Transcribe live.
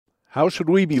How should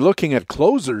we be looking at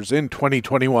closers in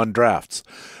 2021 drafts?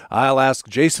 I'll ask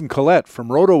Jason Collette from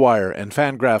RotoWire and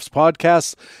Fangraphs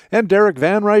podcasts and Derek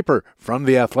Van Riper from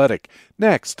The Athletic.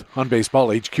 Next on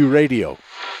Baseball HQ Radio.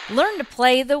 Learn to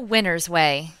play the winner's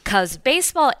way, 'cause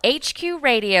Baseball HQ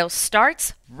Radio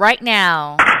starts right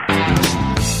now.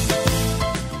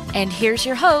 And here's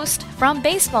your host from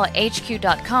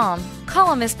BaseballHQ.com,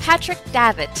 columnist Patrick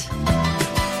Davitt.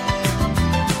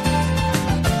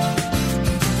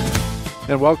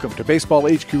 And welcome to Baseball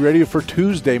HQ Radio for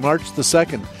Tuesday, March the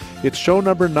 2nd. It's show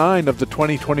number 9 of the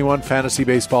 2021 Fantasy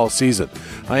Baseball season.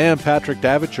 I am Patrick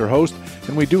Davitt, your host,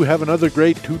 and we do have another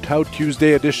great Two Tout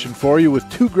Tuesday edition for you with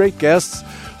two great guests.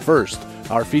 First,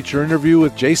 our feature interview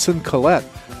with Jason Collette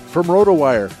from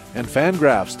RotoWire and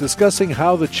Fangraphs, discussing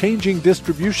how the changing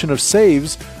distribution of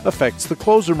saves affects the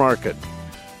closer market.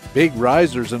 Big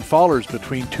risers and fallers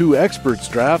between two experts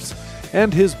drafts,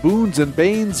 and his boons and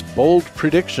banes bold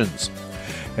predictions.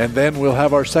 And then we'll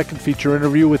have our second feature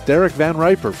interview with Derek Van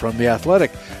Riper from The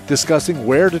Athletic, discussing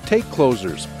where to take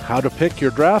closers, how to pick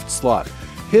your draft slot,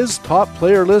 his top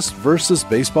player list versus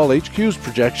Baseball HQ's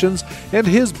projections, and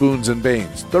his boons and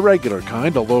banes, the regular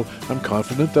kind, although I'm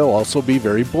confident they'll also be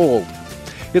very bold.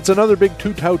 It's another big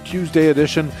Two Tout Tuesday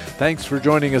edition. Thanks for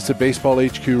joining us at Baseball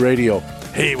HQ Radio.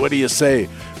 Hey, what do you say?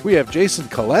 We have Jason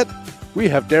Collette, we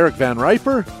have Derek Van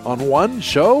Riper on one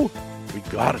show. We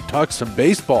gotta talk some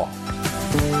baseball.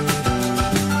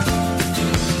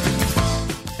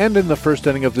 And in the first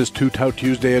inning of this Two Tout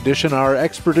Tuesday edition, our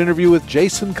expert interview with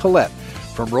Jason Collette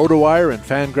from RotoWire and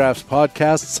Fangraphs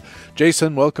podcasts.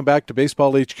 Jason, welcome back to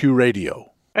Baseball HQ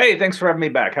Radio. Hey, thanks for having me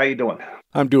back. How you doing?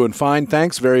 I'm doing fine,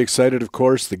 thanks. Very excited, of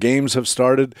course. The games have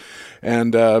started.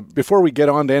 And before we get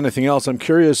on to anything else, I'm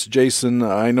curious, Jason,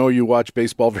 I know you watch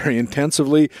baseball very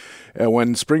intensively.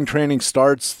 When spring training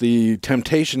starts, the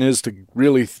temptation is to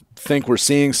really think we're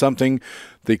seeing something.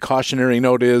 The cautionary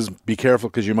note is be careful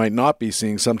because you might not be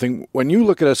seeing something. When you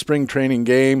look at a spring training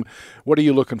game, what are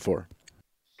you looking for?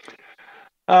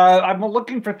 I'm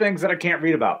looking for things that I can't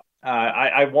read about.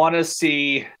 I want to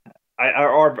see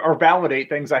or validate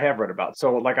things I have read about.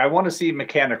 So, like, I want to see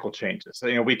mechanical changes.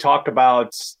 We talked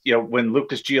about, when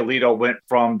Lucas Giolito went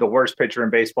from the worst pitcher in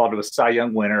baseball to a Cy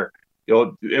Young winner.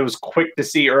 It was quick to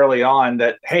see early on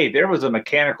that, hey, there was a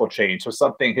mechanical change.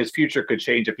 So his future could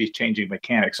change if he's changing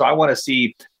mechanics. So I want to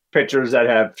see pitchers that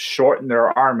have shortened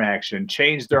their arm action,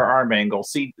 changed their arm angle,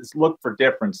 look for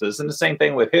differences. And the same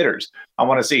thing with hitters. I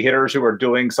want to see hitters who are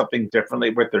doing something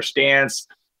differently with their stance,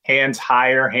 hands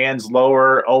higher, hands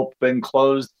lower, open,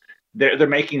 closed. They're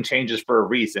making changes for a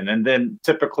reason. And then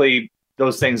typically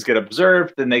those things get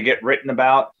observed, then they get written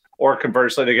about, or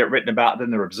conversely, they get written about,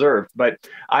 then they're observed. But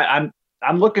I'm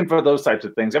looking for those types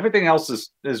of things. Everything else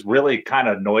is really kind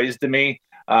of noise to me.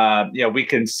 We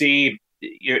can see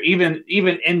even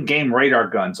in-game radar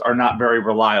guns are not very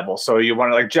reliable. So you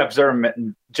want to, like Jeff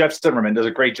Zimmerman does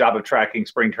a great job of tracking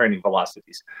spring training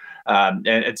velocities. And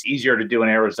it's easier to do in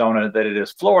Arizona than it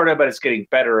is Florida, but it's getting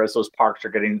better as those parks are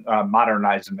getting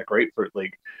modernized in the Grapefruit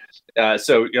League.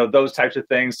 So those types of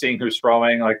things, seeing who's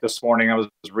throwing. Like this morning, I was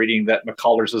reading that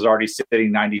McCullers is already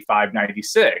sitting 95,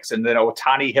 96, and then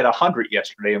Ohtani hit 100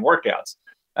 yesterday in workouts.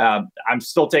 I'm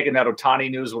still taking that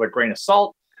Ohtani news with a grain of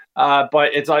salt,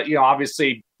 but it's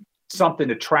obviously something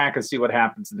to track and see what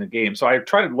happens in the game. So I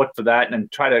try to look for that and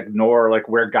try to ignore like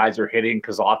where guys are hitting,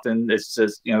 because often it's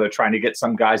just they're trying to get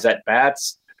some guys at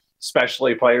bats,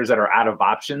 especially players that are out of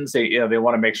options. They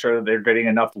want to make sure that they're getting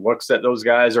enough looks at those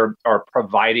guys, or are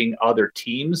providing other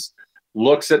teams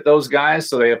looks at those guys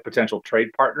so they have potential trade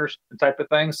partners and type of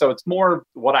thing. So it's more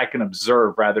what I can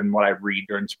observe rather than what I read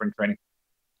during spring training.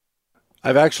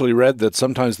 I've actually read that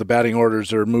sometimes the batting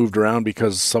orders are moved around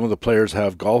because some of the players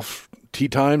have golf tee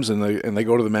times, and they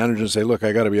go to the manager and say, look,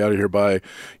 I got to be out of here by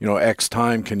X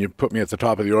time. Can you put me at the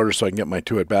top of the order so I can get my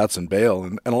 2 at bats and bail?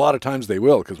 And a lot of times they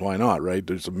will, because why not, right?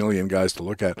 There's a million guys to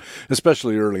look at,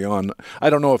 especially early on. I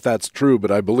don't know if that's true,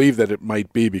 but I believe that it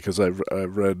might be, because I've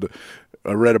read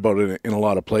about it in a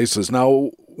lot of places.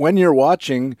 Now, when you're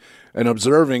watching and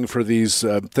observing for these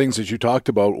things that you talked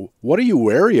about, what are you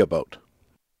wary about?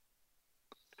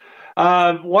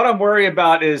 What I'm worried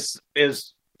about is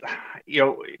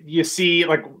you see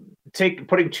like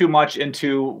putting too much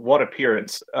into what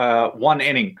appearance, 1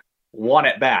 inning, 1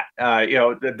 at bat,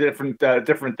 the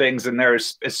different things in there,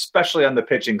 especially on the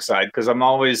pitching side, because I'm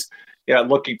always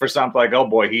looking for something like, oh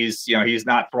boy, he's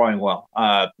not throwing well.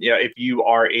 If you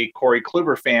are a Corey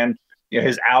Kluber fan,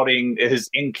 his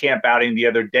in-camp outing the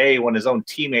other day when his own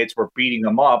teammates were beating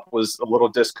him up was a little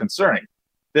disconcerting.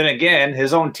 then again,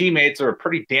 his own teammates are a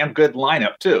pretty damn good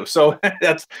lineup too. So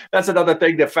that's another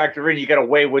thing to factor in. You got to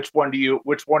weigh which one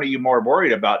are you more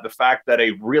worried about? The fact that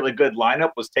a really good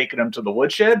lineup was taking him to the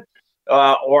woodshed,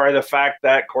 or the fact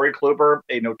that Corey Kluber,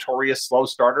 a notorious slow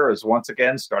starter, is once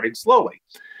again starting slowly.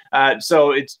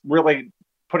 So it's really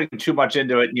putting too much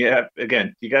into it. And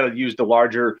you got to use the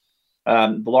larger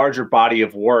body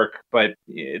of work. But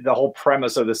the whole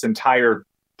premise of this entire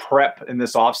prep in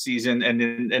this offseason and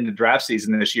in the draft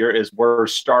season this year is we're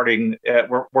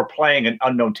playing in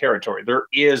unknown territory. There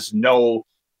is no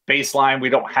baseline. We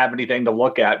don't have anything to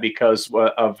look at because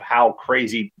of how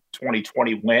crazy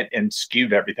 2020 went and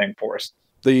skewed everything for us.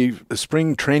 The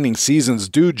spring training seasons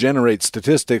do generate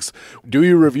statistics. Do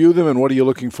you review them, and what are you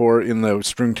looking for in the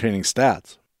spring training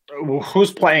stats?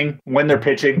 Who's playing, when they're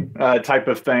pitching, type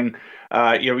of thing.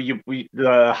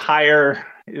 The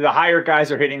higher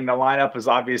guys are hitting the lineup is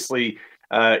obviously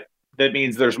that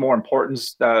means there's more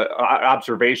importance,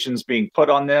 observations being put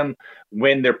on them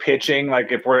when they're pitching.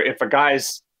 Like if a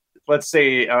guy's, let's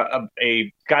say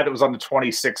a guy that was on the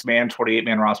 26-man,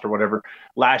 28-man roster, whatever,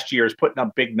 last year is putting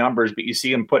up big numbers, but you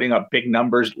see him putting up big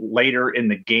numbers later in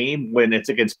the game when it's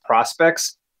against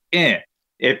prospects.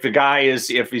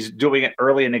 If he's doing it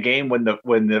early in the game when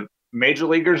the major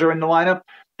leaguers are in the lineup,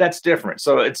 that's different.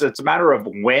 So it's a matter of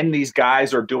when these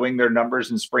guys are doing their numbers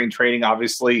in spring training.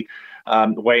 Obviously,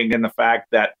 weighing in the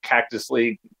fact that Cactus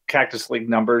League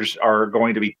numbers are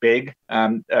going to be big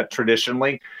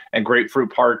traditionally, and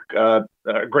Grapefruit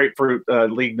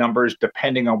League numbers,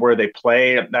 depending on where they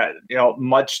play. That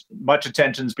much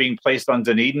attention is being placed on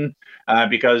Dunedin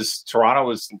because Toronto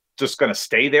is just going to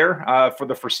stay there for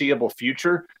the foreseeable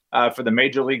future. For the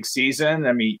major league season.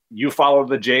 I mean, you follow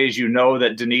the Jays, you know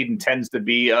that Dunedin tends to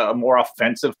be a more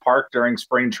offensive park during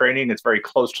spring training. It's very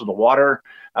close to the water.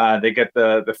 They get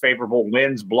the favorable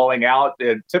winds blowing out,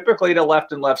 typically to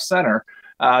left and left center.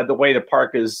 The way the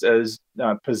park is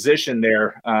positioned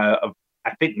there, I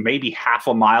think maybe half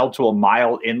a mile to a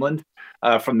mile inland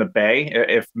from the bay,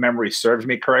 if memory serves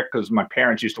me correct, because my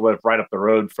parents used to live right up the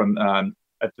road from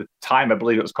at the time, I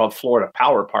believe it was called Florida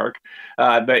Power Park,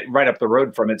 but right up the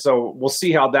road from it. So we'll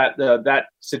see how that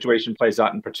situation plays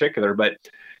out in particular. But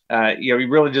you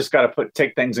really just got to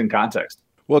take things in context.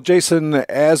 Well, Jason,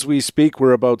 as we speak,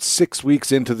 we're about 6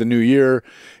 weeks into the new year,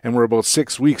 and we're about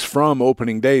 6 weeks from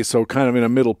opening day, so kind of in a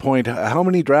middle point. How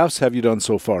many drafts have you done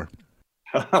so far?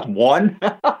 One.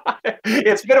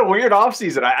 It's been a weird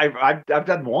offseason. I've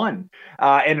done one.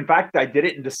 And in fact, I did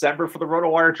it in December for the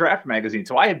RotoWire Draft Magazine.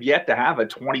 So I have yet to have a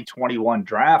 2021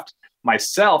 draft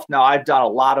myself. Now, I've done a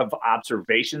lot of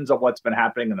observations of what's been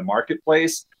happening in the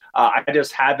marketplace. I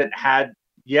just haven't had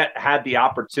the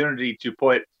opportunity to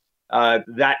put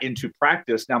that into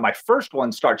practice. Now, my first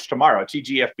one starts tomorrow.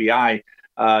 TGFBI,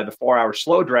 the 4-hour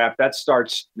slow draft, that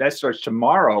starts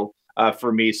tomorrow.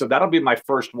 For me. So that'll be my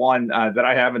first one that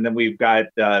I have. And then we've got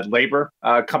Labor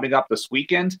coming up this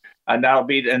weekend. And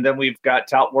then we've got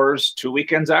Tout Wars 2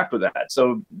 weekends after that.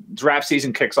 So draft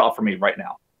season kicks off for me right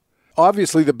now.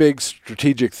 Obviously, the big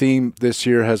strategic theme this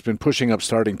year has been pushing up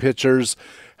starting pitchers.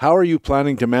 How are you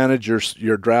planning to manage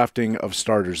your drafting of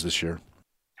starters this year?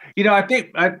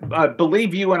 I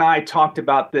believe you and I talked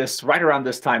about this right around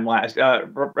this time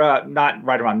not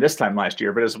right around this time last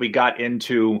year, but as we got during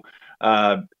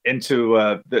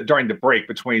the break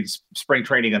between spring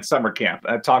training and summer camp.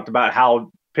 I talked about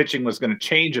how pitching was going to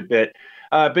change a bit.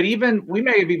 But we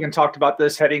may have even talked about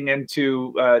this heading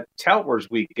into Tout Wars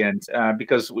weekend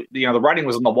because the writing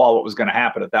was on the wall what was going to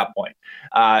happen at that point.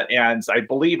 And I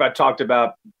believe I talked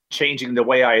about changing the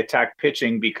way I attack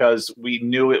pitching because we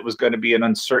knew it was going to be an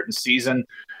uncertain season.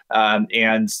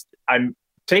 And I'm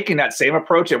taking that same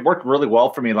approach. It worked really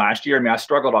well for me last year. I mean, I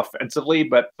struggled offensively,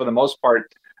 but for the most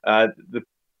part, the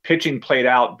pitching played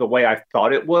out the way I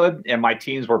thought it would, and my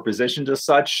teams were positioned as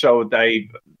such, so they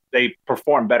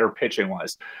performed better pitching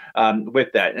wise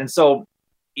with that. And so,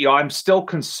 I'm still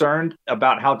concerned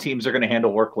about how teams are going to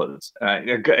handle workloads.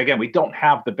 Again, we don't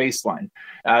have the baseline,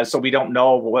 so we don't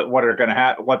know what's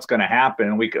going to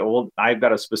happen. I've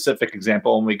got a specific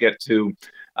example when we get to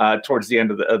towards the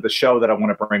end of the show that I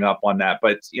want to bring up on that.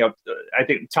 But I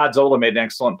think Todd Zola made an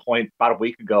excellent point about a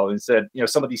week ago and said,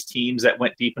 some of these teams that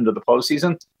went deep into the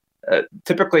postseason,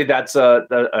 typically that's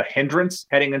a hindrance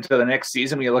heading into the next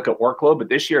season when you look at workload. But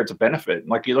this year it's a benefit.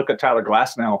 Like you look at Tyler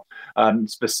Glasnow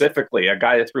specifically, a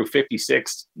guy that threw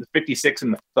 56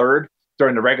 in the third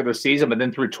during the regular season, but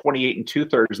then threw 28 and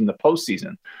 2/3 in the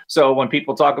postseason. So when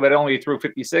people talk about only threw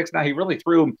 56, now he really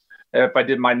threw, if I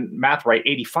did my math right,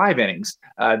 85 innings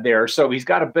there. So he's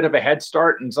got a bit of a head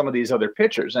start in some of these other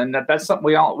pitchers. And that's something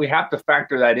we have to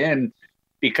factor that in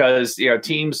because,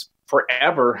 teams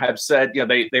forever have said,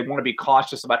 they want to be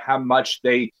cautious about how much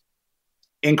they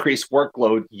increase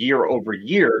workload year over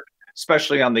year,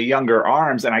 especially on the younger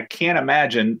arms. And I can't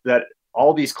imagine that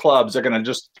all these clubs are going to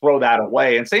just throw that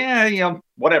away and say,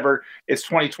 whatever, it's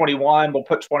 2021. We'll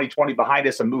put 2020 behind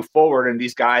us and move forward. And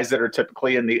these guys that are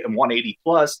typically in the 180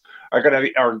 plus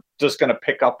are just going to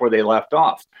pick up where they left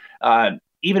off.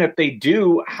 Even if they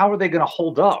do, how are they going to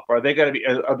hold up? Are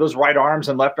those right arms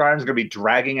and left arms going to be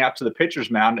dragging out to the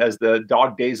pitcher's mound as the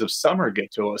dog days of summer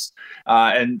get to us?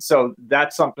 And so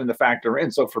that's something to factor in.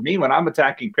 So for me, when I'm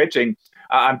attacking pitching,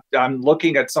 I'm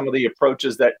looking at some of the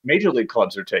approaches that major league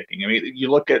clubs are taking. I mean, you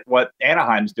look at what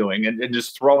Anaheim's doing and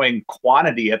just throwing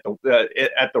quantity at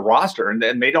the roster, and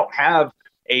then they don't have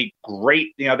a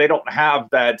great, they don't have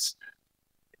that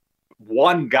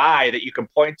one guy that you can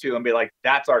point to and be like,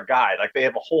 that's our guy. Like, they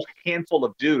have a whole handful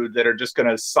of dudes that are just going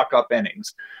to suck up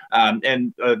innings.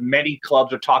 And many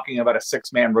clubs are talking about a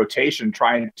 6-man rotation,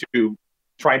 trying to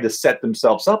set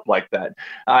themselves up like that.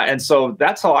 And so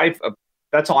that's how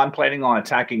I'm planning on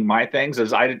attacking my things.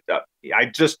 Is I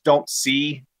just don't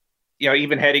see,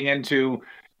 even heading into,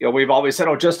 we've always said,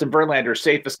 Justin Verlander,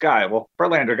 safest guy. Well,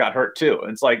 Verlander got hurt too.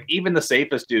 And it's like, even the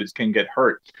safest dudes can get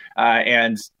hurt.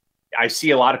 And I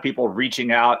see a lot of people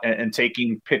reaching out and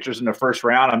taking pitchers in the first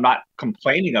round. I'm not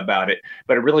complaining about it,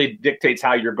 but it really dictates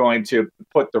how you're going to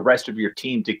put the rest of your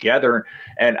team together.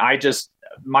 And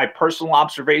my personal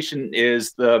observation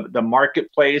is the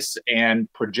marketplace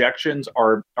and projections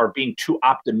are being too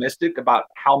optimistic about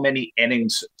how many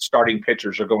innings starting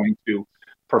pitchers are going to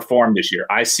perform this year.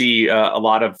 I see a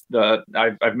lot of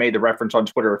I've made the reference on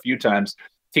Twitter a few times,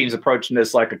 teams approaching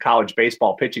this like a college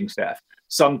baseball pitching staff.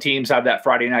 Some teams have that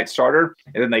Friday night starter,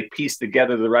 and then they piece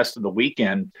together the rest of the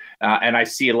weekend. And I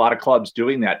see a lot of clubs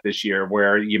doing that this year,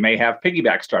 where you may have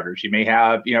piggyback starters. You may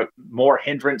have, more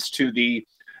hindrance to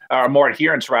more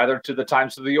adherence rather to the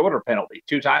times of the order penalty.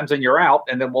 2 times and you're out,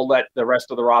 and then we'll let the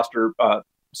rest of the roster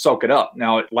soak it up.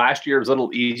 Now, last year it was a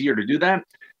little easier to do that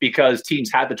because teams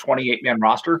had the 28-man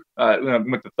roster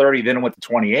with the 30, then with the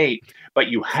 28, but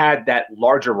you had that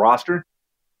larger roster.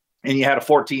 And you had a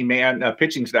 14-man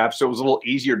pitching staff, so it was a little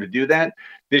easier to do that.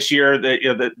 This year,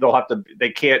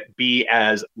 they can't be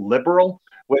as liberal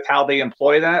with how they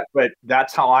employ that, but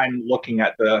that's how I'm looking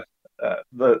at the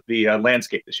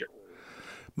landscape this year.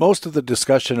 Most of the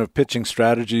discussion of pitching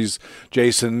strategies,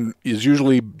 Jason, is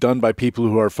usually done by people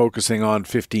who are focusing on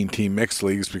 15-team mixed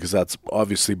leagues, because that's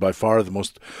obviously by far the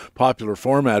most popular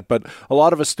format. But a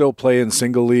lot of us still play in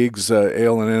single leagues, AL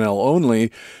and NL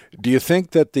only. Do you think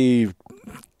that the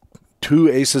 2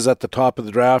 aces at the top of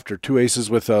the draft or 2 aces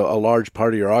with a large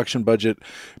part of your auction budget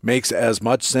makes as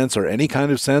much sense or any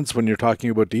kind of sense when you're talking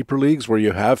about deeper leagues where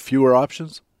you have fewer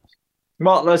options?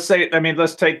 Well, let's take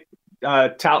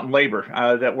Tout and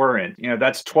Labor that we're in.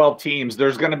 That's 12 teams.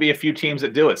 There's going to be a few teams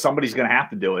that do it. Somebody's going to have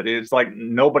to do it. It's like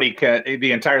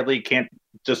the entire league can't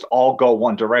just all go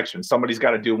one direction. Somebody's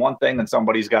got to do one thing and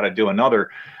somebody's got to do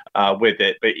another with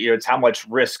it. But it's how much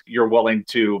risk you're willing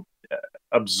to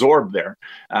absorb there.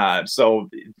 So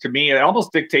to me, it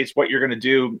almost dictates what you're going to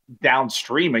do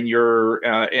downstream in your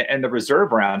in the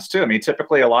reserve rounds too. I mean,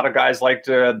 typically a lot of guys like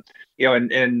to,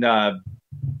 in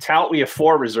Tout we have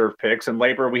 4 reserve picks, and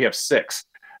Labor we have 6.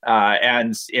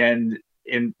 And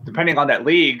depending on that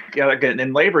league,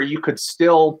 in Labor you could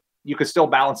still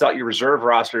balance out your reserve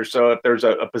roster. So if there's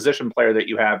a position player that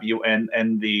you have,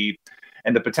 and the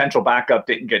potential backup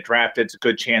didn't get drafted, it's a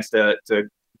good chance to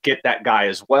get that guy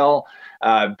as well.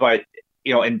 But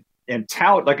in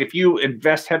Tout, like if you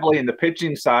invest heavily in the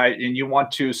pitching side and you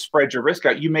want to spread your risk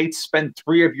out, you may spend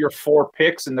 3 of your 4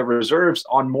 picks in the reserves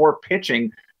on more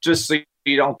pitching just so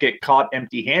you don't get caught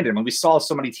empty-handed. When we saw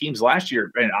so many teams last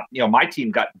year, and my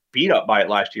team got beat up by it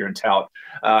last year in Tout,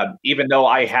 even though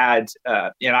I had,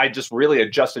 and I just really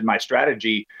adjusted my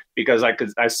strategy because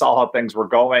I saw how things were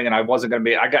going, and I wasn't going to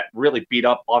be. I got really beat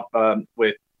up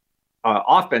with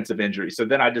offensive injuries. So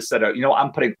then I just said,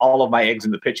 I'm putting all of my eggs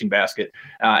in the pitching basket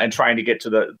and trying to get to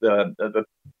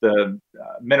the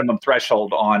minimum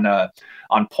threshold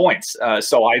on points.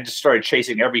 So I just started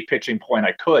chasing every pitching point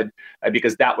I could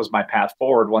because that was my path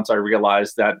forward. Once I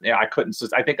realized that I couldn't,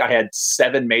 I think I had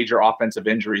 7 major offensive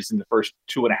injuries in the first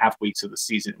 2.5 weeks of the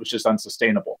season. It was just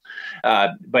unsustainable.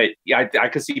 But yeah, I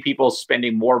could see people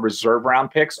spending more reserve round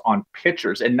picks on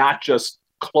pitchers and not just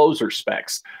closer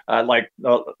specs like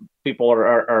people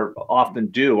are often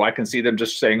do. I can see them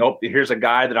just saying, here's a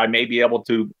guy that I may be able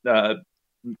to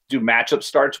do matchup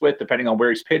starts with, depending on where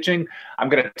he's pitching. I'm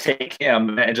going to take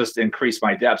him and just increase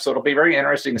my depth. So it'll be very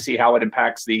interesting to see how it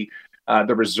impacts the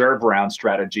reserve round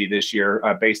strategy this year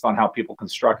based on how people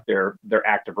construct their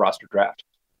active roster draft.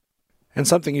 And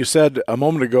something you said a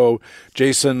moment ago,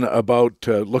 Jason, about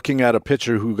looking at a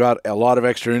pitcher who got a lot of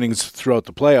extra innings throughout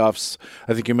the playoffs.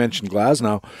 I think you mentioned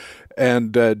Glasnow.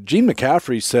 And Gene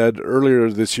McCaffrey said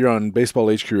earlier this year on Baseball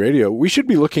HQ Radio, we should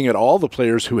be looking at all the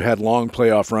players who had long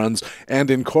playoff runs and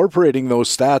incorporating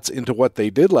those stats into what they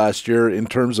did last year in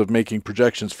terms of making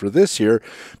projections for this year,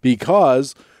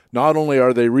 because not only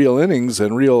are they real innings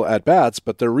and real at-bats,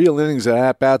 but they're real innings and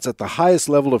at-bats at the highest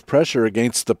level of pressure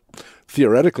against the,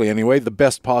 theoretically anyway, the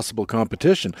best possible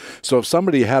competition. So if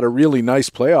somebody had a really nice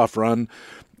playoff run,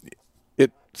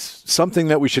 it's something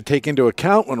that we should take into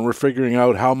account when we're figuring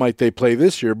out how might they play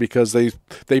this year, because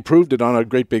they proved it on a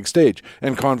great big stage.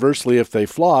 And conversely, if they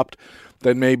flopped,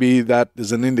 then maybe that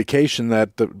is an indication that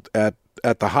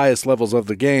at the highest levels of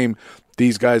the game,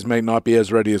 these guys might not be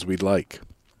as ready as we'd like.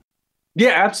 Yeah,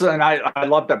 absolutely. And I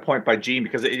love that point by Gene,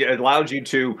 because it allows you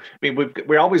to, I mean,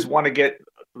 we always want to get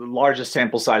the largest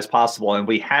sample size possible, and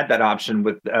we had that option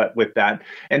with that.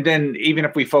 And then even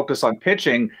if we focus on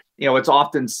pitching, it's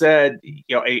often said,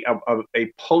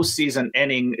 a postseason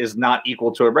inning is not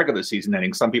equal to a regular season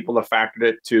inning. Some people have factored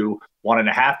it to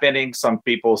 1.5 innings. Some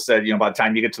people said, by the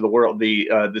time you get to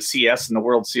the CS and the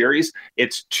World Series,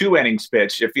 it's 2 innings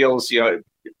pitched. It feels,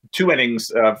 2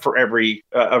 innings for every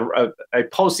a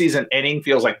postseason inning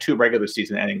feels like 2 regular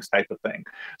season innings type of thing.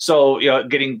 So,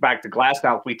 getting back to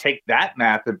Glasnow, if we take that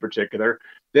math in particular,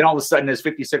 then all of a sudden his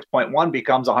 56.1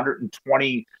 becomes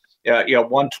 120,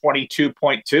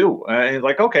 122.2. And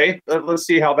like, okay, let's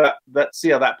see how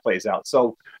that plays out.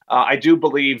 So I do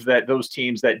believe that those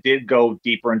teams that did go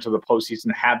deeper into the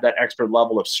postseason have that extra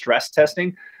level of stress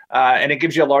testing. And it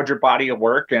gives you a larger body of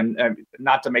work, and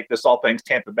not to make this all things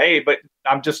Tampa Bay, but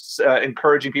I'm just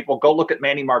encouraging people, go look at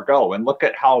Manny Margot and look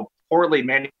at how poorly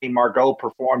Manny Margot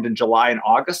performed in July and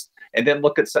August, and then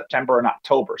look at September and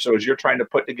October. So as you're trying to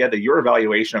put together your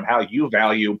evaluation of how you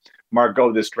value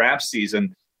Margot this draft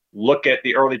season, look at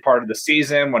the early part of the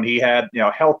season when he had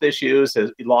health issues.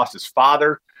 He lost his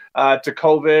father to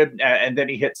COVID, and then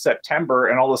he hit September,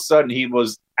 and all of a sudden he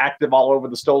was active all over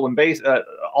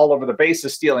the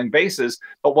bases, stealing bases,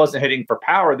 but wasn't hitting for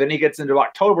power. Then he gets into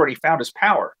October and he found his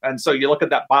power. And so you look at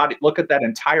that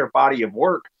entire body of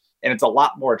work, and it's a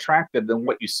lot more attractive than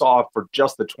what you saw for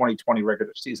just the 2020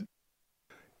 regular season.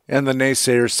 And the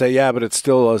naysayers say, yeah, but it's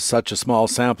still such a small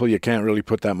sample, you can't really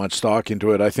put that much stock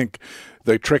into it. I think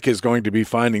the trick is going to be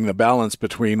finding the balance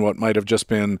between what might have just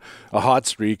been a hot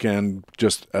streak and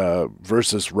just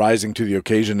versus rising to the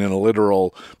occasion in a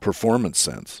literal performance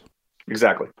sense.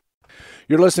 Exactly.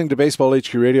 You're listening to Baseball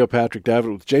HQ Radio. Patrick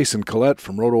Davitt with Jason Collette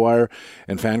from RotoWire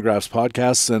and Fangraphs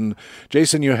podcasts. And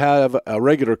Jason, you have a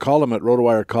regular column at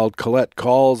RotoWire called Collette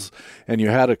Calls, and you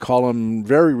had a column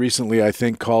very recently, I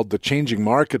think, called The Changing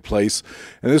Marketplace.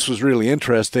 And this was really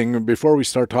interesting. Before we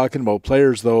start talking about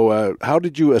players, though, how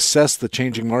did you assess the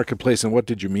changing marketplace, and what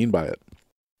did you mean by it?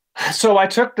 So I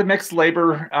took the mixed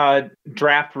labor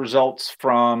draft results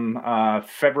from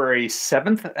February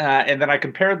 7th, and then I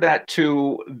compared that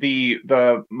to the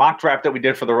mock draft that we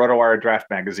did for the RotoWire Draft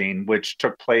Magazine, which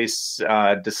took place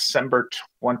December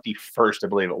 21st, I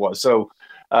believe it was. So,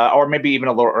 or maybe even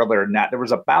a little earlier than that. There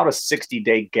was about a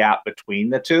 60-day gap between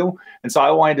the two. And so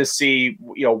I wanted to see,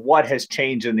 what has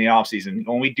changed in the offseason.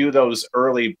 When we do those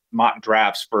early mock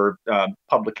drafts for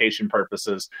publication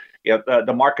purposes,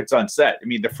 the market's unset. I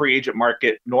mean, the free agent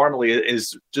market normally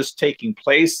is just taking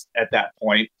place at that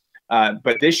point.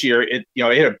 But this year, it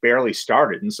had barely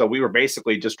started. And so we were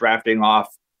basically just drafting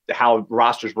off how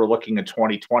rosters were looking in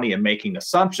 2020 and making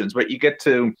assumptions. But you get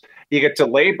to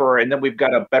labor, and then we've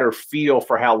got a better feel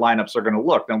for how lineups are going to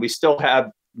look. And we still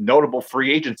have notable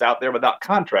free agents out there without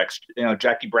contracts.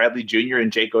 Jackie Bradley Jr.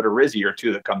 and Jake Odorizzi are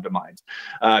two that come to mind.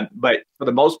 But for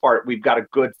the most part, we've got a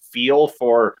good feel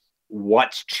for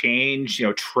what's changed,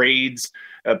 trades,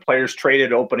 players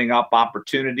traded, opening up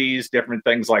opportunities, different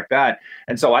things like that.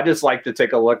 And so I just like to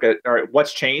take a look at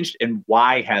what's changed and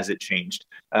why has it changed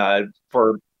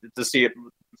to see it,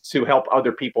 to help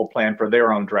other people plan for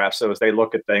their own draft. So as they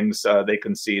look at things, they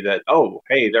can see that, oh,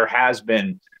 hey, there has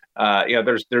been,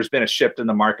 there's been a shift in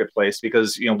the marketplace,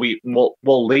 because, we'll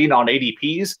lean on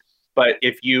ADPs, but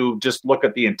if you just look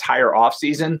at the entire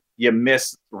offseason, you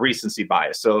miss recency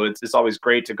bias. So it's always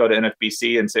great to go to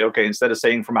NFBC and say, okay, instead of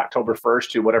saying from October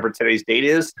 1st to whatever today's date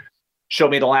is, show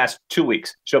me the last 2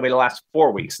 weeks, show me the last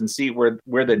 4 weeks, and see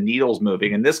where the needle's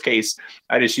moving. In this case,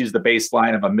 I just use the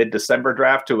baseline of a mid-December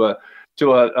draft to a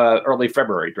early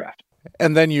February draft.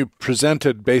 And then you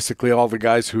presented basically all the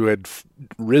guys who had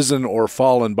risen or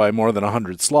fallen by more than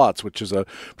 100 slots, which is a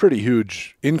pretty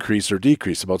huge increase or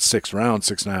decrease, about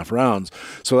 6.5 rounds.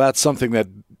 So that's something that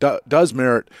does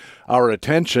merit our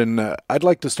attention. I'd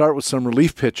like to start with some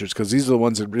relief pitchers because these are the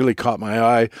ones that really caught my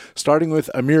eye, starting with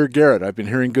Amir Garrett. I've been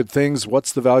hearing good things.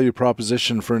 What's the value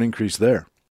proposition for an increase there?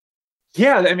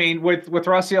 Yeah, I mean, with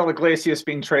Raisel Iglesias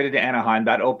being traded to Anaheim,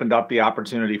 that opened up the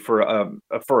opportunity for a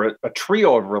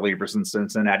trio of relievers in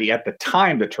Cincinnati at the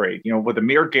time to trade. With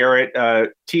Amir Garrett,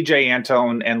 TJ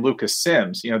Antone, and Lucas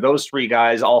Sims. Those three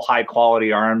guys, all high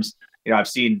quality arms. I've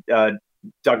seen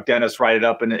Doug Dennis write it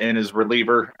up in his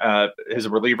reliever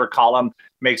column.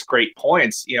 Makes great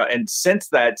points. And since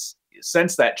that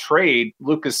trade,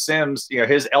 Lucas Sims,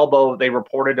 his elbow. They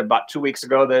reported about 2 weeks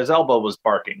ago that his elbow was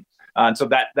barking, and so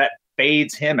that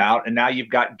fades him out, and now you've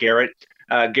got Garrett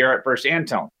versus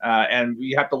Antone. And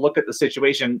you have to look at the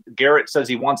situation. Garrett says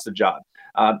he wants the job.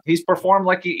 He's performed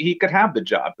like he could have the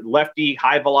job. Lefty,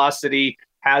 high velocity,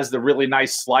 has the really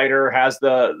nice slider, has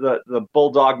the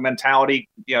bulldog mentality,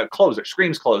 closer,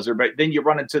 screams closer. But then you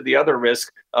run into the other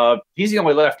risk of he's the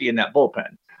only lefty in that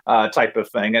bullpen type of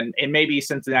thing. And maybe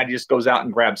Cincinnati just goes out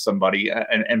and grabs somebody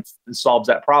and solves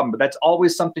that problem. But that's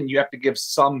always something you have to give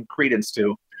some credence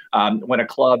to. When a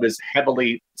club is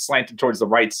heavily slanted towards the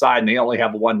right side and they only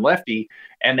have one lefty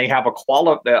and they have a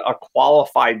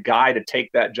qualified guy to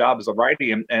take that job as a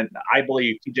righty, and I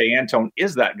believe TJ Antone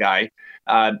is that guy,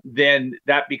 then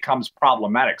that becomes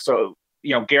problematic. So,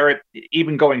 Garrett,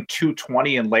 even going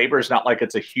 220 in labor is not like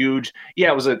it's a huge,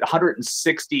 it was a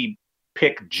 160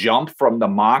 pick jump from the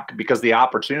mock because the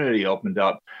opportunity opened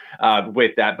up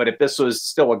with that. But if this was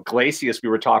still Iglesias we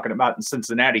were talking about in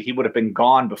Cincinnati, he would have been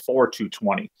gone before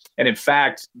 220. And in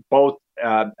fact, both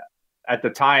at the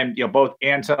time, both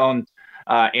Antone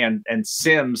and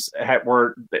Sims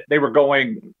were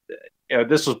going.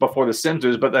 This was before the Sims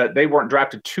news, but they weren't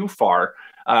drafted too far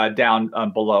down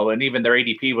below, and even their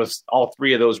ADP was all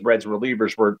three of those Reds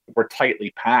relievers were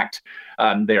tightly packed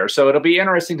there. So it'll be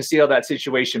interesting to see how that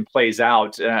situation plays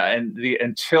out,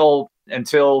 until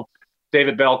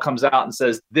David Bell comes out and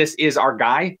says this is our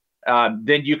guy.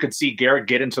 Then you could see Garrett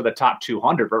get into the top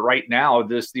 200. But right now,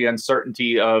 the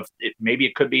uncertainty of maybe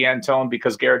it could be Antone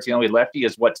because Garrett's the only lefty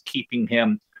is what's keeping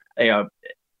him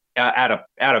at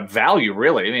a value,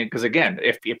 really. I mean, because again,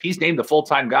 if he's named the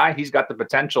full-time guy, he's got the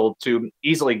potential to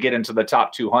easily get into the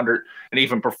top 200 and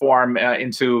even perform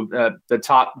into the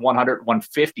top 100,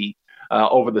 150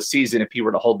 over the season if he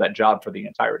were to hold that job for the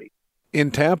entirety. In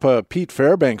Tampa, Pete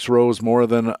Fairbanks rose more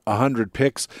than 100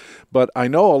 picks, but I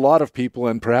know a lot of people,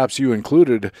 and perhaps you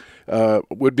included,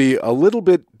 would be a little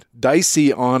bit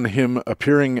dicey on him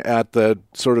appearing at the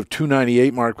sort of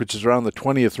 298 mark, which is around the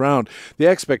 20th round. The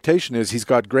expectation is he's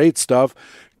got great stuff,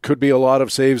 could be a lot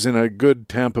of saves in a good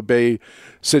Tampa Bay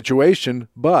situation,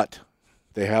 but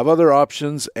they have other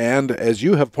options, and as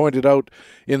you have pointed out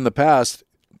in the past,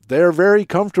 they're very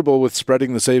comfortable with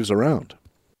spreading the saves around.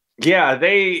 Yeah,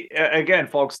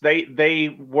 folks,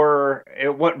 they were,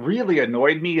 what really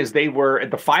annoyed me is they were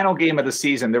at the final game of the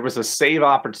season, there was a save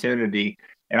opportunity,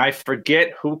 and I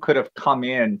forget who could have come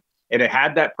in, and it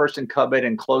had that person come in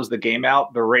and close the game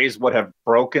out. The Rays would have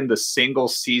broken the single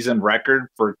season record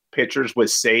for pitchers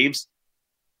with saves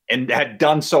and had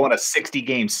done so in a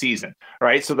 60-game season,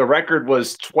 right? So the record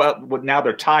was 12, now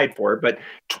they're tied for it, but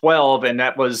 12, and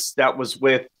that was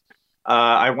with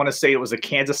I want to say it was the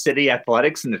Kansas City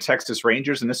Athletics and the Texas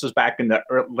Rangers, and this was back in the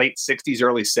late 60s,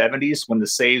 early 70s when the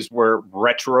saves were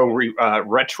retro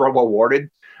awarded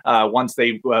once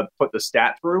they put the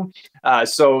stat through.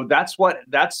 So that's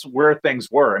where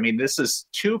things were. I mean, this is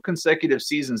 2 consecutive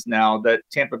seasons now that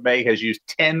Tampa Bay has used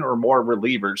 10 or more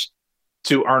relievers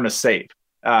to earn a save.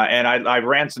 And I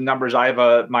ran some numbers. I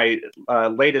have my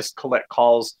latest collect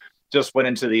calls just went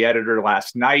into the editor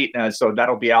last night, so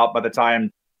that'll be out by the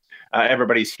time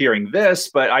everybody's hearing this,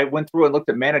 but I went through and looked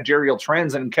at managerial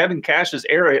trends, and Kevin Cash's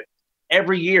era,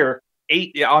 every year,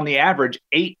 8 on the average,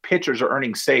 8 pitchers are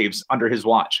earning saves under his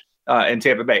watch in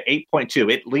Tampa Bay, 8.2.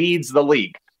 It leads the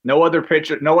league. No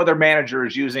other manager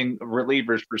is using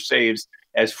relievers for saves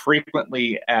as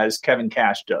frequently as Kevin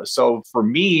Cash does. So for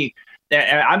me,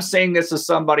 and I'm saying this as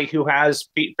somebody who has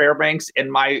Pete Fairbanks in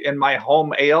my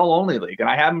home AL only league, and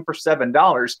I have him for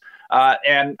 $7,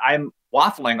 and I'm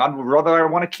waffling on whether I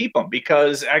want to keep him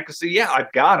because I could see,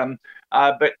 I've got him,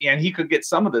 and he could get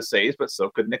some of the saves, but so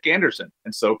could Nick Anderson,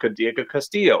 and so could Diego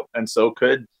Castillo, and so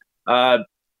could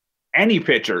any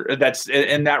pitcher that's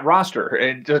in that roster.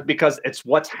 And just because it's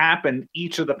what's happened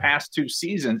each of the past 2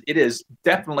 seasons, it is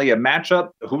definitely a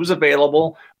matchup. Who's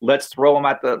available? Let's throw them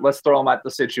at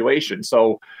the situation.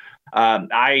 So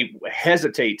I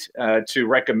hesitate to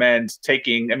recommend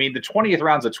taking. I mean, the 20th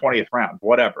round's a 20th round,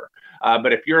 whatever.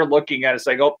 But if you're looking at it, it's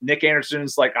like, Nick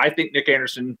Anderson's like, I think Nick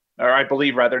Anderson or I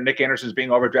believe rather, Nick Anderson's being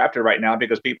overdrafted right now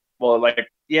because people are like,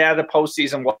 yeah, the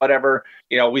postseason, whatever.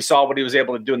 We saw what he was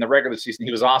able to do in the regular season.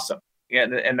 He was awesome.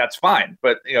 And that's fine.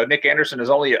 But, Nick Anderson is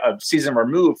only a season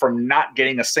removed from not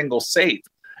getting a single save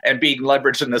and being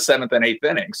leveraged in the 7th and 8th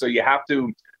inning. So you have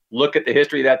to look at the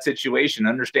history of that situation,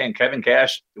 understand Kevin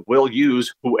Cash will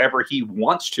use whoever he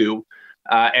wants to,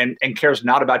 and cares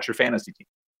not about your fantasy team.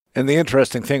 And the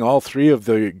interesting thing, all three of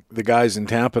the guys in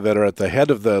Tampa that are at the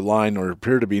head of the line, or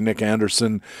appear to be, Nick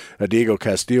Anderson, Diego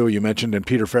Castillo, you mentioned, and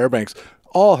Peter Fairbanks,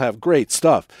 all have great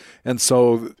stuff. And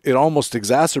so it almost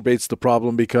exacerbates the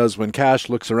problem, because when Cash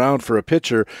looks around for a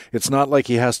pitcher, it's not like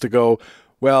he has to go,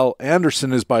 well,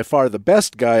 Anderson is by far the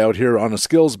best guy out here on a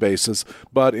skills basis,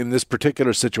 but in this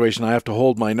particular situation, I have to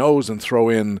hold my nose and throw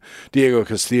in Diego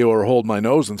Castillo, or hold my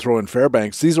nose and throw in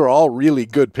Fairbanks. These are all really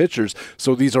good pitchers,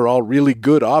 so these are all really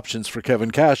good options for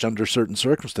Kevin Cash under certain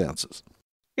circumstances.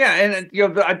 Yeah, and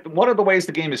one of the ways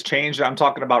the game has changed, I'm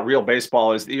talking about real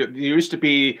baseball, is it used to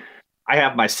be, I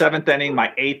have my 7th inning,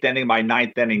 my 8th inning, my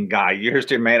 9th inning guy. You hear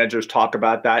your managers talk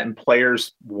about that, and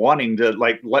players wanting to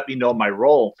let me know my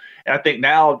role. And I think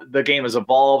now the game has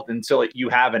evolved until you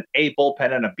have an A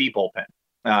bullpen and a B bullpen.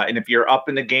 And if you're up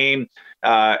in the game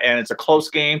and it's a close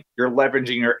game, you're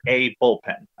leveraging your A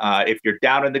bullpen. If you're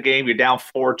down in the game, you're down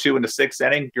 4-2 in the 6th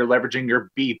inning, you're leveraging your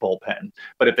B bullpen.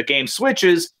 But if the game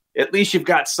switches, at least you've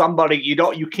got somebody.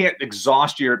 You can't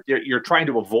exhaust you're trying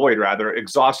to avoid rather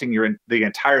exhausting the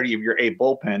entirety of your A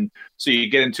bullpen. So you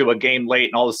get into a game late,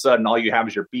 and all of a sudden all you have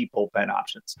is your B bullpen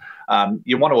options.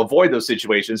 You want to avoid those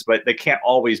situations, but they can't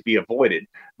always be avoided.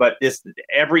 But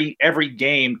every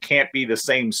game can't be the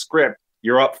same script.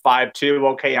 You're up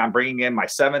 5-2. Okay, I'm bringing in my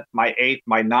 7th, my 8th,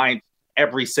 my 9th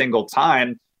every single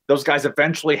time. Those guys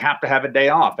eventually have to have a day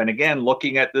off. And again,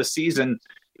 looking at this season,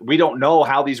 we don't know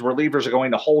how these relievers are going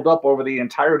to hold up over the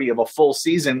entirety of a full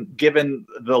season, given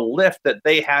the lift that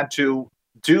they had to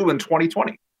do in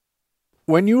 2020.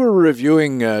 When you were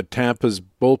reviewing Tampa's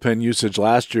bullpen usage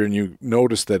last year, and you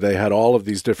noticed that they had all of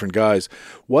these different guys,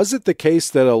 was it the case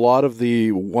that a lot of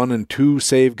the 1 and 2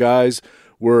 save guys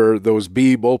were those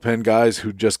B bullpen guys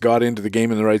who just got into the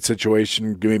game in the right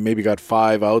situation, maybe got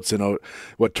 5 outs in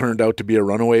what turned out to be a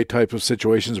runaway type of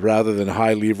situations, rather than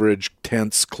high leverage,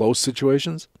 tense, close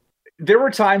situations? There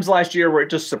were times last year where it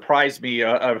just surprised me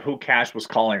of who Cash was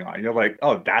calling on. You're like,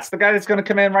 oh, that's the guy that's going to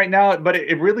come in right now. But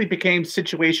it really became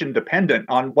situation dependent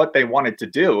on what they wanted to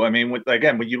do. I mean,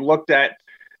 when you looked at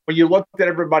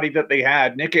everybody that they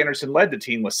had, Nick Anderson led the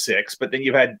team with 6, but then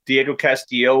you had Diego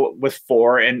Castillo with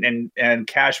 4, and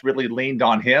Cash really leaned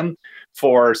on him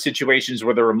for situations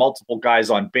where there were multiple guys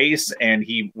on base, and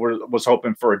he was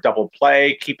hoping for a double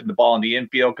play, keeping the ball in the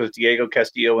infield, because Diego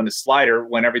Castillo and his slider,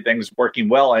 when everything's working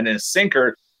well, and his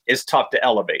sinker is tough to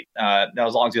elevate. Now,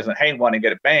 as long as he doesn't hang one and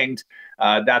get it banged,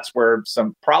 that's where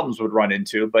some problems would run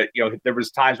into. But, there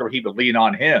was times where he would lean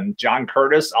on him. John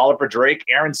Curtis, Oliver Drake,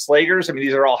 Aaron Slagers. I mean,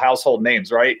 these are all household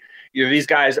names, right? These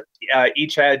guys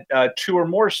each had 2 or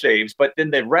more saves, but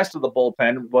then the rest of the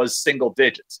bullpen was single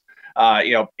digits.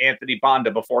 Anthony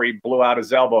Banda, before he blew out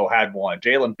his elbow, had 1.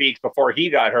 Jalen Beeks, before he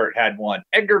got hurt, had 1.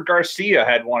 Edgar Garcia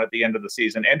had 1 at the end of the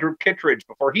season. Andrew Kittredge,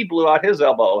 before he blew out his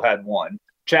elbow, had 1.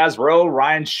 Chaz Rowe,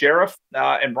 Ryan Sheriff,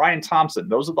 and Ryan Thompson.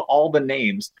 Those are all the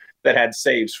names that had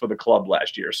saves for the club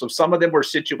last year. So some of them were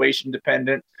situation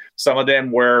dependent. Some of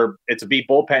them were, it's a B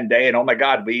bullpen day, and oh my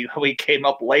God, we came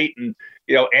up late, and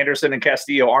Anderson and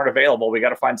Castillo aren't available. We got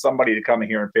to find somebody to come in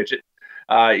here and pitch it.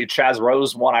 Chaz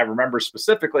Rowe's one I remember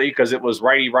specifically because it was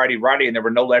righty, and there were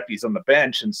no lefties on the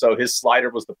bench, and so his slider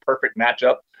was the perfect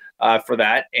matchup for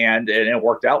that, and it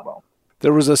worked out well.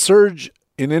 There was a surge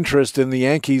in interest in the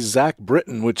Yankees' Zach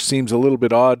Britton, which seems a little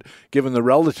bit odd given the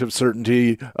relative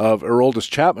certainty of Aroldis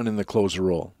Chapman in the closer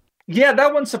role. Yeah,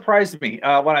 that one surprised me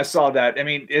when I saw that. I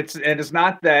mean, it's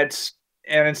not that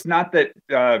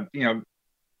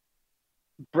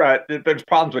there's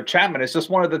problems with Chapman. It's just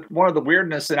one of the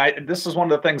weirdness, and this is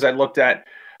one of the things I looked at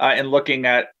in looking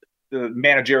at the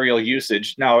managerial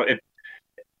usage. Now,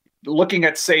 looking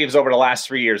at saves over the last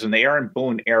 3 years in the Aaron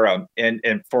Boone era,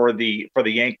 and for the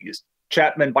Yankees,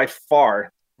 Chapman by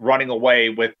far running away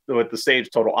with the saves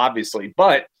total, obviously.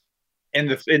 But in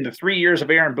the 3 years of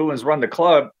Aaron Boone's run the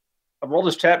club,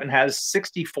 Aroldis Chapman has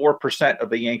 64% of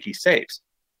the Yankee saves.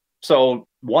 So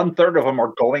 1/3 of them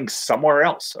are going somewhere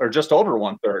else, or just over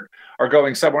 1/3 are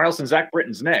going somewhere else. And Zach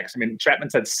Britton's next. I mean,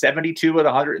 Chapman's had 72 of the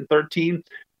 113.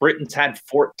 Britton's had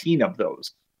 14 of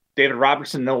those. David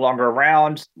Robertson no longer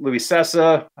around. Luis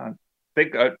Cessa,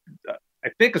 I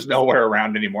think is nowhere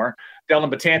around anymore.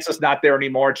 Dylan Betances not there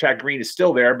anymore. Chad Green is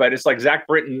still there, but it's like Zach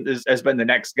Britton has been the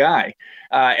next guy.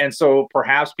 And so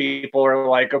perhaps people are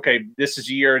like, okay, this is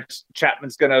year.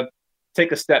 Chapman's going to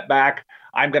take a step back.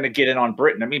 I'm going to get in on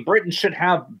Britton. I mean, Britton should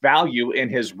have value in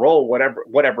his role,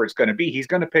 whatever it's going to be. He's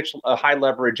going to pitch a high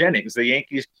leverage innings. The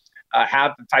Yankees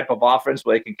have the type of offense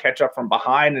where they can catch up from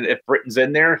behind, and if Britton's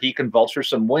in there, he can vulture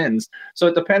some wins. So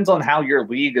it depends on how your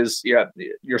league is,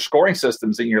 your scoring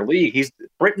systems in your league.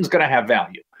 Britton's going to have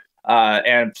value.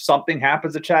 And if something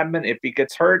happens to Chapman, if he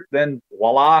gets hurt, then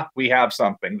voila, we have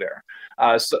something there.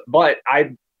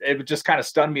 It just kind of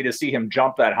stunned me to see him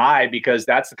jump that high, because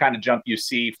that's the kind of jump you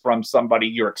see from somebody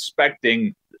you're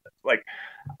expecting. Like,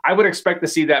 I would expect to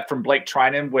see that from Blake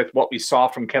Trinan with what we saw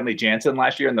from Kenley Jansen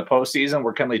last year in the postseason,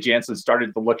 where Kenley Jansen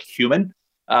started to look human.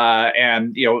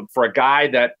 And, for a guy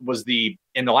that was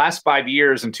in the last 5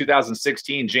 years, in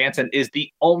 2016, Jansen is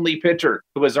the only pitcher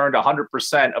who has earned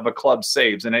 100% of a club's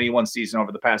saves in any one season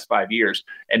over the past 5 years.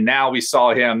 And now we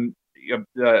saw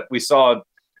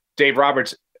Dave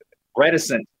Roberts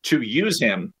reticent to use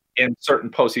him in certain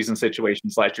postseason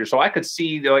situations last year. So I could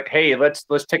see like, hey, let's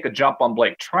take a jump on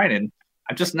Blake Trinan.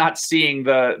 I'm just not seeing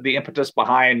the impetus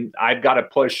behind, I've got to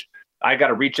push, I got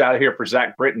to reach out here for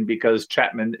Zach Britton because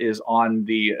Chapman is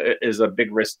a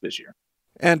big risk this year.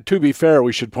 And to be fair,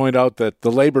 we should point out that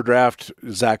the labor draft,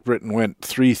 Zach Britton went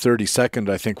 332nd,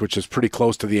 I think, which is pretty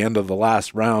close to the end of the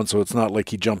last round. So it's not like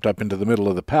he jumped up into the middle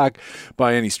of the pack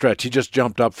by any stretch. He just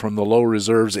jumped up from the low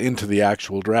reserves into the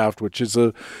actual draft, which is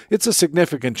it's a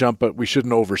significant jump, but we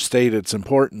shouldn't overstate its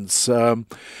importance.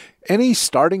 Any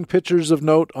starting pitchers of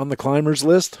note on the climbers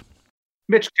list?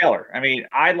 Mitch Keller. I mean,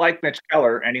 I like Mitch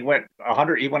Keller, and he went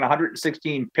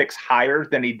 116 picks higher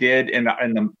than he did in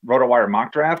the RotoWire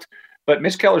mock draft. But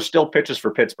Mitch Keller still pitches for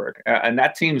Pittsburgh, and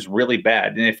that team's really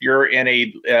bad. And if you're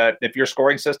if your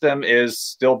scoring system is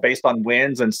still based on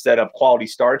wins instead of quality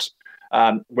starts,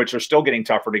 which are still getting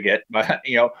tougher to get, but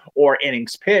or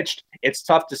innings pitched, it's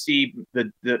tough to see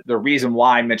the reason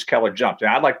why Mitch Keller jumped.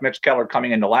 And I like Mitch Keller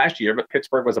coming into last year, but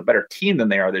Pittsburgh was a better team than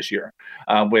they are this year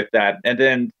with that. And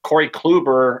then Corey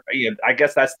Kluber, I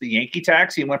guess that's the Yankee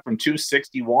tax. He went from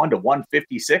 261 to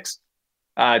 156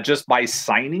 just by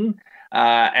signing.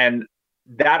 And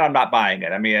that I'm not buying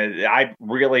it. I mean,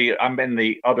 I'm in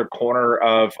the other corner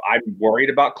of I'm worried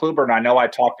about Kluber. And I know I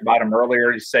talked about him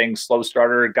earlier. He's saying slow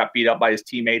starter, got beat up by his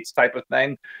teammates type of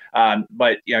thing.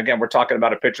 But again, we're talking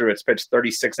about a pitcher that's pitched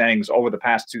 36 innings over the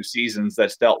past 2 seasons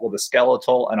that's dealt with a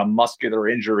skeletal and a muscular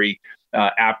injury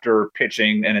after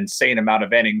pitching an insane amount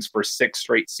of innings for 6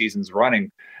 straight seasons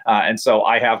running. And so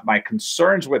I have my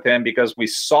concerns with him because we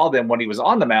saw them when he was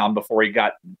on the mound before he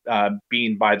got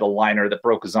beamed by the liner that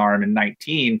broke his arm in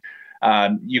 19.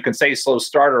 You can say slow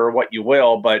starter or what you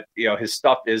will, but his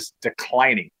stuff is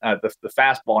declining. The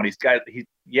fastball, and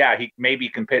he maybe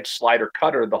can pitch slider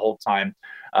cutter the whole time,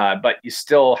 but you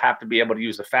still have to be able to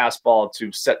use the fastball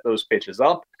to set those pitches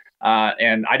up.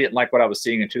 And I didn't like what I was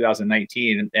seeing in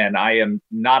 2019, and I am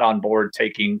not on board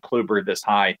taking Kluber this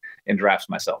high in drafts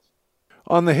myself.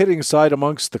 On the hitting side,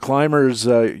 amongst the climbers,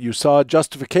 you saw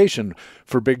justification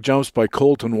for big jumps by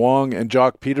Colton Wong and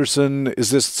Jock Peterson.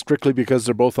 Is this strictly because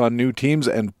they're both on new teams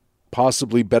and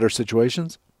possibly better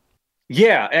situations?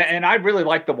 Yeah, and I really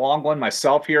like the Wong one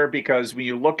myself here because when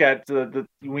you look at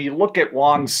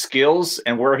Wong's skills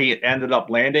and where he ended up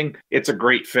landing, it's a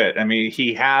great fit. I mean,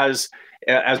 he has,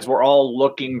 as we're all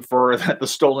looking for the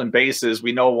stolen bases,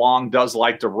 we know Wong does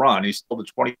like to run. He stole the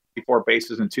 24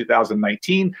 bases in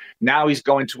 2019. Now he's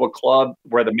going to a club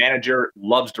where the manager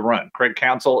loves to run. Craig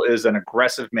Counsell is an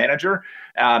aggressive manager,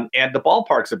 and the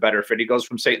ballpark's a better fit. He goes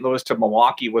from St. Louis to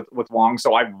Milwaukee with Wong,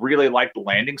 so I really like the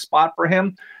landing spot for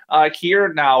him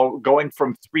here. Now, going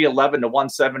from 311 to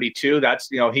 172, that's,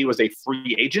 he was a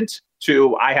free agent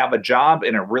to I have a job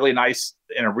in a really nice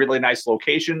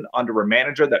location under a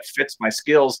manager that fits my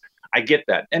skills. I get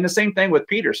that. And the same thing with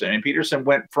Peterson. And Peterson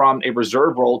went from a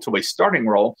reserve role to a starting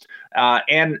role,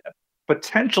 and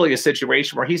potentially a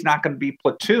situation where he's not going to be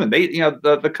platoon.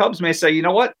 The Cubs may say, you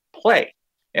know what, play.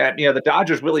 And, the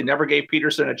Dodgers really never gave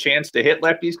Peterson a chance to hit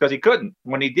lefties because he couldn't.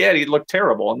 When he did, he looked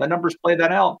terrible. And the numbers play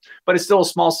that out. But it's still a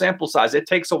small sample size. It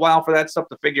takes a while for that stuff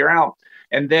to figure out.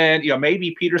 And then,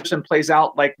 maybe Peterson plays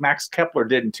out like Max Kepler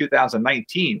did in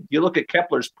 2019. You look at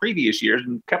Kepler's previous years,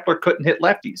 and Kepler couldn't hit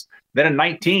lefties. Then in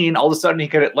 19, all of a sudden he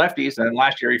could hit lefties. And then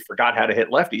last year he forgot how to hit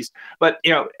lefties. But,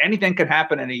 anything can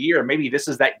happen in a year. Maybe this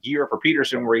is that year for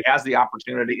Peterson where he has the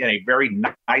opportunity in a very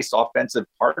nice offensive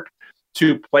park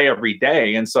to play every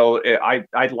day. And so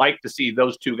I'd like to see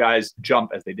those two guys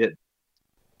jump as they did.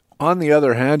 On the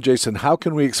other hand, Jason, how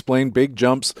can we explain big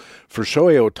jumps for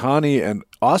Shohei Ohtani and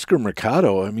Oscar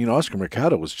Mercado? I mean, Oscar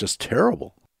Mercado was just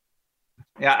terrible.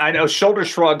 Yeah, I know shoulder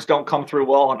shrugs don't come through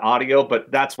well on audio,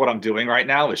 but that's what I'm doing right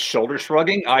now is shoulder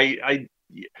shrugging. I'm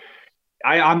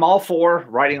all for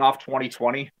writing off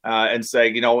 2020 and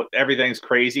saying, everything's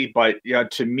crazy. But,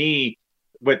 to me,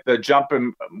 with the jump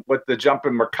in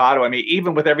Mercado, I mean,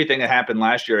 even with everything that happened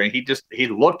last year, and he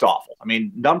looked awful. I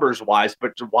mean, numbers wise,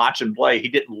 but to watch him play, he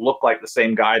didn't look like the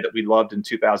same guy that we loved in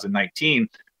 2019.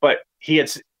 But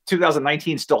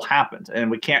 2019 still happened,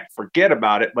 and we can't forget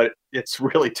about it. But it's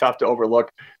really tough to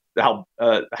overlook how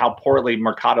poorly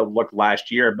Mercado looked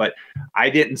last year. But I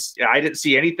didn't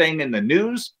see anything in the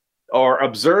news or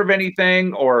observe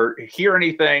anything or hear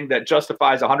anything that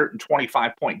justifies a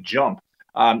 125-point jump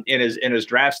in his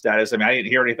draft status. I mean, I didn't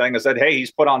hear anything that said, hey,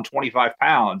 he's put on 25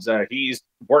 pounds. He's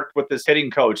worked with his hitting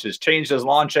coach, has changed his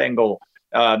launch angle.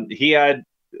 He had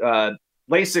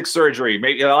LASIK surgery.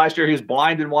 Maybe last year he was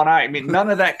blind in one eye. I mean, none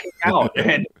of that came out.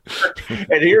 And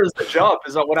here's the jump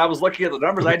is that when I was looking at the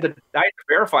numbers, I had to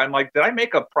verify. I'm like, did I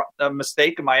make a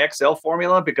mistake in my Excel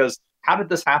formula? Because how did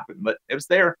this happen? But it was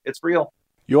there. It's real.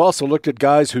 You also looked at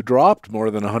guys who dropped more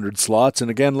than 100 slots.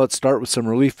 And again, let's start with some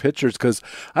relief pitchers because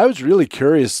I was really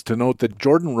curious to note that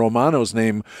Jordan Romano's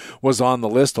name was on the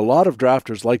list. A lot of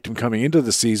drafters liked him coming into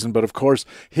the season, but of course,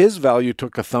 his value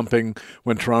took a thumping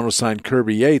when Toronto signed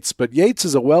Kirby Yates. But Yates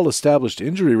is a well-established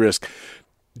injury risk.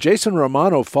 Jason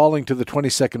Romano falling to the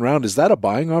 22nd round, is that a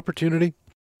buying opportunity?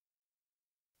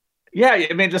 Yeah,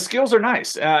 I mean, the skills are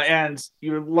nice. And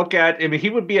you look at, I mean, he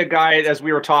would be a guy, as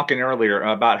we were talking earlier,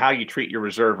 about how you treat your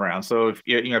reserve round. So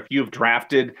if you've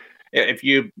drafted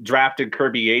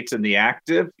Kirby Yates in the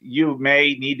active, you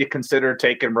may need to consider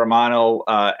taking Romano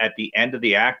at the end of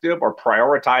the active or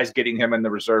prioritize getting him in the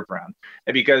reserve round.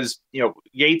 And because,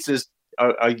 Yates is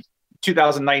a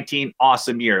 2019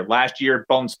 awesome year. Last year,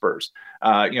 bone spurs.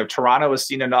 Toronto has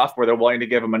seen enough where they're willing to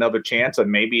give him another chance,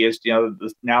 and maybe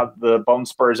now the bone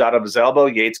spurs out of his elbow,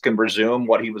 Yates can resume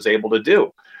what he was able to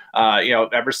do.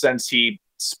 Ever since he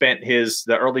spent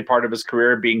the early part of his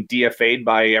career being DFA'd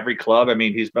by every club. I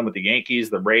mean, he's been with the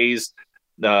Yankees, the Rays,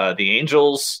 the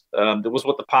Angels. There was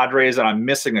with the Padres, and I'm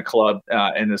missing a club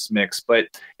in this mix.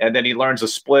 And then he learns a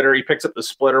splitter. He picks up the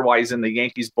splitter while he's in the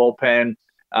Yankees bullpen.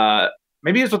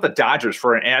 Maybe he was with the Dodgers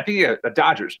the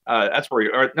Dodgers. That's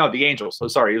where the Angels. So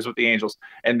sorry, he was with the Angels.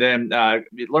 And then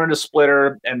he learned a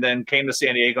splitter and then came to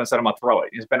San Diego and said, I'm going to throw it.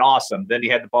 He's been awesome. Then he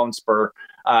had the bone spur.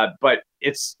 But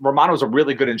Romano's a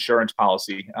really good insurance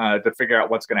policy to figure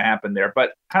out what's going to happen there.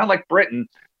 But kind of like Britton,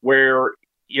 where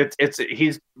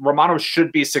Romano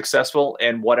should be successful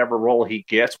in whatever role he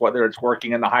gets, whether it's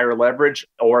working in the higher leverage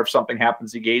or if something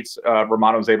happens to Gates,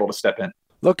 Romano's able to step in.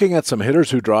 Looking at some hitters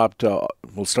who dropped,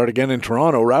 we'll start again in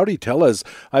Toronto. Rowdy Tellez,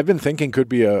 I've been thinking could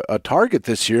be a target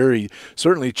this year. He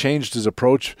certainly changed his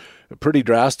approach pretty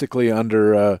drastically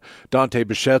under Dante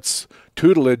Bichette's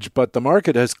tutelage, but the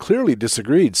market has clearly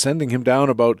disagreed, sending him down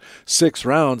about 6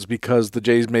 rounds because the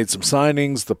Jays made some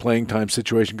signings. The playing time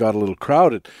situation got a little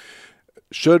crowded.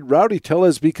 Should Rowdy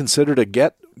Tellez be considered a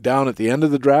get down at the end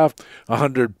of the draft,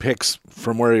 100 picks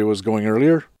from where he was going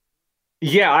earlier?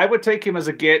 Yeah, I would take him as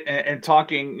a get. And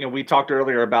talking, we talked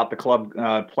earlier about the club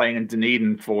playing in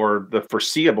Dunedin for the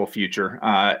foreseeable future,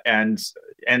 and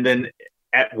then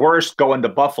at worst going to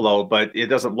Buffalo, but it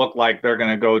doesn't look like they're going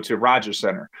to go to Rogers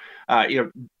Center.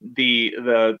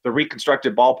 The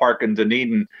reconstructed ballpark in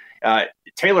Dunedin,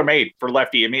 tailor-made for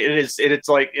lefty. I mean, it's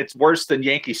like it's worse than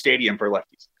Yankee Stadium for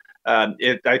lefties.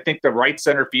 I think the right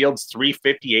center field's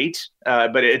 358,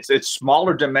 but it's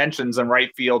smaller dimensions in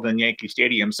right field than Yankee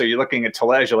Stadium. So you're looking at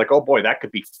Tellez, you're like, oh boy, that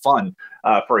could be fun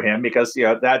for him because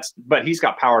but he's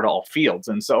got power to all fields,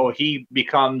 and so he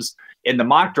becomes in the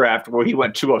mock draft where he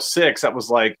went 206. That was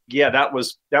like, that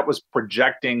was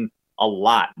projecting a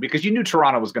lot because you knew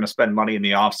Toronto was going to spend money in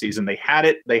the offseason.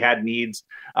 They had needs,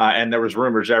 and there was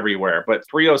rumors everywhere. But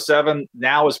 307,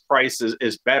 now his price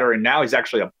is better, and now he's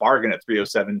actually a bargain at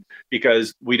 307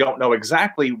 because we don't know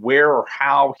exactly where or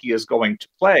how he is going to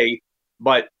play,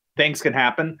 but things can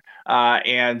happen.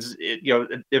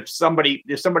 If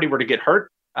somebody were to get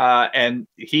hurt and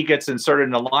he gets inserted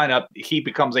in the lineup, he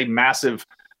becomes a massive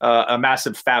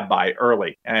fab buy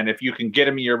early. And if you can get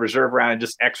him in your reserve round and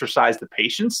just exercise the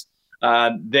patience,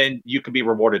 then you can be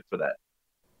rewarded for that.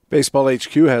 Baseball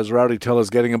HQ has Rowdy Tellez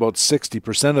getting about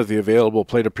 60% of the available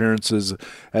plate appearances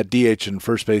at DH and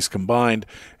first base combined.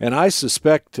 And I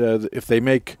suspect if they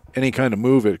make any kind of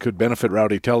move, it could benefit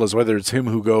Rowdy Tellez, whether it's him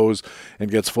who goes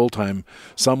and gets full-time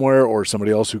somewhere or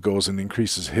somebody else who goes and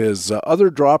increases his. Other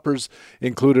droppers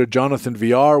included Jonathan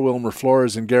Villar, Wilmer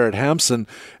Flores, and Garrett Hampson.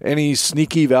 Any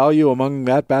sneaky value among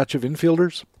that batch of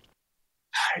infielders?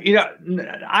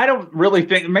 I don't really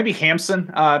think maybe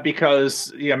Hampson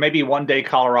because maybe one day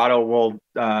Colorado will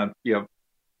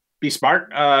be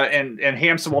smart and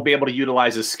Hampson will be able to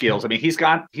utilize his skills. I mean, he's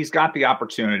got the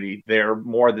opportunity there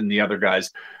more than the other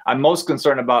guys. I'm most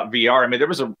concerned about VR. I mean,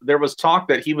 there was talk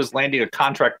that he was landing a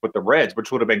contract with the Reds,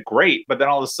 which would have been great, but then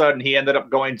all of a sudden he ended up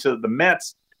going to the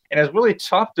Mets, and it's really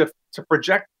tough to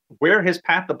project where his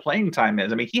path to playing time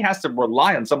is. I mean, he has to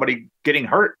rely on somebody getting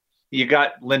hurt. You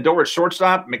got Lindor at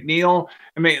shortstop, McNeil.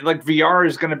 I mean, like VR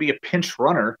is going to be a pinch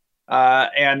runner.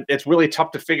 And it's really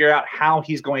tough to figure out how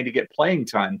he's going to get playing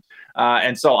time.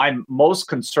 And so I'm most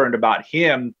concerned about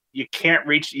him. You can't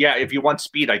reach, if you want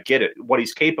speed, I get it, what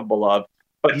he's capable of,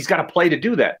 but he's got to play to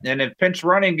do that. And if pinch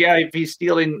running, if he's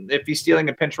stealing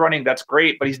a pinch running, that's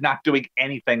great, but he's not doing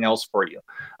anything else for you.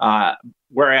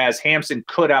 Whereas Hampson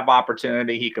could have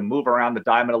opportunity. He can move around the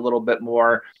diamond a little bit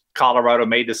more. Colorado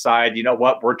may decide, you know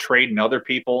what, we're trading other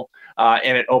people,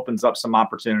 and it opens up some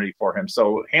opportunity for him.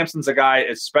 So Hampson's a guy,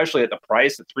 especially at the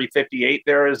price at $358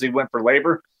 there as he went for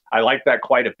labor. I like that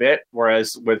quite a bit.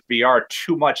 Whereas with VR,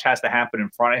 too much has to happen in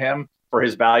front of him for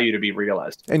his value to be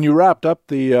realized. And you wrapped up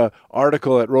the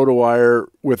article at RotoWire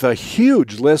with a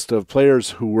huge list of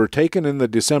players who were taken in the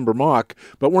December mock,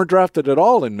 but weren't drafted at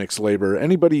all in mixed labor.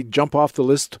 Anybody jump off the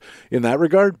list in that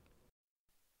regard?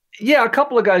 Yeah, a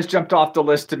couple of guys jumped off the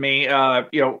list to me.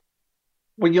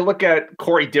 When you look at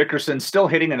Corey Dickerson still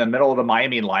hitting in the middle of the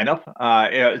Miami lineup,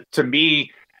 to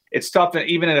me, it's tough that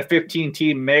even in a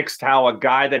 15-team mixed, how a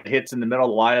guy that hits in the middle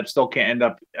of the lineup still can't end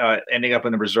up ending up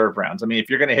in the reserve rounds. I mean, if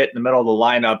you're going to hit in the middle of the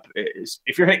lineup,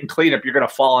 if you're hitting cleanup, you're going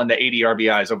to fall into 80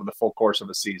 RBIs over the full course of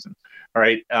a season. All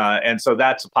right. And so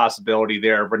that's a possibility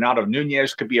there. Ronaldo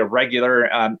Nunez could be a regular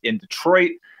in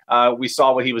Detroit. We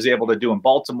saw what he was able to do in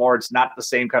Baltimore. It's not the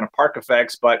same kind of park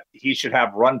effects, but he should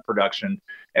have run production.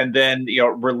 And then,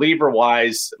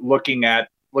 reliever-wise, looking at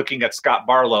Scott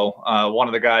Barlow, one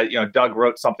of the guys, Doug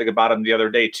wrote something about him the other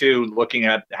day too, looking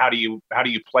at how do you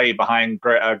play behind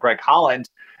Greg Holland,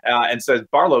 and says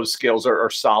Barlow's skills are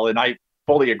solid. And I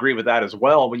fully agree with that as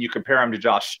well. When you compare him to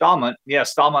Josh Stallman,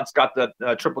 Stallman's got the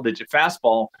triple-digit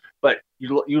fastball, but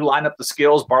you line up the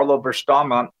skills, Barlow versus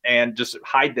Stallman, and just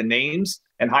hide the names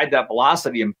and hide that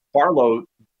velocity, and Barlow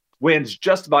wins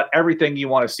just about everything you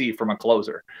want to see from a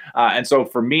closer. And so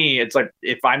for me, it's like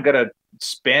if I'm going to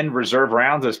spend reserve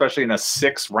rounds, especially in a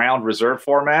 6-round reserve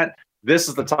format, this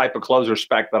is the type of closer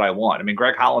spec that I want. I mean,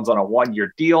 Greg Holland's on a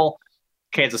 1-year deal.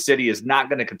 Kansas City is not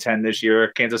going to contend this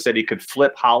year. Kansas City could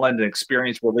flip Holland, an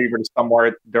experienced reliever, to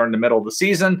somewhere during the middle of the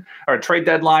season or a trade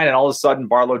deadline, and all of a sudden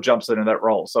Barlow jumps into that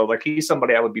role. So he's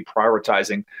somebody I would be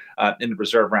prioritizing in the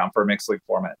reserve round for a mixed league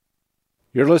format.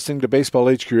 You're listening to Baseball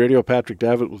HQ Radio. Patrick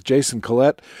Davitt with Jason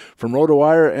Collette from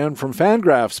RotoWire and from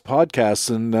Fangraphs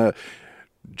podcasts. And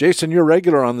Jason, you're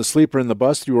regular on the Sleeper and the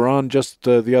Bust. You were on just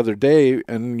the other day,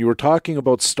 and you were talking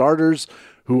about starters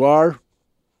who are,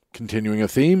 continuing a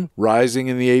theme, rising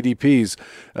in the ADPs.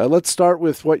 Let's start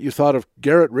with what you thought of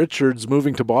Garrett Richards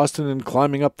moving to Boston and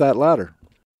climbing up that ladder.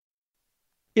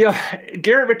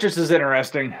 Garrett Richards is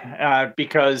interesting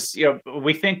because,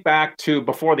 we think back to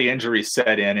before the injuries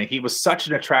set in, and he was such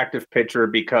an attractive pitcher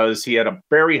because he had a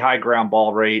very high ground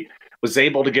ball rate, was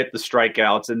able to get the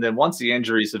strikeouts. And then once the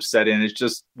injuries have set in, it's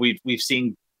just we've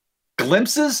seen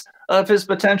glimpses of his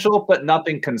potential, but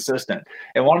nothing consistent.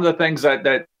 And one of the things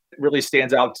that really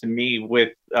stands out to me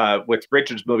with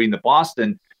Richards moving to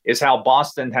Boston is how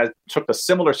Boston has took a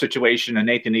similar situation in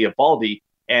Nathan Eovaldi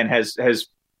and has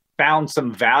found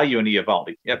some value in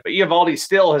Eovaldi. But Eovaldi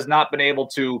still has not been able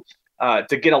to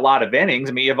get a lot of innings.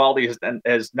 I mean, Eovaldi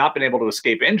has not been able to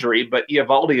escape injury, but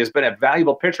Eovaldi has been a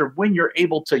valuable pitcher when you're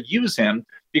able to use him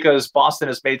because Boston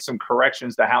has made some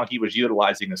corrections to how he was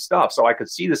utilizing his stuff. So I could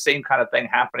see the same kind of thing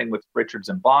happening with Richards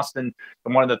in Boston.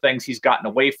 And one of the things he's gotten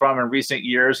away from in recent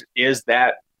years is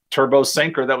that turbo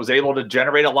sinker that was able to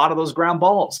generate a lot of those ground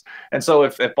balls. And so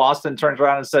if Boston turns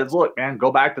around and says, look, man,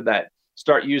 go back to that,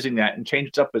 start using that and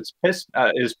change up his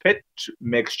pitch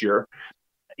mixture,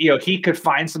 he could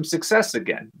find some success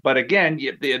again. But again,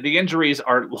 the injuries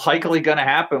are likely going to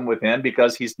happen with him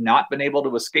because he's not been able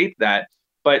to escape that.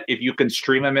 But if you can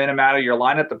stream him in and out of your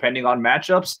lineup, depending on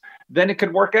matchups, then it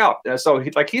could work out. So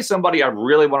he's somebody I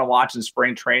really want to watch in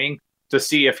spring training to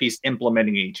see if he's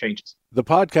implementing any changes. The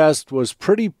podcast was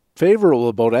pretty favorable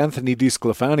about Anthony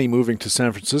DeSclafani moving to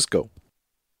San Francisco.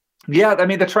 Yeah, I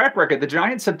mean, the track record, the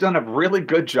Giants have done a really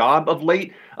good job of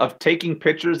late of taking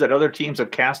pitchers that other teams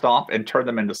have cast off and turn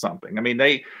them into something. I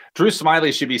mean, Drew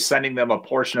Smiley should be sending them a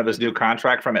portion of his new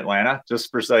contract from Atlanta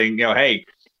just for saying, hey,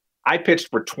 I pitched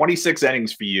for 26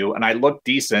 innings for you and I looked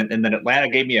decent. And then Atlanta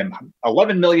gave me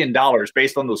 $11 million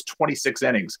based on those 26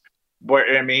 innings.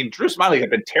 Where, I mean, Drew Smiley had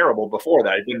been terrible before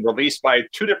that. He'd been released by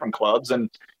two different clubs,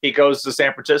 and he goes to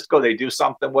San Francisco. They do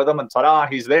something with him, and ta-da,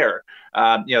 he's there.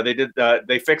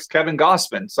 They fixed Kevin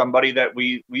Gausman, somebody that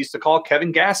we used to call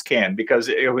Kevin Gas Can because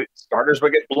starters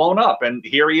would get blown up, and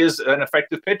here he is, an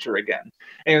effective pitcher again.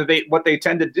 And what they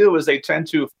tend to do is they tend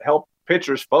to help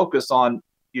pitchers focus on,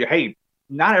 hey,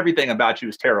 not everything about you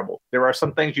is terrible. There are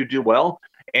some things you do well,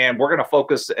 and we're going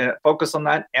to focus on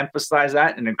that, emphasize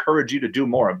that, and encourage you to do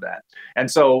more of that.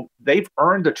 And so they've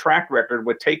earned a track record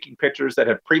with taking pitchers that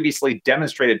have previously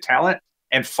demonstrated talent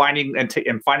and finding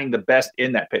the best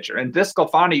in that pitcher. And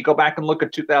DeSclafani, you go back and look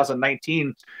at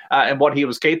 2019 and what he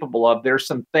was capable of. There's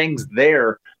some things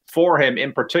there for him.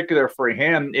 In particular, for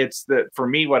him, for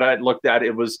me, what I looked at,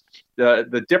 it was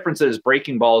the difference in his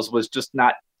breaking balls was just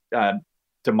not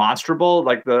demonstrable,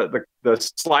 like the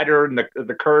slider and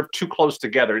the curve too close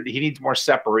together. He needs more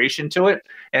separation to it.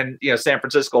 And San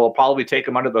Francisco will probably take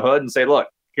him under the hood and say, look,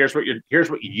 here's what you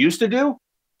used to do.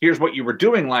 Here's what you were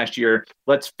doing last year.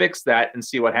 Let's fix that and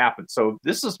see what happens. So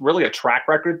this is really a track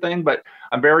record thing, but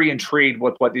I'm very intrigued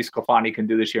with what DeSclafani can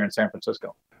do this year in San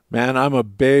Francisco. Man, I'm a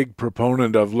big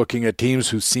proponent of looking at teams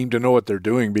who seem to know what they're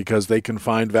doing because they can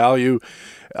find value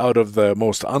out of the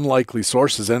most unlikely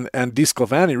sources. And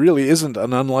DeSclafani really isn't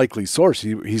an unlikely source.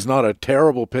 He's not a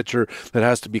terrible pitcher that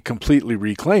has to be completely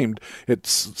reclaimed. It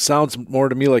sounds more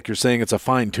to me like you're saying it's a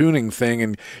fine-tuning thing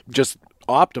and just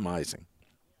optimizing.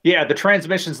 Yeah, the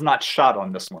transmission's not shot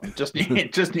on this one. It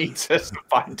just needs some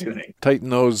fine tuning.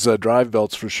 Tighten those drive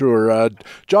belts for sure.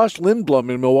 Josh Lindblom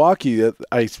in Milwaukee.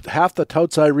 Half the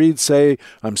touts I read say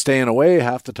I'm staying away.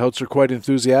 Half the touts are quite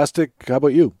enthusiastic. How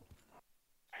about you?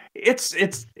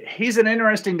 He's an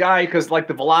interesting guy because like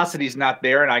the velocity's not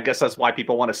there, and I guess that's why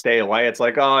people want to stay away. It's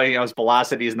like, his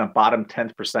velocity is in the bottom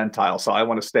 10th percentile, so I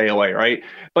want to stay away, right?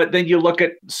 But then you look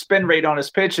at spin rate on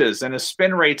his pitches, and his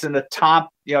spin rate's in the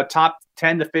top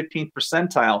 10 to 15th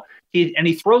percentile.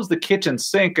 He throws the kitchen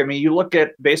sink. I mean, you look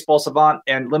at Baseball Savant,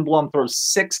 and Lindblom throws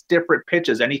 6 different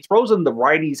pitches, and he throws them the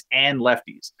righties and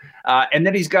lefties, and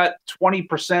then he's got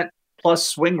 20% plus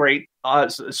swing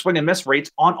and miss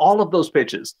rates on all of those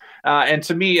pitches. And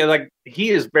to me, like, he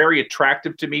is very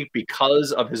attractive to me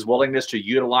because of his willingness to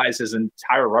utilize his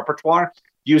entire repertoire,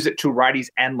 use it to righties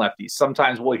and lefties.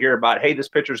 Sometimes we'll hear about, hey, this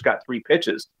pitcher's got 3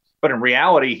 pitches. But in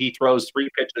reality, he throws 3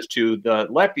 pitches to the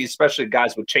lefties, especially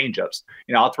guys with changeups.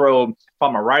 If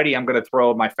I'm a righty, I'm going to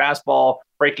throw my fastball,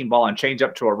 breaking ball, and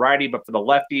changeup to a righty. But for the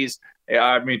lefties,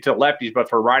 but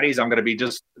for righties, I'm going to be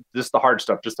just the hard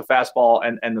stuff, just the fastball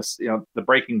and the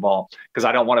breaking ball, because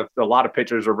I don't want to. A lot of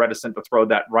pitchers are reticent to throw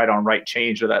that right on right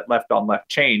change or that left on left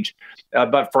change.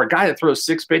 But for a guy that throws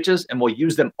 6 pitches and will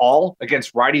use them all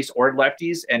against righties or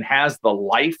lefties and has the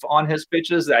life on his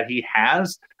pitches that he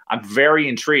has, I'm very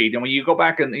intrigued. And when you go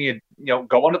back and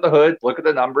go under the hood, look at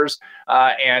the numbers,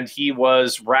 and he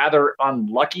was rather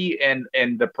unlucky in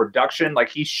the production. Like,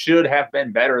 he should have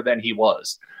been better than he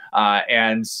was.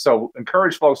 And so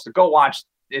encourage folks to go watch.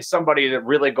 Is somebody to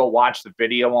really go watch the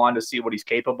video on to see what he's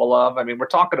capable of. I mean, we're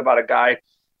talking about a guy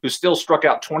who still struck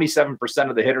out 27%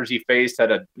 of the hitters he faced,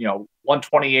 had a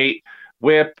 128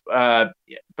 whip, but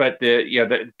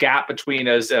the gap between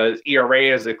his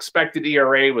ERA, as expected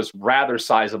ERA, was rather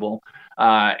sizable.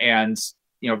 And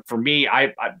for me,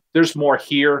 I there's more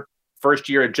here. First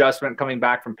year adjustment coming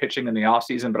back from pitching in the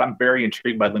offseason, but I'm very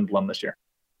intrigued by Lindblom this year.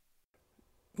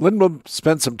 Lindblom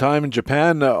spent some time in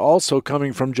Japan, also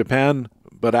coming from Japan,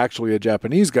 but actually a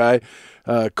Japanese guy.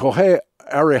 Kohei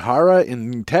Arihara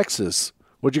in Texas.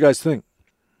 What'd you guys think?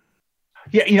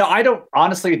 Yeah, I don't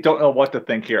know what to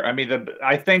think here. I mean,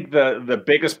 I think the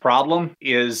biggest problem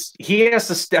is he has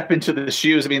to step into the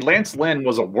shoes. I mean, Lance Lynn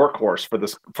was a workhorse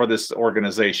for this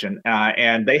organization,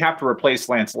 and they have to replace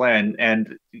Lance Lynn.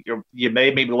 And you may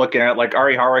be looking at like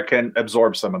Arihara can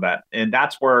absorb some of that, and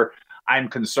that's where I'm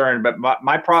concerned. But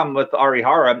my problem with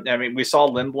Arihara, I mean, we saw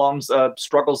Lindblom's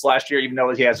struggles last year, even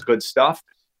though he has good stuff.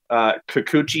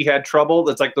 Kikuchi had trouble.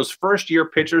 It's like those first year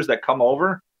pitchers that come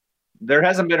over. There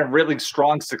hasn't been a really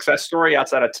strong success story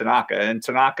outside of Tanaka, and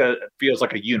Tanaka feels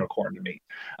like a unicorn to me,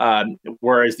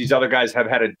 whereas these other guys have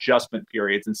had adjustment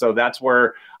periods. And so that's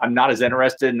where I'm not as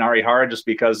interested in Arihara, just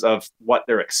because of what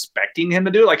they're expecting him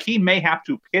to do. Like, he may have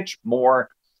to pitch more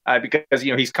because,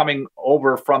 he's coming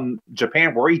over from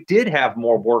Japan where he did have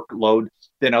more workload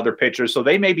than other pitchers. So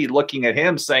they may be looking at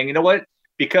him saying, you know what,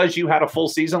 because you had a full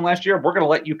season last year, we're going to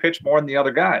let you pitch more than the other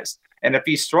guys. And if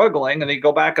he's struggling, and you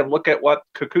go back and look at what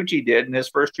Kikuchi did in his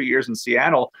first 2 years in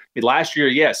Seattle, last year,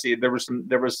 yes, there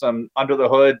was some under the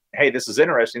hood. Hey, this is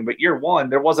interesting, but year one,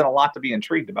 there wasn't a lot to be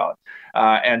intrigued about.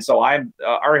 And so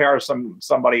Arihara is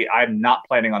somebody I'm not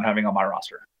planning on having on my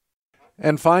roster.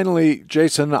 And finally,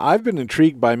 Jason, I've been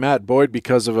intrigued by Matt Boyd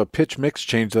because of a pitch mix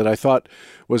change that I thought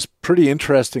was pretty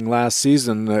interesting last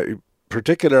season,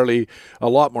 particularly a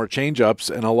lot more changeups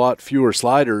and a lot fewer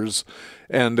sliders.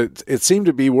 And it seemed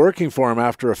to be working for him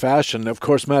after a fashion. Of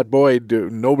course, Matt Boyd,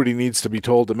 nobody needs to be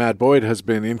told that Matt Boyd has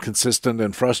been inconsistent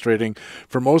and frustrating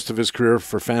for most of his career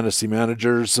for fantasy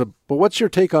managers. But what's your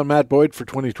take on Matt Boyd for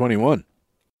 2021?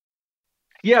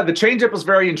 Yeah, the changeup was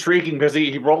very intriguing because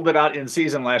he rolled it out in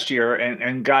season last year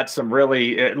and got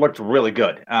it looked really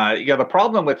good. The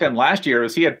problem with him last year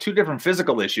is he had two different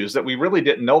physical issues that we really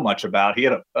didn't know much about. He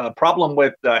had a problem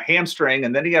with hamstring,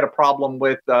 and then he had a problem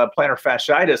with plantar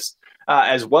fasciitis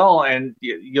as well. And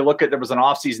you look at, there was an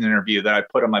offseason interview that I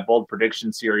put on my bold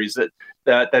prediction series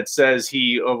that says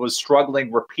he was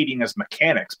struggling repeating his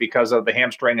mechanics because of the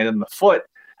hamstring and the foot.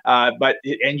 But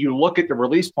you look at the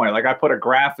release point, like I put a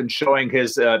graph and showing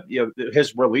his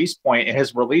release point, and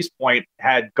his release point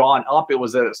had gone up. It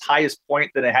was at its highest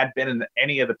point that it had been in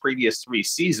any of the previous 3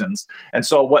 seasons. And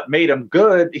so what made him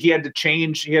good, he had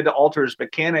to alter his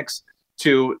mechanics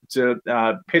to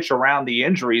pitch around the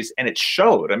injuries, and it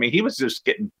showed. I mean, he was just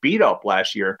getting beat up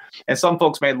last year, and some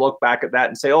folks may look back at that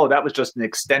and say, oh, that was just an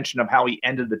extension of how he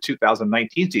ended the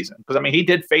 2019 season, because I mean, he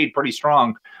did fade pretty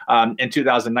strong in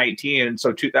 2019, and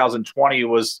so 2020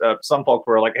 was some folks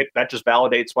were like, hey, that just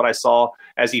validates what I saw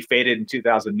as he faded in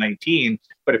 2019.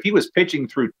 But if he was pitching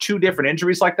through 2 different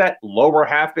injuries like that, lower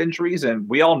half injuries, and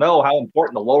we all know how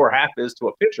important the lower half is to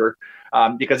a pitcher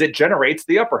because it generates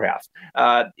the upper half,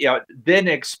 then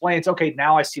it explains, okay,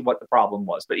 now I see what the problem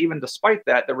was. But even despite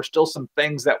that, there were still some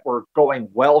things that were going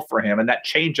well for him, and that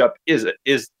changeup is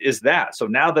that. So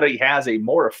now that he has a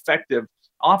more effective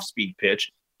off-speed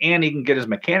pitch and he can get his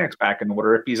mechanics back in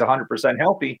order if he's 100%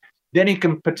 healthy, then he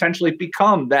can potentially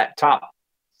become that top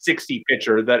 60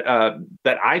 pitcher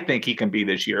that I think he can be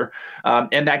this year.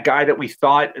 And that guy that we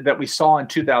saw in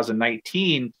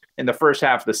 2019 in the first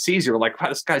half of the season, we're like, wow,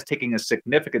 this guy's taking a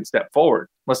significant step forward.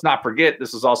 Let's not forget,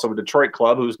 this is also a Detroit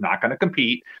club who's not going to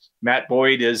compete. Matt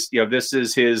Boyd is, this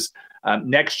is his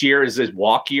next year is his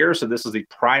walk year. So this is the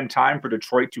prime time for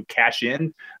Detroit to cash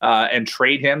in and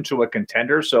trade him to a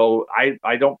contender. So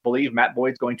I don't believe Matt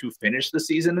Boyd's going to finish the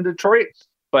season in Detroit,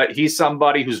 but he's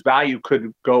somebody whose value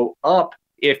could go up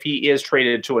if he is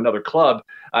traded to another club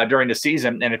during the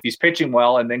season. And if he's pitching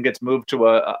well and then gets moved to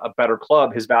a better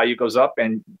club, his value goes up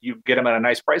and you get him at a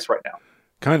nice price right now.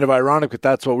 Kind of ironic that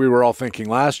that's what we were all thinking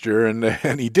last year,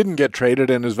 and he didn't get traded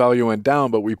and his value went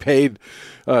down, but we paid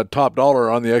top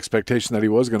dollar on the expectation that he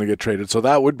was going to get traded. So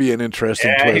that would be an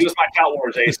interesting twist. He was my Tout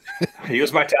Wars ace. He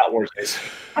was my Tout Wars ace.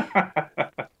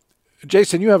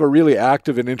 Jason, you have a really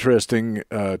active and interesting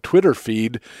Twitter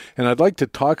feed, and I'd like to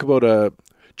talk about a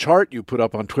chart you put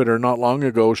up on Twitter not long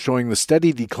ago showing the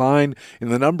steady decline in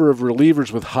the number of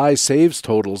relievers with high saves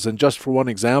totals. And just for one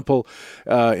example,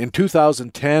 in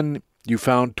 2010, you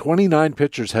found 29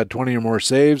 pitchers had 20 or more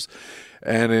saves,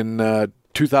 and in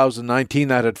 2019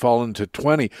 that had fallen to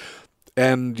 20.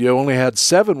 And you only had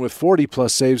 7 with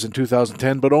 40-plus saves in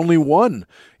 2010, but only 1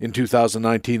 in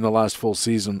 2019, the last full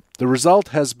season. The result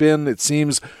has been, it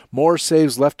seems, more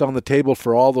saves left on the table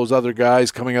for all those other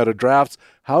guys coming out of drafts.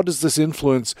 How does this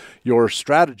influence your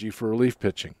strategy for relief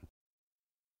pitching?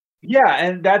 Yeah,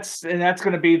 and that's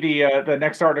going to be the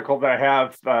next article that I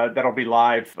have that'll be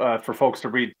live for folks to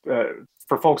read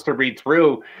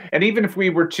through. And even if we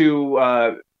were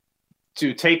to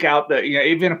take out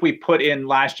even if we put in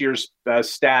last year's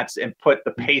stats and put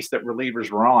the pace that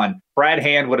relievers were on, Brad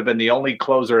Hand would have been the only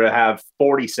closer to have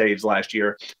 40 saves last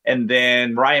year. And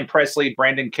then Ryan Presley,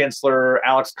 Brandon Kinsler,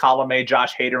 Alex Colomé,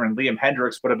 Josh Hader, and Liam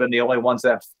Hendriks would have been the only ones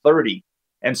that have 30.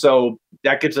 And so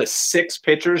that gives us 6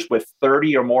 pitchers with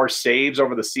 30 or more saves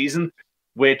over the season,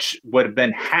 which would have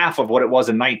been half of what it was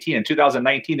in 19. In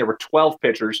 2019, there were 12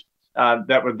 pitchers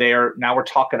that were there. Now we're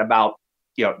talking about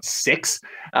 6.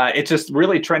 It just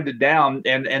really trended down,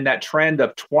 and that trend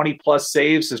of 20 plus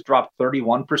saves has dropped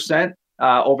 31%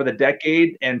 over the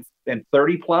decade, and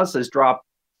 30 plus has dropped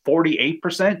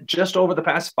 48% just over the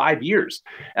past 5 years.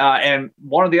 And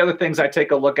one of the other things I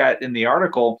take a look at in the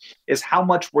article is how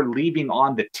much we're leaving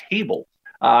on the table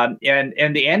and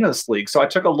the analyst league. So I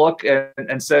took a look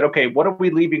and said, okay, what are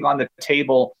we leaving on the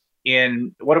table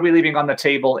in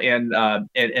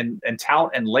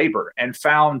tout and labor, and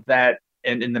found that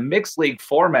in the mixed league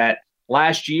format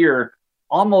last year,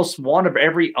 almost one of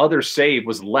every other save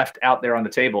was left out there on the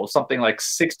table. Something like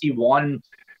 61%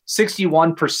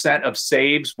 of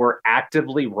saves were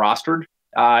actively rostered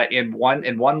in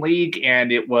one league,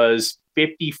 and it was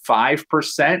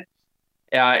 55%.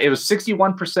 It was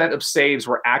 61% of saves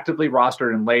were actively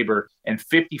rostered in labor, and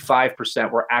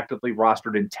 55% were actively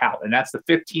rostered in tout. And that's the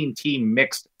 15-team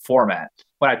mixed format.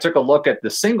 When I took a look at the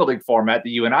single league format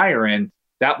that you and I are in,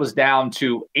 that was down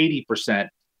to 80%.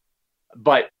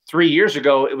 But 3 years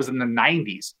ago, it was in the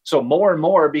 90s. So more and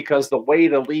more, because the way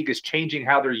the league is changing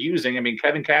how they're using, I mean,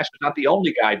 Kevin Cash is not the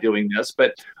only guy doing this,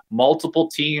 but multiple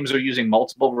teams are using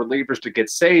multiple relievers to get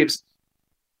saves.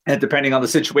 And depending on the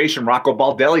situation, Rocco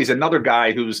Baldelli is another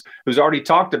guy who's already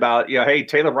talked about, hey,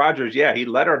 Taylor Rogers, he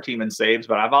led our team in saves,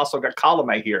 but I've also got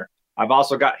Colome here. I've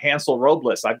also got Hansel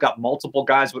Robles. I've got multiple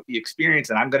guys with the experience,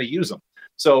 and I'm going to use them.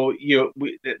 So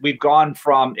we've gone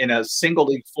from, in a single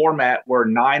league format where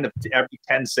 9 of every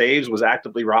 10 saves was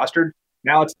actively rostered.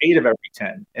 Now it's 8 of every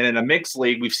 10. And in a mixed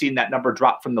league, we've seen that number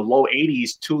drop from the low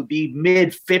 80s to the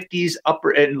mid 50s, upper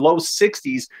and low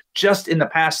 60s just in the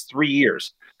past 3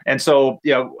 years. And so,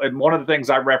 and one of the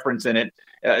things I reference in it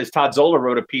is Todd Zola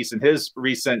wrote a piece in his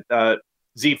recent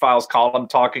Z-Files column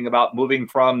talking about moving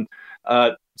from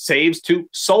saves to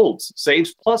solds,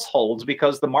 saves plus holds,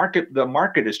 because the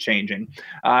market is changing.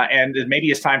 And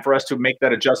maybe it's time for us to make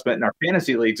that adjustment in our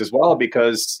fantasy leagues as well,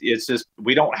 because it's just,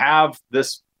 we don't have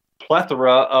this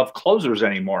plethora of closers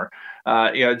anymore.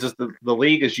 Just the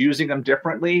league is using them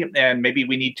differently, and maybe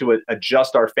we need to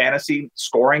adjust our fantasy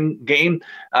scoring game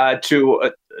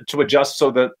to adjust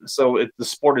our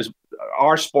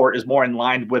sport is more in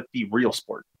line with the real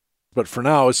sport. But for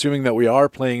now, assuming that we are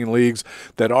playing in leagues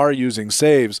that are using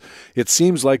saves, it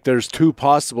seems like there's 2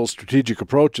 possible strategic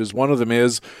approaches. One of them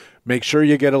is make sure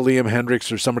you get a Liam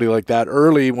Hendriks or somebody like that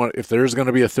early. If there's going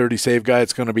to be a 30-save guy,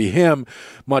 it's going to be him,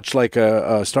 much like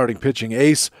a starting pitching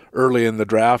ace early in the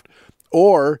draft.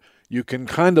 Or you can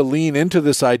kind of lean into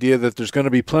this idea that there's going to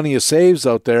be plenty of saves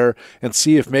out there and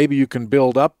see if maybe you can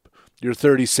build up your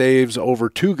 30 saves over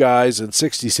 2 guys and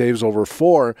 60 saves over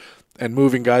 4, and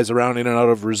moving guys around in and out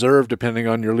of reserve depending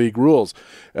on your league rules.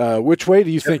 Which way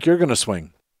do you think you're going to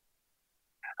swing?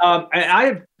 And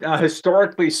I've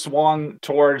historically swung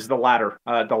towards the latter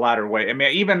way. I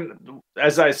mean, even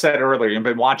as I said earlier, I've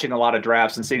been watching a lot of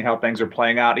drafts and seeing how things are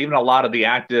playing out. Even a lot of the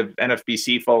active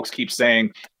NFBC folks keep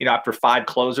saying, after 5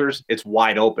 closers, it's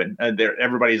wide open. And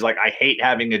everybody's like, I hate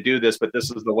having to do this, but this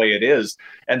is the way it is.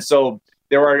 And so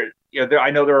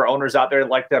I know there are owners out there that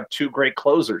like to have 2 great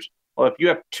closers. Well, if you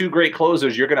have 2 great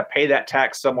closers, you're going to pay that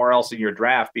tax somewhere else in your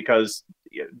draft, because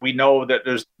we know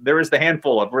that there is the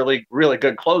handful of really, really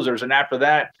good closers. And after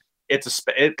that,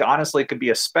 it honestly could be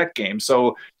a spec game.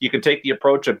 So you can take the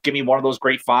approach of give me one of those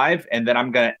great 5, and then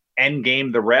I'm going to end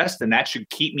game the rest. And that should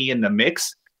keep me in the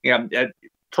mix.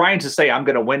 Trying to say I'm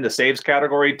going to win the saves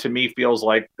category to me feels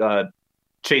like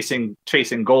chasing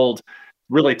gold.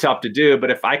 Really tough to do, but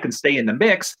if I can stay in the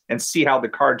mix and see how the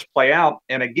cards play out,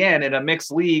 and again, in a mixed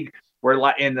league where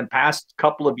in the past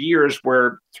couple of years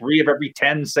where 3 of every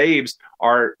 10 saves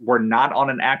were not on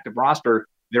an active roster,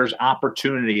 there's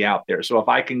opportunity out there. So if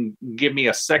I can give me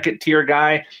a 2nd-tier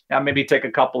guy, maybe take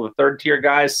a couple of 3rd-tier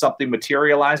guys, something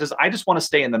materializes, I just want to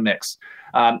stay in the mix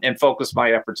and focus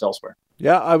my efforts elsewhere.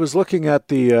 Yeah, I was looking at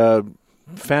the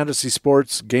Fantasy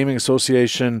Sports Gaming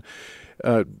Association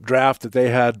draft that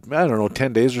they had,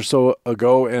 10 days or so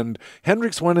ago, and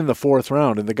Hendriks went in the 4th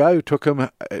round, and the guy who took him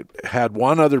had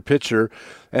one other pitcher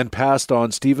and passed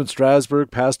on Steven Strasburg,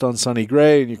 passed on Sonny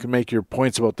Gray, and you can make your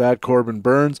points about that, Corbin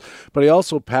Burns, but he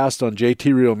also passed on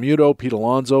JT Realmuto, Pete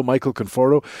Alonso, Michael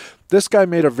Conforto. This guy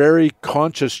made a very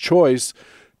conscious choice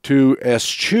to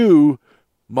eschew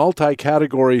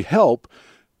multi-category help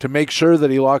to make sure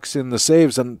that he locks in the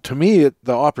saves. And to me,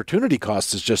 the opportunity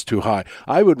cost is just too high.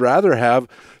 I would rather have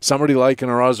somebody like an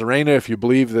Arozarena, if you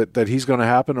believe that he's going to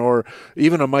happen, or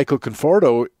even a Michael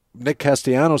Conforto, Nick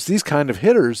Castellanos, these kind of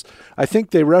hitters. I think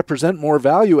they represent more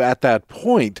value at that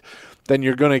point than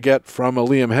you're going to get from a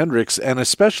Liam Hendriks, and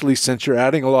especially since you're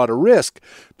adding a lot of risk,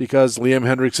 because Liam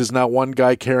Hendriks is now one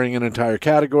guy carrying an entire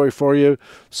category for you,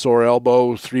 sore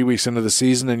elbow 3 weeks into the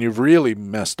season, and you've really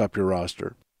messed up your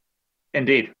roster.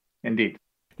 Indeed.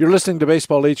 You're listening to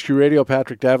Baseball HQ Radio.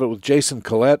 Patrick Davitt with Jason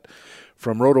Collette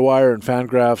from RotoWire and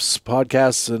Fangraphs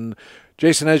podcasts. And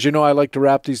Jason, as you know, I like to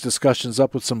wrap these discussions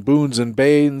up with some boons and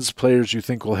banes, players you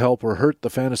think will help or hurt the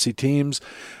fantasy teams.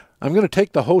 I'm going to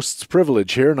take the host's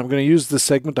privilege here, and I'm going to use this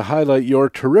segment to highlight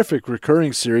your terrific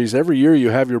recurring series. Every year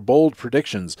you have your bold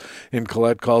predictions in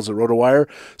Colette Calls at RotoWire.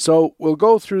 So we'll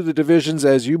go through the divisions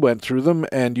as you went through them,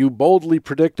 and you boldly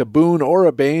predict a boon or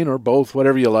a bane, or both,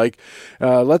 whatever you like.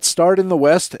 Let's start in the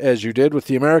West, as you did with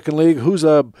the American League. Who's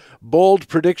a bold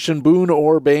prediction, boon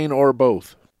or bane, or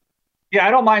both? Yeah, I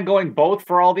don't mind going both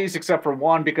for all these except for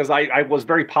one, because I was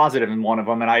very positive in one of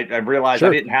them, and I realized I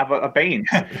didn't have a bane.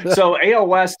 So AL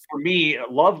West, for me,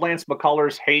 love Lance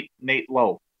McCullers, hate Nate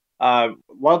Lowe.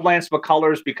 Love Lance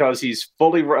McCullers because he's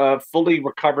fully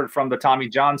recovered from the Tommy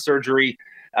John surgery.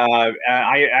 I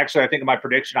think in my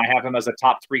prediction, I have him as a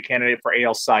top 3 candidate for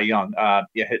AL Cy Young. I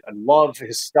love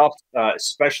his stuff,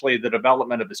 especially the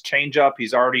development of his changeup.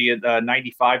 He's already at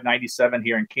 95, 97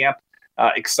 here in camp.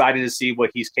 Excited to see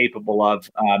what he's capable of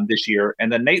this year.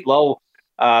 And then Nate Lowe,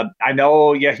 I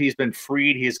know, he's been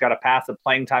freed. He's got a path of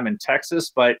playing time in Texas,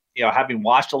 but having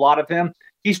watched a lot of him,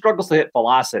 he struggles to hit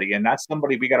velocity, and that's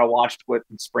somebody we got to watch with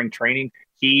in spring training.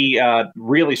 He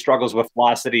really struggles with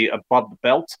velocity above the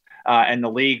belt, and the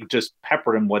league just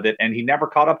peppered him with it, and he never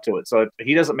caught up to it. So if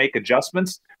he doesn't make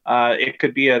adjustments, it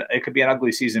could be an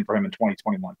ugly season for him in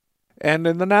 2021. And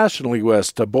in the National League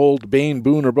West, a bold, bane,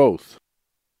 boon, or both?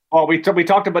 Well, we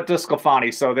talked about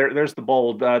DeSclafani, so there's the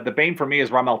bold. The bane for me is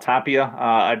Raimel Tapia.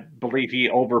 I believe he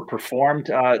overperformed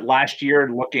last year.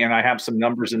 And I have some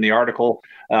numbers in the article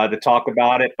that talk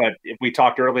about it. But if we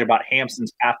talked earlier about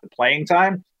Hampson's path to playing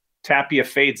time, Tapia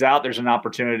fades out. There's an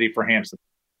opportunity for Hampson.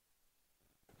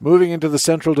 Moving into the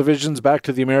Central Divisions, back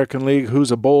to the American League,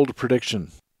 who's a bold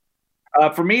prediction?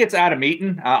 For me, it's Adam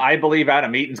Eaton. I believe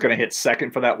Adam Eaton's going to hit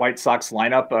second for that White Sox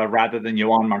lineup rather than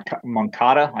Yoan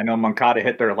Moncada. I know Moncada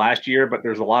hit there last year, but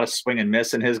there's a lot of swing and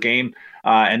miss in his game.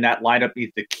 And that lineup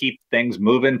needs to keep things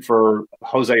moving for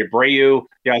Jose Abreu,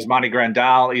 Yasmani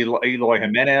Grandal, Eloy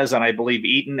Jimenez. And I believe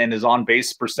Eaton and his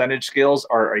on-base percentage skills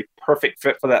are a perfect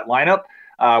fit for that lineup.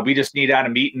 We just need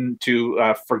Adam Eaton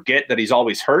to forget that he's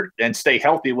always hurt and stay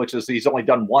healthy, which is he's only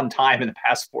done one time in the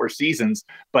past 4 seasons.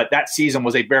 But that season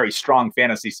was a very strong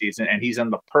fantasy season, and he's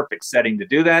in the perfect setting to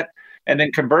do that. And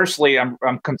then conversely, I'm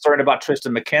concerned about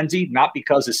Tristan McKenzie, not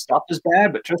because his stuff is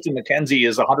bad, but Tristan McKenzie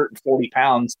is 140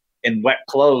 pounds in wet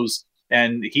clothes,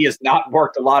 and he has not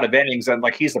worked a lot of innings. And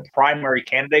he's a primary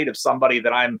candidate of somebody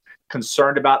that I'm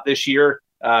concerned about this year.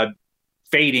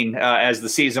 Fading as the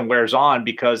season wears on,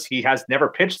 because he has never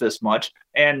pitched this much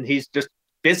and he's just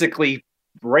physically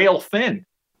rail thin.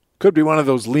 Could be one of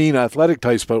those lean athletic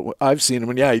types, but I've seen him,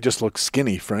 and he just looks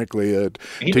skinny, frankly.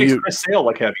 He makes Chris Sale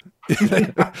look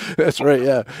heavy. That's right,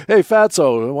 yeah. Hey,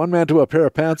 Fatso, one man to a pair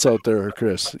of pants out there,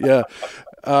 Chris. Yeah.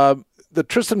 The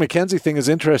Tristan McKenzie thing is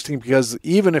interesting because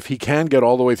even if he can get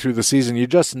all the way through the season, you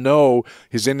just know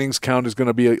his innings count is going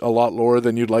to be a lot lower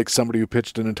than you'd like somebody who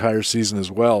pitched an entire season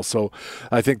as well. So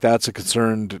I think that's a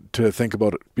concern to think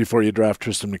about before you draft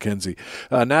Tristan McKenzie.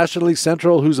 National League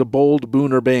Central, who's a bold,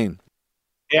 boon, or bane?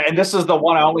 Yeah, and this is the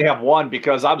one I only have one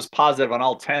because I was positive on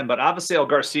all 10, but Avisail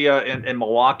Garcia in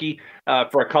Milwaukee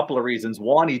for a couple of reasons.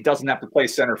 One, he doesn't have to play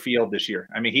center field this year.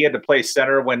 I mean, he had to play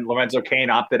center when Lorenzo Cain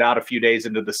opted out a few days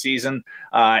into the season,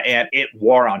 and it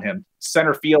wore on him.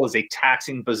 Center field is a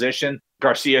taxing position.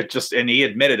 Garcia and he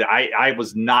admitted it. I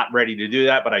was not ready to do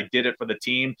that, but I did it for the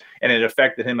team, and it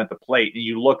affected him at the plate. And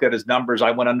you look at his numbers.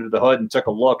 I went under the hood and took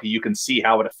a look, and you can see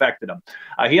how it affected him.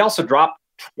 He also dropped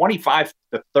 25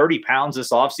 to 30 pounds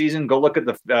this offseason. Go look at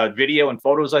the video and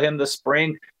photos of him this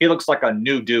spring. He looks like a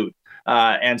new dude.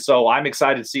 And so I'm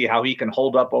excited to see how he can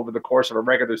hold up over the course of a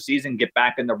regular season, get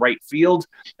back in the right field,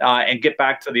 and get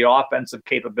back to the offensive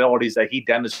capabilities that he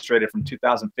demonstrated from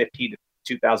 2015 to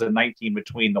 2019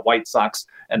 between the White Sox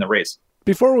and the Rays.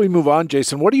 Before we move on,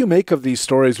 Jason, what do you make of these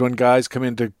stories when guys come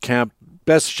into camp?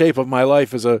 Best shape of my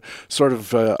life is a sort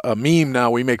of a meme now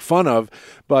we make fun of,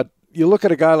 but you look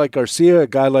at a guy like Garcia, a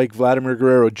guy like Vladimir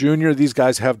Guerrero Jr., these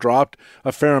guys have dropped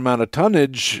a fair amount of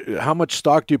tonnage. How much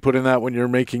stock do you put in that when you're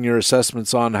making your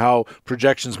assessments on how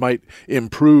projections might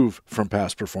improve from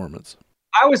past performance?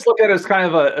 I always look at it as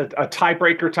kind of a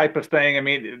tiebreaker type of thing. I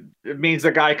mean, it means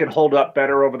the guy can hold up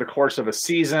better over the course of a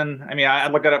season. I mean, I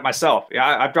look at it myself.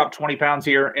 Yeah, I've dropped 20 pounds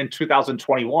here in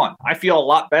 2021. I feel a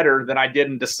lot better than I did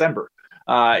in December.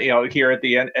 Here at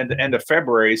the end of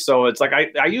February. So it's like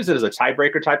I use it as a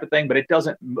tiebreaker type of thing, but it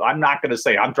doesn't. I'm not going to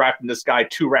say I'm drafting this guy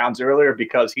 2 rounds earlier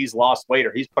because he's lost weight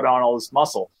or he's put on all this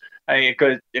muscle.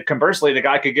 Conversely, the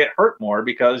guy could get hurt more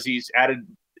because he's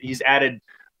added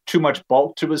too much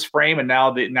bulk to his frame, and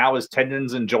now his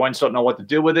tendons and joints don't know what to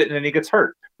do with it, and then he gets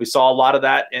hurt. We saw a lot of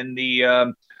that in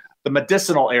the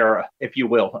medicinal era, if you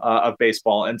will, of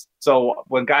baseball. And so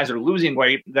when guys are losing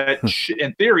weight, that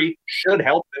in theory should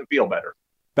help them feel better.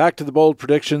 Back to the bold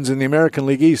predictions in the American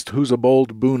League East. Who's a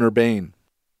bold, Boone or Bain?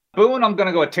 Boone, I'm going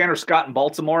to go with Tanner Scott in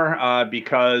Baltimore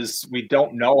because we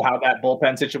don't know how that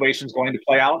bullpen situation is going to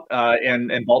play out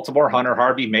in Baltimore. Hunter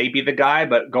Harvey may be the guy,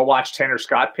 but go watch Tanner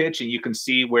Scott pitch, and you can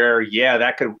see where,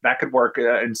 that could work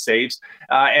in saves.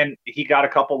 And he got a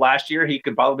couple last year. He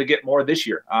could probably get more this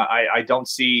year. I don't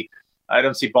see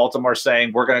Baltimore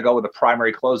saying we're going to go with a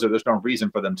primary closer. There's no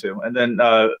reason for them to. And then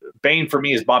Bain for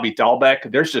me is Bobby Dahlbeck.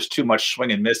 There's just too much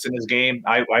swing and miss in his game.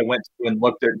 I went through and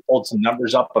looked at and pulled some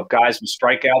numbers up of guys with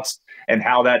strikeouts and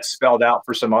how that spelled out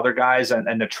for some other guys.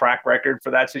 And the track record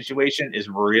for that situation is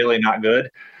really not good.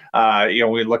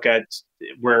 We look at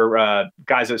where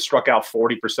guys that struck out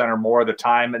 40% or more of the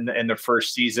time in the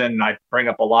first season. And I bring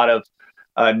up a lot of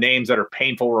names that are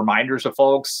painful reminders of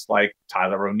folks like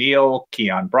Tyler O'Neill,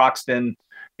 Keon Broxton,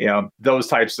 those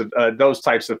types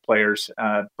of players,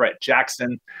 Brett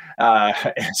Jackson.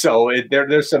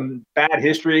 There's some bad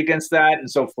history against that. And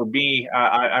so for me,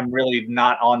 I'm really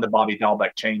not on the Bobby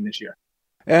Dahlbeck chain this year.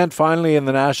 And finally, in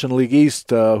the National League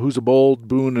East, who's a bold,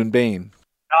 Boone and Bain?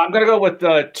 I'm going to go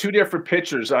with two different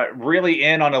pitchers. Really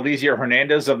in on Eliezer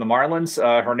Hernandez of the Marlins.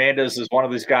 Hernandez is one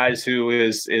of these guys who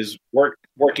is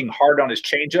working hard on his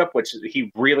changeup, which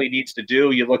he really needs to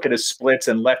do. You look at his splits,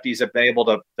 and lefties have been able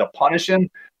to punish him.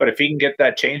 But if he can get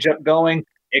that changeup going,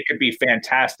 it could be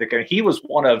fantastic. And he was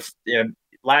one of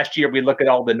last year. We look at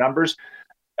all the numbers.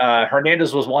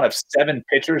 Hernandez was one of 7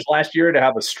 pitchers last year to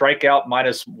have a strikeout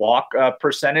minus walk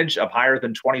percentage of higher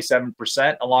than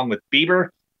 27%, along with Bieber,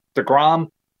 DeGrom,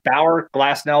 Bauer,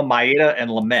 Glasnow, Maeda, and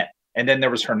Lamet. And then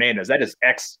there was Hernandez. That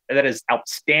is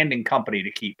outstanding company to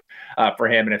keep for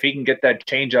him. And if he can get that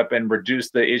changeup and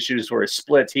reduce the issues where his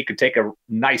splits, he could take a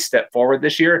nice step forward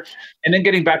this year. And then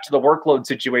getting back to the workload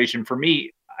situation for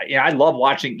me, I love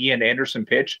watching Ian Anderson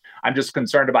pitch. I'm just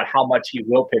concerned about how much he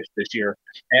will pitch this year.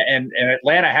 And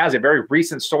Atlanta has a very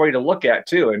recent story to look at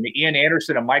too. I mean, Ian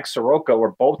Anderson and Mike Soroka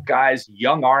were both guys,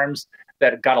 young arms,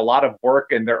 that got a lot of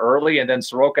work in there early, and then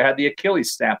Soroka had the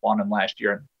Achilles snap on him last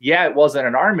year. Yeah, it wasn't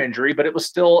an arm injury, but it was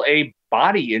still a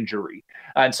body injury.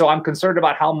 And so I'm concerned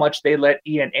about how much they let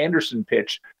Ian Anderson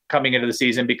pitch coming into the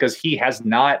season, because he has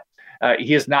not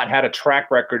had a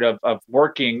track record of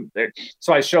working.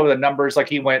 So I show the numbers, like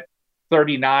he went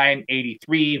 39,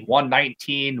 83,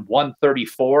 119,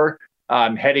 134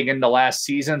 heading into last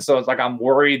season. So it's like I'm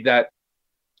worried that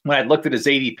when I looked at his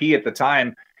ADP at the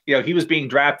time, he was being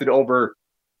drafted over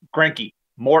Greinke,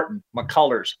 Morton,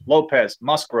 McCullers, Lopez,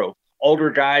 Musgrove, older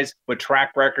guys with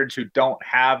track records who don't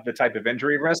have the type of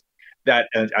injury risk that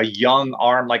a young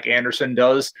arm like Anderson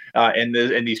does in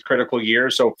these critical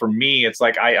years. So for me, it's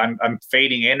like I'm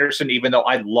fading Anderson, even though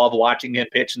I love watching him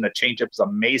pitch and the changeup is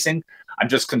amazing. I'm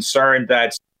just concerned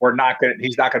that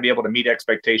he's not going to be able to meet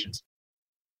expectations.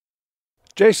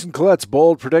 Jason Collette's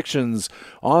bold predictions.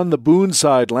 On the Boone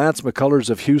side, Lance McCullers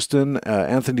of Houston,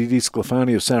 Anthony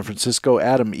DeSclafani of San Francisco,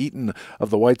 Adam Eaton of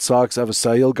the White Sox,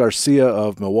 Avisail Garcia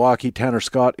of Milwaukee, Tanner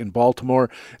Scott in Baltimore,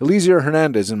 Eliezer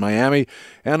Hernandez in Miami.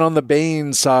 And on the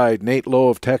Bain side, Nate Lowe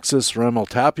of Texas, Ramel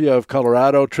Tapia of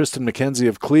Colorado, Tristan McKenzie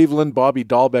of Cleveland, Bobby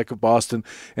Dahlbeck of Boston,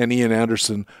 and Ian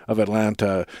Anderson of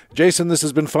Atlanta. Jason, this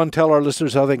has been fun. Tell our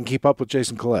listeners how they can keep up with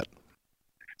Jason Collette.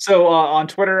 So on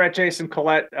Twitter at Jason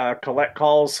Collette, Collette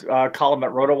Calls column at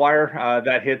RotoWire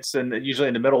that hits usually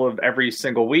in the middle of every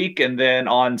single week, and then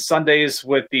on Sundays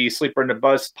with the Sleeper and the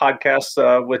Buzz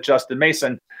podcast with Justin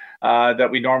Mason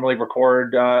that we normally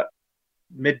record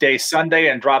midday Sunday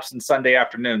and drops in Sunday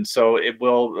afternoon. So it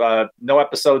will no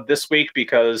episode this week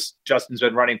because Justin's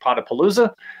been running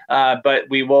Potapalooza, but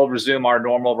we will resume our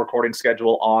normal recording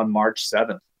schedule on March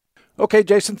 7th. Okay,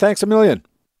 Jason, thanks a million.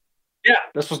 Yeah,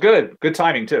 this was good. Good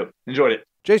timing, too. Enjoyed it.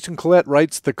 Jason Collette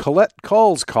writes the Collette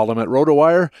Calls column at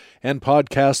RotoWire and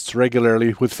podcasts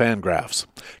regularly with Fangraphs.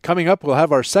 Coming up, we'll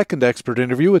have our second expert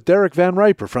interview with Derek Van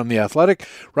Riper from The Athletic.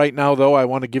 Right now, though, I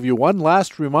want to give you one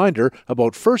last reminder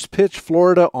about First Pitch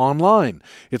Florida Online.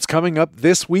 It's coming up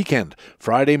this weekend,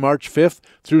 Friday, March 5th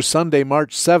through Sunday,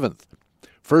 March 7th.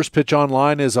 First Pitch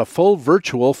Online is a full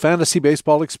virtual fantasy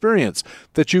baseball experience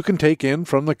that you can take in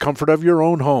from the comfort of your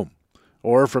own home.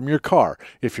 Or from your car,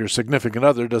 if your significant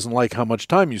other doesn't like how much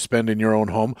time you spend in your own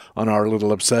home on our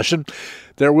little obsession.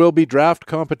 There will be draft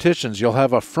competitions. You'll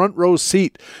have a front row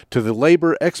seat to the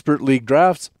Labor Expert League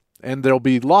drafts, and there'll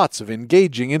be lots of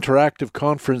engaging interactive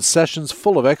conference sessions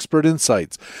full of expert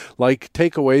insights, like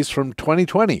takeaways from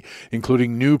 2020,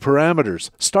 including new parameters,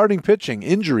 starting pitching,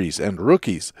 injuries, and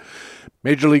rookies.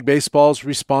 Major League Baseball's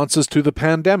responses to the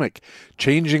pandemic,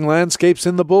 changing landscapes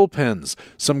in the bullpens,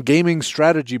 some gaming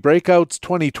strategy breakouts,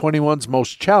 2021's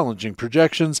most challenging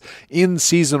projections,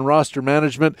 in-season roster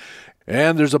management,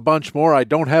 And there's a bunch more. I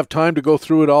don't have time to go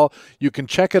through it all. You can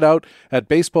check it out at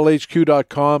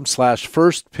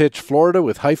baseballhq.com/firstpitchflorida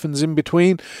with hyphens in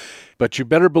between. But you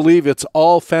better believe it's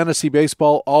all fantasy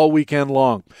baseball all weekend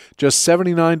long. Just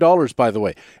 $79, by the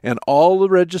way. And all the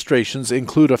registrations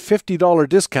include a $50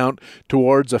 discount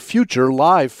towards a future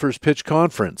live First Pitch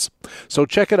conference. So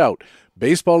check it out.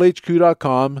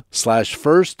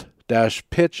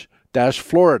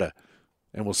 baseballhq.com/first-pitch-florida.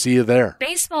 And we'll see you there.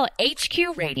 Baseball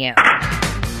HQ Radio.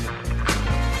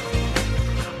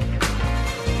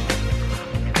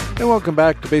 And welcome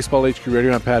back to Baseball HQ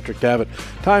Radio. I'm Patrick Davitt.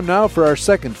 Time now for our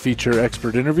second feature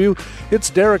expert interview. It's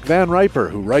Derek Van Riper,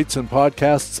 who writes and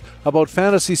podcasts about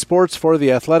fantasy sports for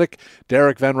The Athletic.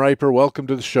 Derek Van Riper, welcome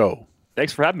to the show.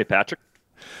 Thanks for having me, Patrick.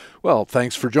 Well,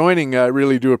 thanks for joining. I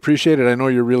really do appreciate it. I know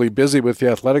you're really busy with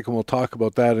The Athletic, and we'll talk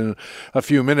about that in a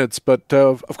few minutes. But,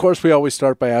 of course, we always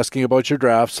start by asking about your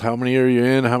drafts. How many are you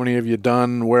in? How many have you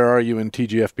done? Where are you in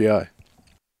TGFBI?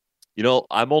 You know,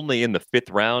 I'm only in the 5th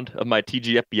round of my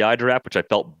TGFBI draft, which I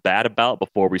felt bad about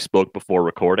before we spoke before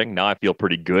recording. Now I feel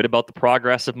pretty good about the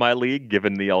progress of my league,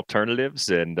 given the alternatives.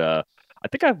 And I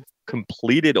think I've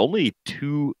completed only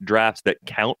 2 drafts that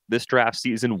count this draft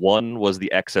season. One was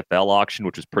the XFL auction,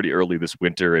 which was pretty early this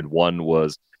winter, and one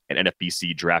was an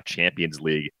NFBC Draft Champions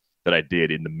League that I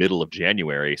did in the middle of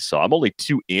January. So I'm only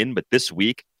 2 in, but this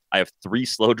week I have 3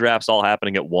 slow drafts all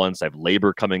happening at once. I have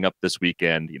Labor coming up this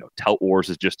weekend. You know, Tout Wars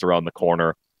is just around the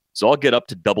corner. So I'll get up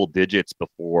to double digits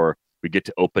before we get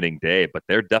to opening day, but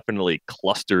they're definitely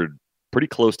clustered pretty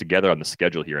close together on the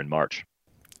schedule here in March.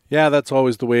 Yeah, that's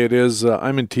always the way it is.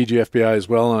 I'm in TGFBI as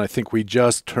well, and I think we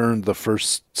just turned the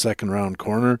second round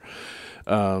corner.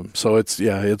 So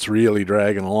it's really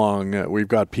dragging along. We've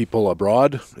got people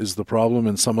abroad is the problem,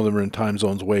 and some of them are in time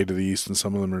zones way to the east, and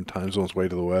some of them are in time zones way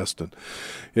to the west. And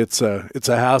it's a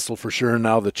hassle for sure.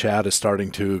 Now the chat is starting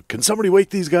to, can somebody wake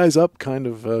these guys up? Kind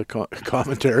of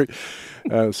commentary.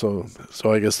 So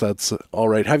I guess that's all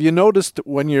right. Have you noticed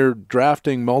when you're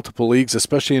drafting multiple leagues,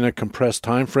 especially in a compressed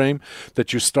time frame,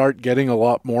 that you start getting a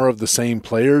lot more of the same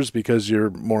players because you're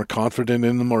more confident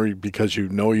in them, or because you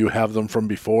know you have them from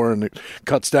before, and it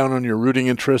cuts down on your rooting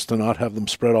interest to not have them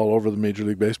spread all over the Major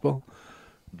League Baseball?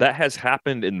 That has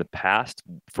happened in the past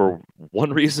for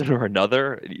one reason or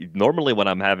another. Normally when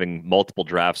I'm having multiple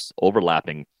drafts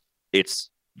overlapping, it's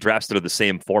drafts that are the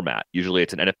same format. Usually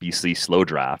it's an NFBC slow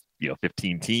draft,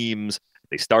 15 teams.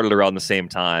 They started around the same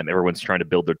time. Everyone's trying to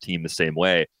build their team the same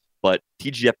way. But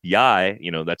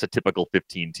TGFBI, that's a typical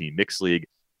 15-team mixed league,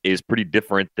 is pretty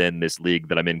different than this league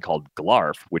that I'm in called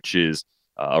GLARF, which is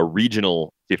a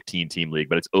regional 15-team league,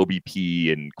 but it's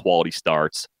OBP and quality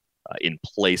starts in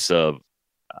place of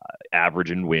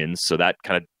average and wins. So that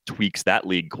kind of tweaks that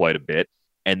league quite a bit.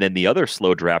 And then the other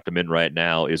slow draft I'm in right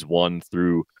now is one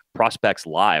through Prospects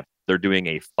Live. They're doing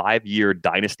a 5-year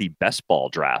dynasty best ball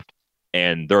draft,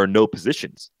 and there are no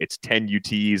positions. It's 10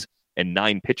 UTs and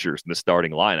 9 pitchers in the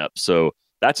starting lineup. So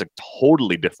that's a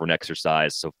totally different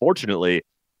exercise. So fortunately,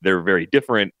 they're very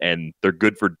different, and they're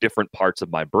good for different parts of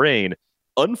my brain.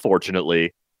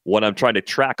 Unfortunately, when I'm trying to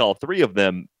track all 3 of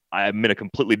them, I'm in a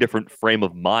completely different frame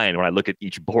of mind when I look at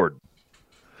each board.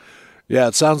 Yeah,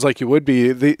 it sounds like you would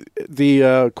be.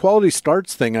 The quality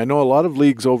starts thing, I know a lot of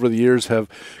leagues over the years have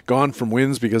gone from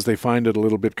wins because they find it a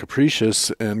little bit capricious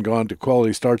and gone to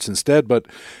quality starts instead. But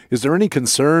is there any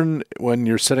concern when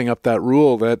you're setting up that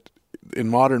rule that in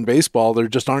modern baseball there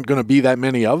just aren't going to be that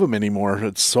many of them anymore?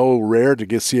 It's so rare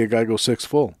to see a guy go 6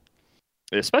 full.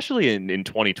 Especially in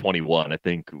 2021, I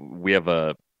think we have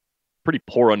a pretty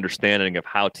poor understanding of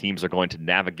how teams are going to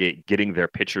navigate getting their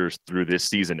pitchers through this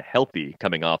season healthy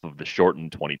coming off of the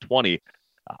shortened 2020.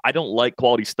 I don't like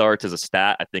quality starts as a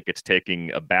stat. I think it's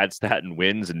taking a bad stat and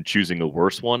wins and choosing a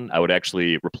worse one. I would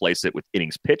actually replace it with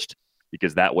innings pitched,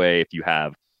 because that way, if you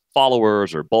have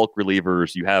followers or bulk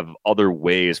relievers, you have other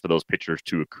ways for those pitchers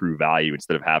to accrue value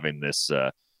instead of having this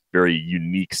very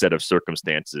unique set of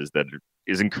circumstances that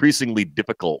is increasingly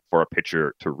difficult for a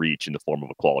pitcher to reach in the form of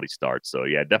a quality start. So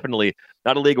yeah, definitely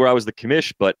not a league where I was the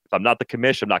commish, but if I'm not the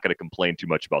commish, I'm not going to complain too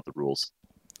much about the rules.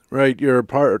 Right. Your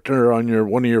partner on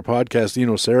one of your podcasts,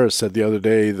 Eno Sarris, said the other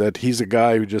day that he's a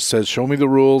guy who just says, show me the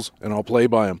rules and I'll play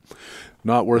by them.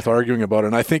 Not worth arguing about it.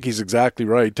 And I think he's exactly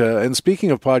right. And speaking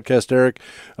of podcast, Eric,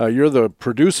 you're the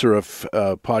producer of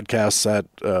podcasts at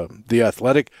The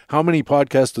Athletic. How many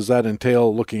podcasts does that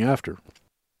entail looking after?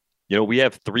 We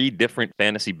have 3 different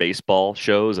fantasy baseball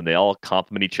shows, and they all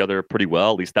complement each other pretty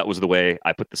well. At least that was the way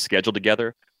I put the schedule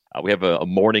together. We have a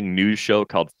morning news show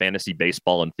called Fantasy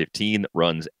Baseball in 15 that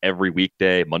runs every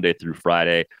weekday, Monday through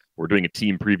Friday. We're doing a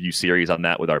team preview series on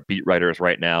that with our beat writers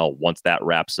right now. Once that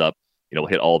wraps up, We'll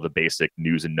hit all the basic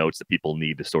news and notes that people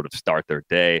need to sort of start their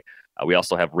day. We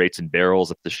also have Rates and Barrels.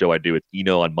 That's the show I do with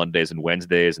Eno on Mondays and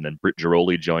Wednesdays. And then Britt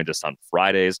Giroli joins us on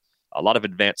Fridays. A lot of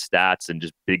advanced stats and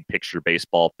just big picture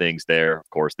baseball things there. Of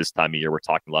course, this time of year, we're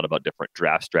talking a lot about different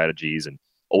draft strategies and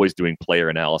always doing player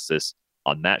analysis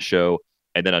on that show.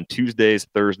 And then on Tuesdays,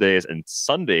 Thursdays, and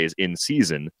Sundays in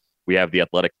season, we have the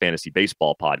Athletic Fantasy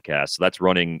Baseball podcast. So that's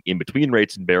running in between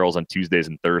Rates and Barrels on Tuesdays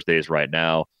and Thursdays right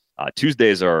now.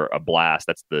 Tuesdays are a blast.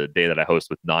 That's the day that I host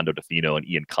with Nando DeFino and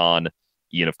Ian Kahn.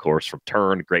 Ian, of course, from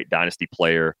Turn, great Dynasty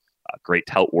player, great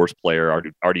Tout Wars player,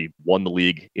 already won the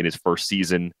league in his first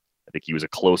season. I think he was a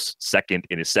close second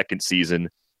in his second season.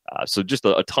 So just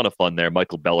a ton of fun there.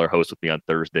 Michael Beller hosts with me on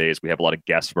Thursdays. We have a lot of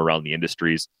guests from around the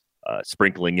industries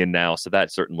sprinkling in now. So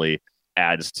that certainly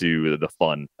adds to the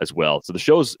fun as well. So the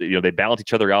shows, they balance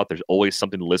each other out. There's always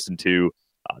something to listen to.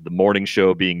 The morning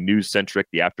show being news-centric,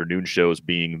 the afternoon shows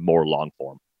being more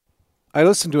long-form. I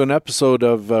listened to an episode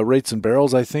of Rates and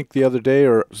Barrels, I think, the other day,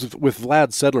 or with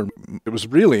Vlad Sedler. It was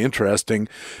really interesting.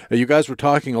 You guys were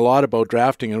talking a lot about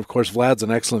drafting, and of course, Vlad's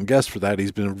an excellent guest for that.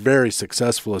 He's been very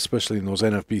successful, especially in those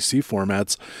NFBC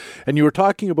formats. And you were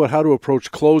talking about how to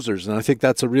approach closers, and I think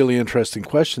that's a really interesting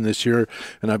question this year,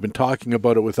 and I've been talking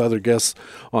about it with other guests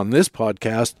on this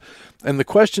podcast. And the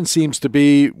question seems to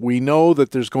be, we know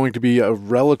that there's going to be a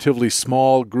relatively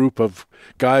small group of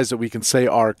guys that we can say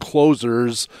are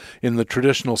closers in the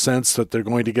traditional sense that they're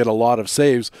going to get a lot of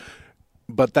saves,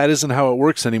 but that isn't how it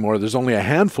works anymore. There's only a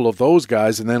handful of those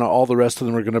guys, and then all the rest of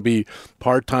them are going to be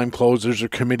part-time closers or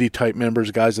committee-type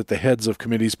members, guys at the heads of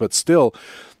committees, but still,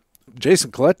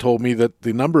 Jason Collette told me that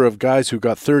the number of guys who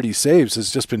got 30 saves has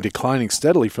just been declining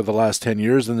steadily for the last 10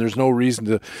 years, and there's no reason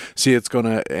to see it's going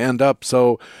to end up.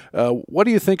 So what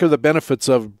do you think are the benefits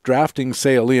of drafting,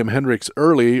 say, a Liam Hendriks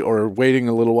early or waiting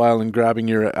a little while and grabbing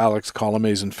your Alex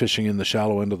Colomés and fishing in the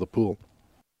shallow end of the pool?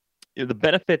 The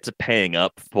benefits of paying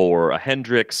up for a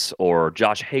Hendriks or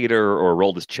Josh Hader or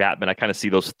Aroldis Chapman, I kind of see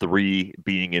those three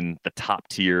being in the top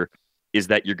tier, is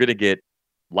that you're going to get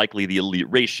likely the elite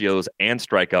ratios and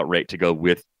strikeout rate to go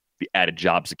with the added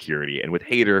job security. And with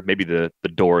Hader, maybe the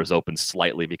door is open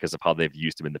slightly because of how they've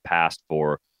used him in the past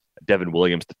for Devin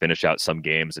Williams to finish out some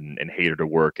games and Hader to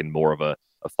work in more of a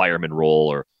fireman role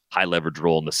or high leverage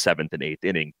role in the 7th and 8th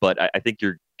inning. But I think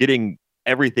you're getting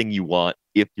everything you want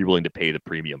if you're willing to pay the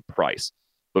premium price.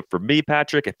 But for me,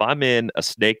 Patrick, if I'm in a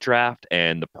snake draft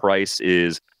and the price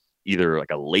is either like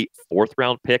a late 4th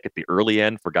round pick at the early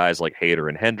end for guys like Hader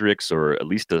and Hendriks, or at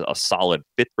least a solid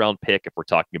 5th round pick if we're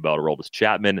talking about Aroldis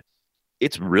Chapman,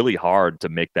 it's really hard to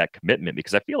make that commitment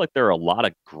because I feel like there are a lot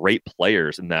of great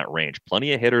players in that range.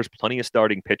 Plenty of hitters, plenty of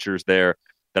starting pitchers there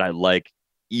that I like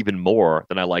even more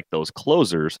than I like those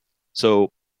closers. So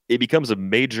it becomes a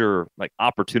major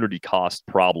opportunity cost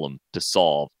problem to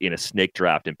solve in a snake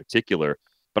draft in particular.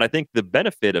 But I think the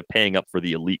benefit of paying up for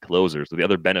the elite closers, or the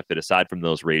other benefit aside from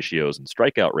those ratios and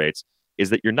strikeout rates, is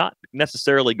that you're not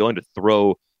necessarily going to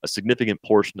throw a significant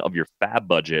portion of your fab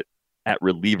budget at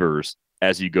relievers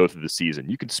as you go through the season.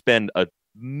 You can spend a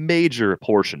major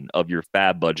portion of your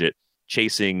fab budget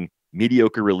chasing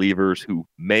mediocre relievers who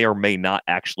may or may not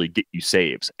actually get you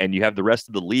saves. And you have the rest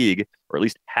of the league, or at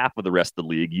least half of the rest of the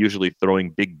league, usually throwing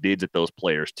big bids at those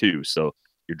players too. So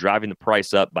you're driving the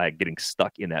price up by getting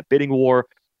stuck in that bidding war,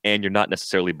 and you're not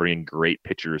necessarily bringing great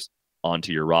pitchers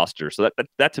onto your roster. So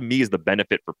that to me is the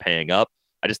benefit for paying up.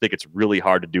 I just think it's really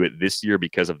hard to do it this year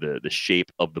because of the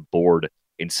shape of the board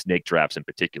in snake drafts in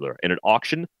particular. In an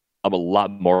auction, I'm a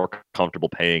lot more comfortable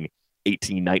paying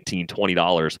 $18, $19,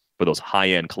 $20 for those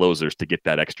high-end closers to get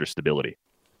that extra stability.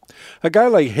 A guy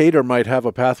like Hader might have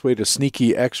a pathway to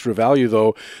sneaky extra value,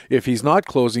 though. If he's not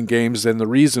closing games, then the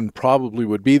reason probably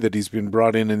would be that he's been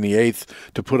brought in the 8th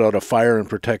to put out a fire and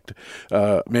protect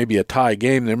maybe a tie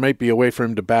game. There might be a way for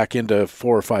him to back into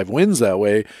 4 or 5 wins that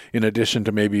way, in addition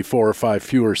to maybe 4 or 5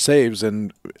 fewer saves.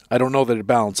 And I don't know that it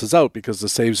balances out because the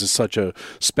saves is such a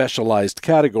specialized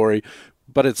category,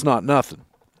 but it's not nothing.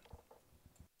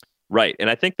 Right. And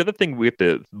I think the other thing we have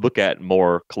to look at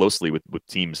more closely with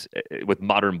teams with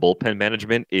modern bullpen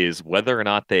management is whether or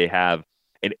not they have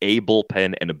an A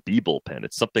bullpen and a B bullpen.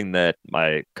 It's something that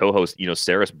my co-host,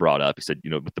 Saris brought up. He said,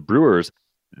 with the Brewers,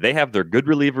 they have their good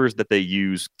relievers that they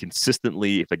use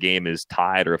consistently if a game is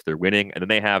tied or if they're winning. And then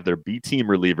they have their B team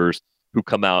relievers who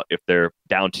come out if they're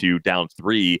down 2, down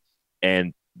 3.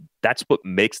 And that's what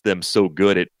makes them so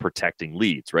good at protecting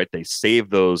leads, right? They save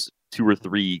those 2 or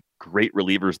 3 great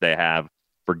relievers they have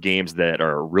for games that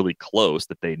are really close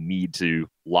that they need to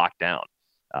lock down.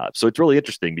 So it's really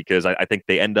interesting because I think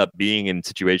they end up being in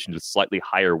situations with slightly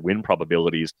higher win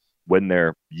probabilities when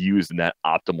they're used in that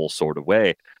optimal sort of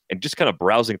way. And just kind of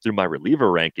browsing through my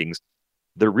reliever rankings,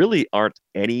 there really aren't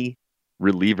any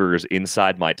relievers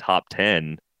inside my top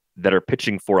 10 that are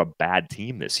pitching for a bad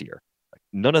team this year.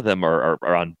 None of them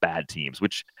are on bad teams,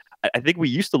 which I think we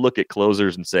used to look at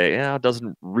closers and say, yeah, it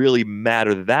doesn't really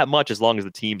matter that much as long as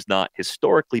the team's not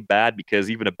historically bad, because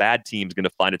even a bad team's going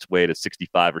to find its way to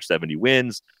 65 or 70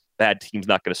 wins. Bad team's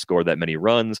not going to score that many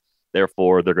runs.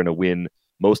 Therefore, they're going to win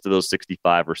most of those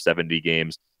 65 or 70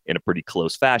 games in a pretty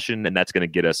close fashion, and that's going to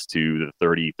get us to the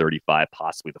 30, 35,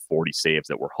 possibly the 40 saves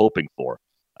that we're hoping for.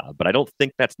 But I don't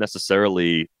think that's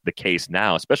necessarily the case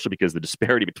now, especially because the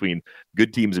disparity between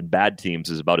good teams and bad teams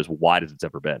is about as wide as it's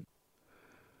ever been.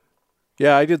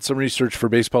 Yeah, I did some research for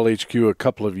Baseball HQ a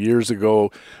couple of years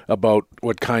ago about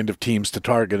what kind of teams to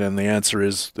target, and the answer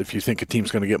is if you think a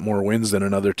team's going to get more wins than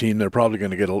another team, they're probably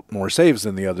going to get more saves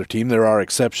than the other team. There are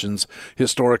exceptions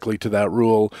historically to that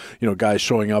rule, guys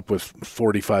showing up with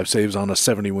 45 saves on a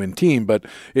 70-win team, but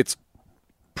it's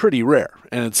pretty rare,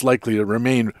 and it's likely to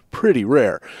remain pretty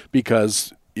rare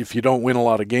because if you don't win a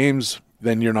lot of games,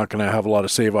 then you're not going to have a lot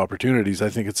of save opportunities. I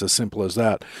think it's as simple as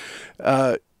that.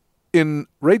 In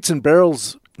Rates and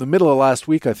Barrels, the middle of last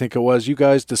week, I think it was, you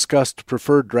guys discussed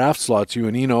preferred draft slots, you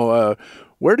and Eno.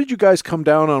 Where did you guys come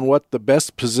down on what the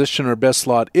best position or best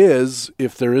slot is,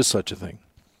 if there is such a thing?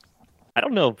 I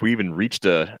don't know if we even reached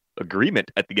a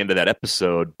agreement at the end of that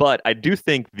episode, but I do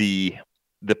think the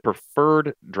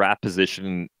preferred draft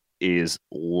position is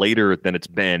later than it's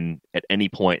been at any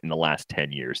point in the last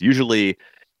 10 years. Usually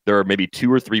there are maybe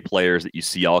 2 or 3 players that you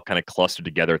see all kind of clustered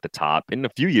together at the top. In a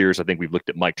few years, I think we've looked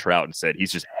at Mike Trout and said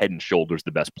he's just head and shoulders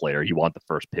the best player. You want the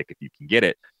first pick if you can get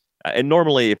it. And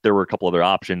normally, if there were a couple other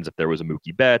options, if there was a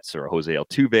Mookie Betts or a Jose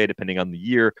Altuve, depending on the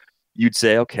year, you'd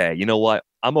say, okay, you know what?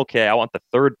 I'm okay. I want the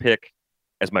 3rd pick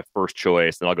as my first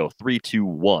choice. Then I'll go 3, 2,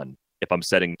 1 if I'm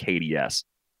setting KDS.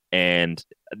 And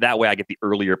that way I get the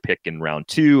earlier pick in round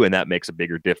 2, and that makes a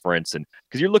bigger difference. And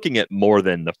because you're looking at more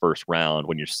than the first round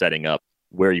when you're setting up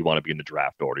where you want to be in the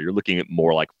draft order. You're looking at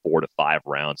more like 4 to 5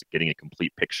 rounds, getting a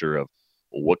complete picture of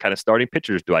what kind of starting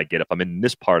pitchers do I get if I'm in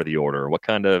this part of the order? What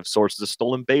kind of sources of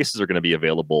stolen bases are going to be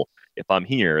available if I'm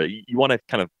here? You want to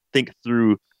kind of think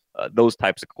through those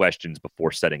types of questions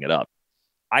before setting it up.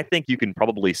 I think you can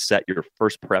probably set your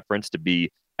first preference to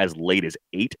be as late as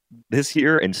 8 this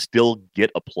year and still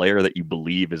get a player that you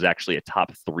believe is actually a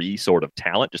top 3 sort of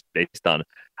talent, just based on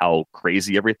how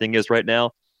crazy everything is right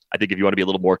now. I think if you want to be a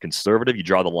little more conservative, you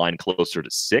draw the line closer to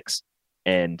 6,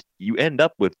 and you end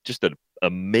up with just an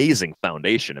amazing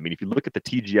foundation. I mean, if you look at the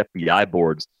TGFBI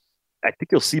boards, I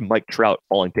think you'll see Mike Trout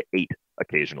falling to 8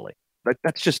 occasionally.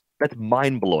 That's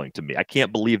mind-blowing to me. I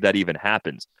can't believe that even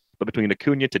happens. But between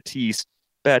Acuna, Tatis,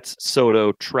 Betts,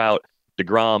 Soto, Trout,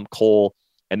 DeGrom, Cole,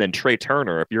 and then Trey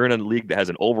Turner, if you're in a league that has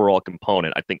an overall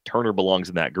component, I think Turner belongs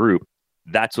in that group.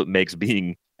 That's what makes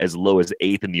being as low as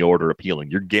 8th in the order appealing.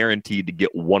 You're guaranteed to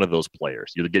get one of those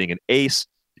players. You're getting an ace,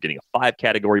 you're getting a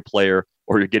 5-category player,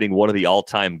 or you're getting one of the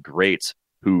all-time greats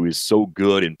who is so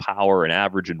good in power and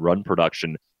average and run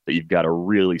production that you've got a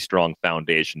really strong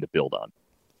foundation to build on.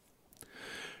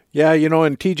 Yeah, in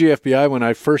TGFBI, when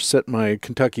I first set my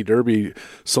Kentucky Derby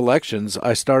selections,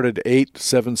 I started 8,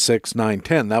 7, 6, 9,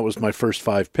 10. That was my first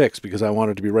 5 picks because I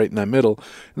wanted to be right in that middle.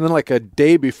 And then like a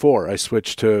day before, I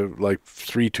switched to like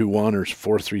 3, 2, 1 or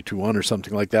 4, 3, 2, 1 or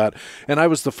something like that. And I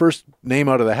was the first name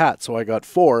out of the hat, so I got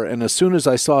 4. And as soon as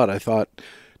I saw it, I thought,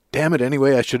 damn it,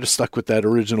 anyway, I should have stuck with that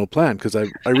original plan because I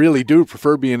really do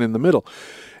prefer being in the middle.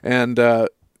 And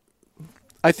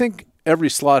I think every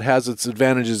slot has its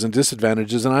advantages and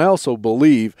disadvantages, and I also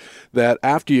believe that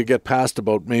after you get past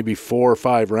about maybe 4 or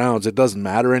 5 rounds, it doesn't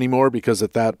matter anymore because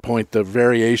at that point the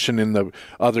variation in the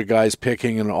other guys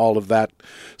picking and all of that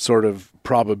sort of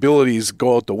probabilities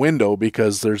go out the window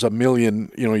because there's a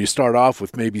million, you start off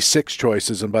with maybe 6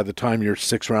 choices, and by the time you're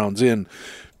 6 rounds in,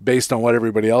 based on what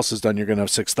everybody else has done, you're going to have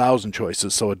 6,000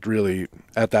 choices. So it really,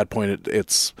 at that point,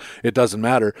 it doesn't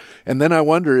matter. And then I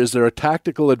wonder, is there a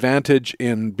tactical advantage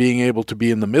in being able to be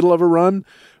in the middle of a run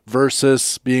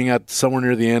versus being at somewhere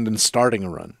near the end and starting a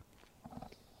run?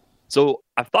 So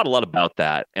I've thought a lot about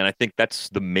that, and I think that's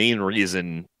the main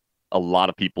reason a lot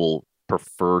of people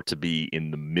prefer to be in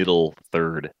the middle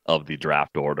third of the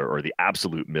draft order or the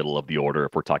absolute middle of the order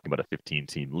if we're talking about a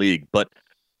 15-team league. But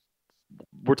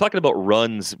we're talking about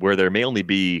runs where there may only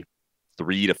be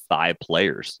 3 to 5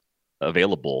 players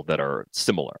available that are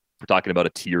similar. We're talking about a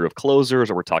tier of closers,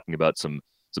 or we're talking about some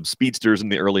speedsters in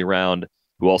the early round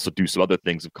who also do some other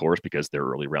things, of course, because they're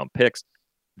early round picks.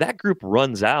 That group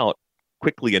runs out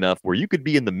quickly enough where you could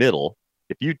be in the middle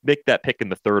If you make that pick in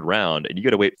the third round and you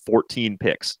got to wait 14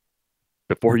 picks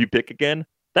before you pick again,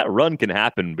 that run can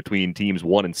happen between teams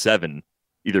 1 and 7,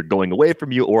 either going away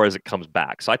from you or as it comes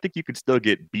back. So I think you can still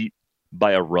get beat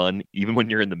by a run even when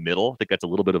you're in the middle. I think that's a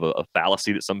little bit of a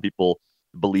fallacy that some people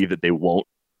believe that they won't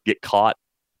get caught.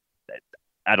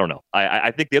 I don't know.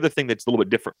 I think the other thing that's a little bit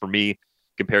different for me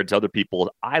compared to other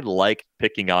people, I like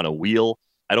picking on a wheel.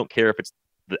 I don't care if it's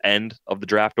the end of the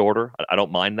draft order. I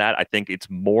don't mind that. I think it's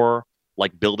more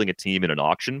like building a team in an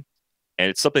auction. And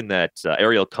it's something that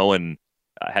Ariel Cohen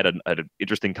had an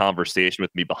interesting conversation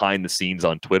with me behind the scenes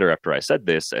on Twitter after I said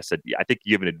this. I said, yeah, I think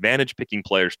you have an advantage picking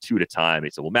players 2 at a time. He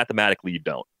said, well, mathematically, you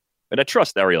don't. And I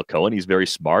trust Ariel Cohen. He's very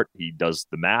smart. He does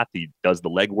the math. He does the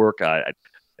legwork. I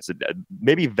said,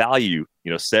 maybe value,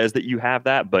 says that you have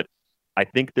that, but I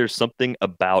think there's something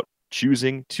about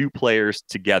choosing 2 players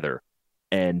together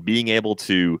and being able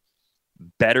to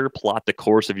better plot the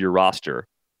course of your roster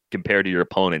compared to your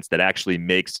opponents that actually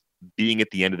makes being at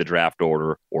the end of the draft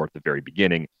order or at the very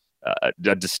beginning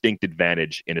a distinct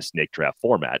advantage in a snake draft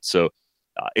format. So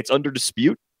it's under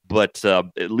dispute, but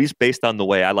at least based on the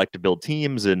way I like to build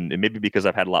teams and maybe because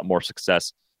I've had a lot more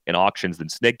success in auctions than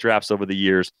snake drafts over the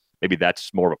years, maybe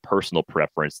that's more of a personal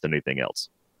preference than anything else.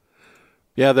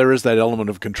 Yeah, there is that element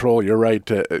of control. You're right.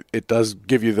 It does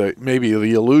give you maybe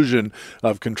the illusion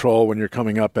of control when you're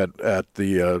coming up at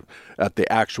the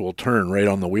actual turn right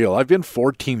on the wheel. I've been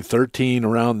 14, 13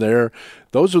 around there.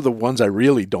 Those are the ones I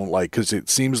really don't like because it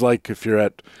seems like if you're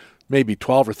at maybe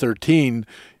 12 or 13,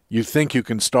 you think you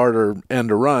can start or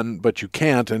end a run, but you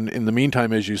can't. And in the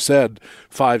meantime, as you said,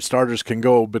 5 starters can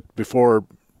go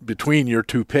between your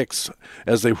 2 picks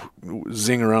as they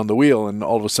zing around the wheel, and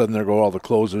all of a sudden there go all the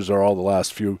closers or all the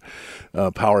last few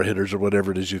power hitters or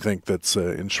whatever it is you think that's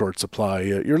in short supply.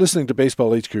 You're listening to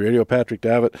Baseball HQ Radio. Patrick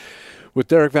Davitt with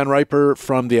Derek Van Riper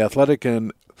from The Athletic.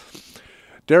 And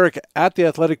Derek, at The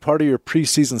Athletic, part of your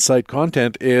preseason site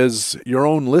content is your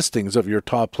own listings of your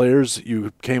top players.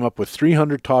 You came up with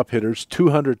 300 top hitters,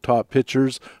 200 top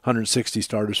pitchers, 160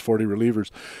 starters, 40 relievers.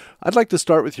 I'd like to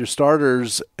start with your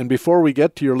starters, and before we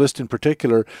get to your list in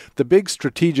particular, the big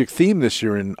strategic theme this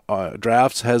year in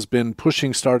drafts has been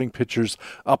pushing starting pitchers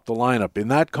up the lineup. In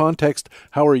that context,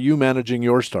 how are you managing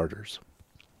your starters?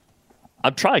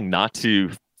 I'm trying not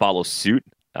to follow suit.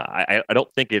 I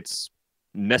don't think it's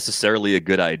necessarily a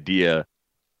good idea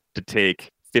to take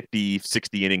 50,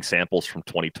 60 inning samples from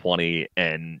 2020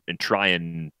 and try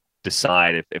and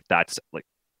decide if that's like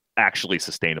actually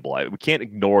sustainable. We can't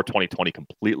ignore 2020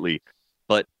 completely,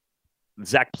 but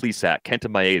Zach Plesac, Kenta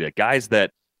Maeda, guys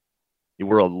that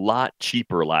were a lot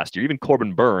cheaper last year, even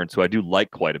Corbin Burns, who I do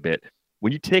like quite a bit.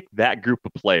 When you take that group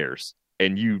of players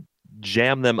and you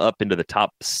jam them up into the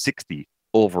top 60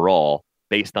 overall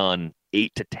based on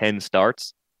 8 to 10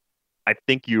 starts, I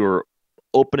think you're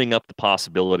opening up the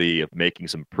possibility of making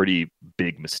some pretty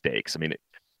big mistakes. I mean,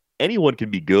 anyone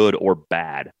can be good or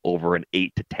bad over an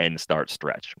 8 to 10 start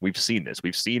stretch. We've seen this.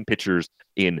 We've seen pitchers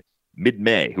in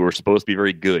mid-May who are supposed to be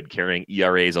very good, carrying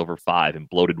ERAs over 5 and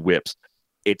bloated whips.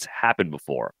 It's happened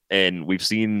before. And we've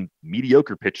seen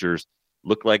mediocre pitchers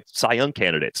look like Cy Young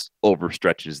candidates over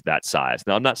stretches that size.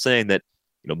 Now, I'm not saying that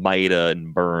Maeda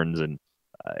and Burns and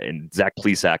Zach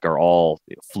Plesac are all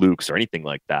flukes or anything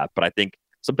like that. But I think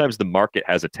sometimes the market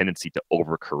has a tendency to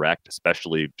overcorrect,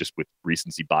 especially just with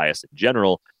recency bias in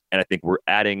general. And I think we're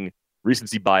adding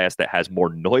recency bias that has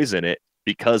more noise in it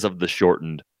because of the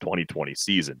shortened 2020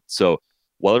 season. So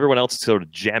while everyone else is sort of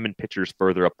jamming pitchers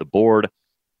further up the board,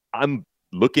 I'm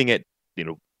looking at,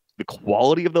 the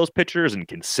quality of those pitchers and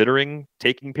considering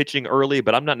taking pitching early,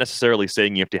 but I'm not necessarily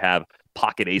saying you have to have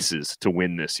pocket aces to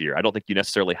win this year. I don't think you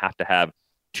necessarily have to have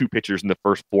 2 pitchers in the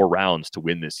first 4 rounds to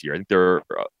win this year. I think there are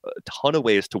a ton of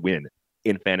ways to win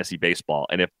in fantasy baseball.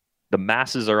 And if the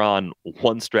masses are on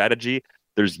one strategy,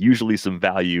 there's usually some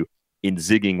value in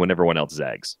zigging when everyone else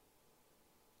zags.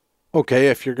 Okay,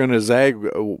 if you're going to zag,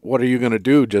 what are you going to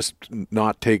do? Just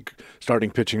not take starting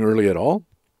pitching early at all?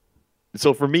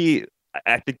 So for me,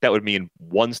 I think that would mean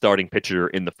 1 starting pitcher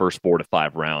in the first 4 to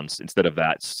 5 rounds instead of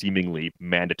that seemingly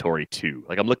mandatory 2.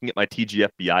 Like I'm looking at my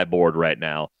TGFBI board right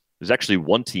now. There's actually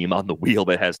 1 team on the wheel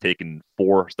that has taken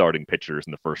 4 starting pitchers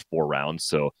in the first 4 rounds.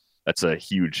 So that's a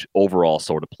huge overall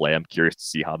sort of play. I'm curious to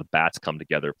see how the bats come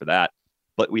together for that.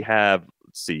 But we have,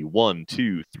 1,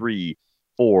 2, 3,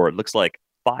 4. It looks like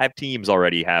 5 teams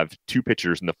already have 2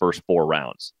 pitchers in the first 4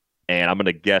 rounds. And I'm going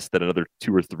to guess that another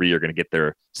 2 or 3 are going to get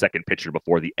their second pitcher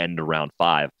before the end of round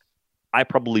 5. I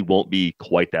probably won't be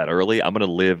quite that early. I'm going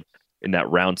to live in that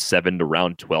round 7 to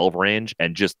round 12 range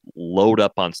and just load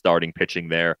up on starting pitching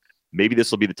there. Maybe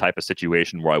this will be the type of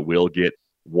situation where I will get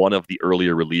one of the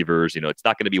earlier relievers. It's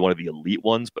not going to be one of the elite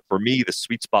ones, but for me, the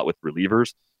sweet spot with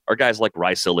relievers are guys like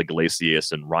Raisel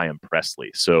Iglesias and Ryan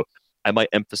Presley. So I might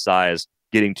emphasize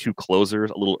getting 2 closers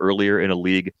a little earlier in a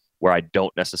league where I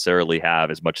don't necessarily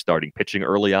have as much starting pitching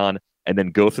early on, and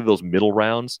then go through those middle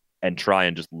rounds and try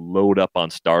and just load up on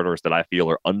starters that I feel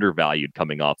are undervalued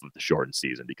coming off of the shortened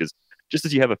season. Because just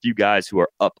as you have a few guys who are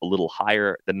up a little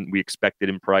higher than we expected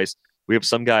in price, we have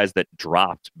some guys that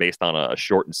dropped based on a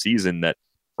shortened season that,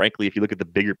 frankly, if you look at the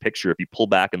bigger picture, if you pull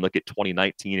back and look at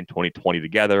 2019 and 2020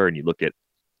 together, and you look at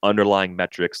underlying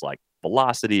metrics like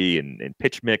velocity and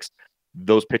pitch mix,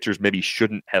 those pitchers maybe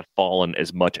shouldn't have fallen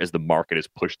as much as the market has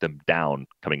pushed them down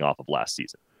coming off of last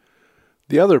season.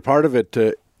 The other part of it,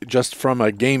 just from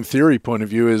a game theory point of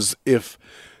view, is if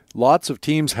lots of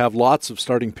teams have lots of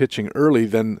starting pitching early,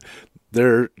 then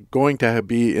they're going to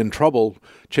be in trouble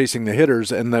chasing the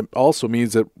hitters, and that also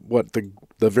means that what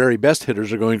the very best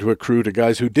hitters are going to accrue to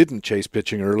guys who didn't chase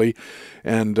pitching early.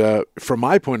 And from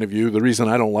my point of view, the reason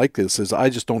I don't like this is I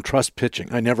just don't trust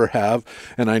pitching. I never have,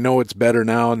 and I know it's better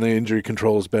now and the injury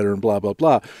control is better and blah, blah,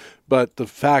 blah. But the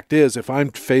fact is, if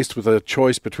I'm faced with a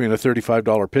choice between a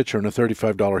 $35 pitcher and a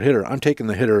 $35 hitter, I'm taking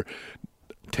the hitter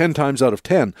 10 times out of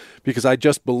 10 because I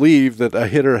just believe that a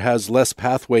hitter has less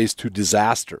pathways to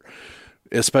disaster,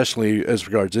 especially as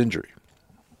regards injury.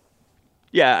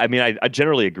 Yeah, I mean, I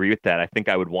generally agree with that. I think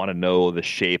I would want to know the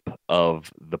shape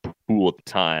of the pool at the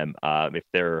time. Let's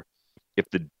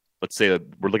say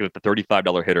we're looking at the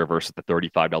 $35 hitter versus the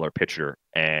 $35 pitcher,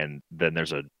 and then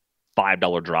there's a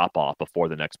 $5 drop off before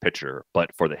the next pitcher.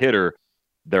 But for the hitter,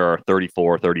 there are $34,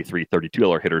 $33,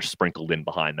 $32 hitters sprinkled in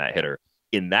behind that hitter.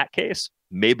 In that case,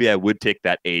 maybe I would take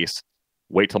that ace,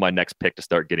 wait till my next pick to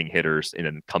start getting hitters, and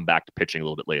then come back to pitching a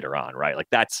little bit later on, right? Like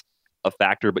that's a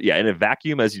factor. But yeah, in a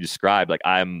vacuum, as you described, like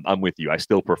I'm with you. I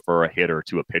still prefer a hitter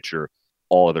to a pitcher,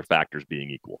 all other factors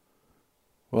being equal.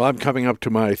 Well, I'm coming up to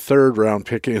my 3rd round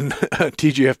pick in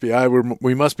TGFBI.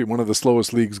 We must be one of the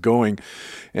slowest leagues going.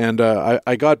 And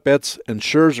I got Betts and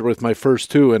Scherzer with my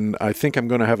first 2, and I think I'm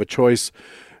going to have a choice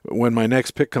when my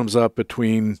next pick comes up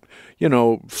between,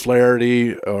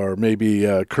 Flaherty or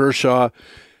maybe Kershaw,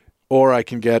 or I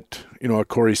can get, a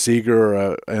Corey Seager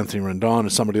or Anthony Rendon or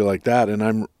somebody like that.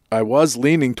 And I was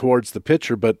leaning towards the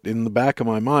pitcher, but in the back of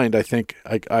my mind, I think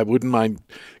I wouldn't mind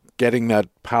getting that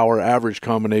power average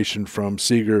combination from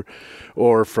Seager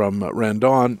or from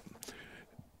Rendon.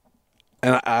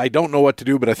 And I don't know what to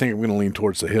do, but I think I'm going to lean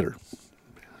towards the hitter.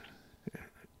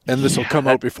 And this will come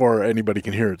out before anybody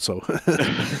can hear it. So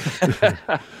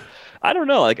I don't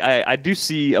know. Like I do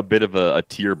see a bit of a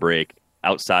tier break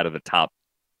outside of the top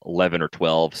 11 or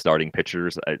 12 starting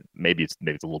pitchers. Maybe it's a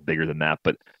little bigger than that,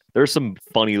 but there's some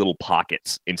funny little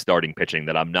pockets in starting pitching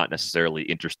that I'm not necessarily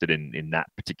interested in that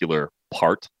particular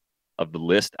part of the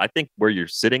list. I think where you're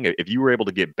sitting, if you were able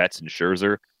to get Betts and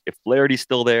Scherzer, if Flaherty's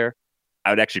still there, I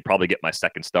would actually probably get my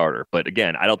second starter. But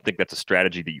again, I don't think that's a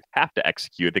strategy that you have to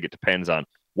execute. I think it depends on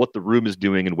what the room is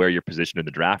doing and where you're positioned in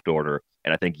the draft order.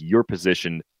 And I think you're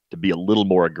positioned to be a little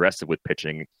more aggressive with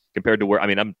pitching compared to where,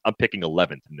 I'm picking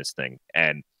 11th in this thing.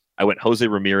 And I went Jose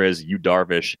Ramirez, Yu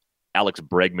Darvish, Alex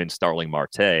Bregman, Starling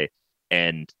Marte.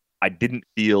 And I didn't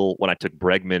feel when I took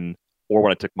Bregman or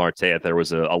when I took Marte that there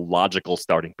was a logical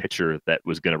starting pitcher that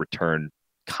was going to return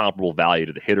comparable value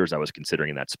to the hitters I was considering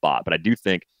in that spot. But I do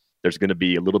think there's going to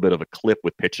be a little bit of a cliff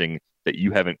with pitching that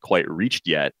you haven't quite reached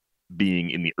yet, being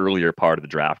in the earlier part of the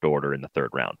draft order in the 3rd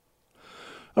round.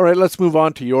 All right, let's move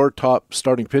on to your top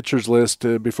starting pitchers list.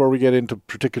 Before we get into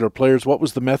particular players, what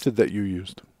was the method that you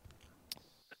used?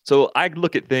 So I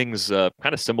look at things kind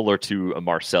of similar to a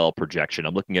Marcel projection.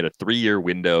 I'm looking at a 3-year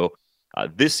window.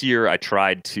 This year, I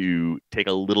tried to take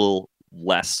a little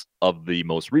less of the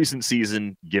most recent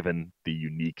season, given the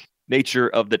unique nature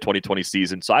of the 2020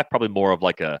 season. So I have probably more of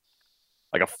like a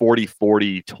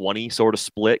 40-40-20 sort of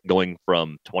split going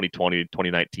from 2020 to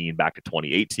 2019 back to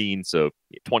 2018. So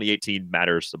 2018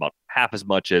 matters about half as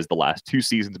much as the last 2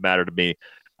 seasons matter to me.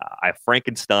 I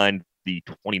Frankenstein the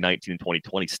 2019 and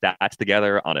 2020 stats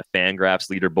together on a Fangraphs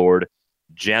leaderboard,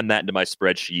 jammed that into my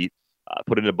spreadsheet,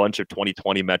 put in a bunch of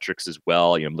 2020 metrics as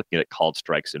well. I'm looking at called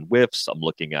strikes and whiffs. I'm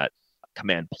looking at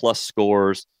command plus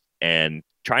scores and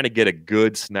trying to get a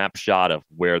good snapshot of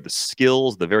where the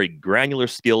skills, the very granular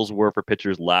skills were for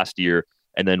pitchers last year,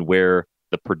 and then where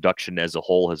the production as a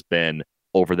whole has been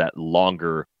over that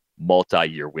longer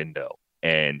multi-year window.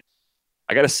 And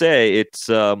I got to say, it's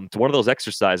one of those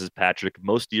exercises, Patrick.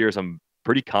 Most years I'm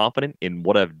pretty confident in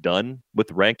what I've done with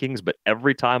rankings, but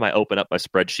every time I open up my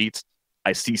spreadsheets,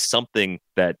 I see something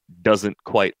that doesn't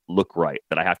quite look right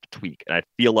that I have to tweak. And I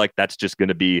feel like that's just going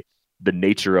to be the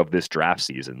nature of this draft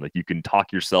season. Like, you can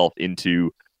talk yourself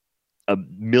into a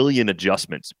million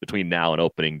adjustments between now and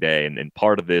opening day. And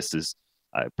part of this is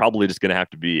probably just going to have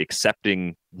to be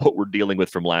accepting what we're dealing with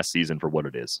from last season for what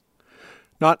it is.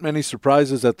 Not many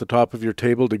surprises at the top of your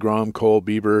table. DeGrom, Cole,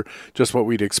 Bieber, just what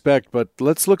we'd expect. But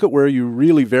let's look at where you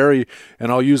really vary,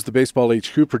 and I'll use the Baseball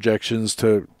HQ projections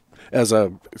as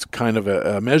a kind of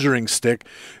a measuring stick.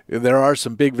 There are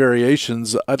some big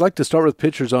variations. I'd like to start with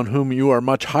pitchers on whom you are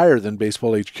much higher than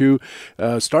Baseball HQ.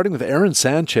 Starting with Aaron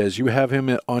Sanchez, you have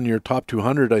him on your top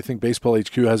 200. I think Baseball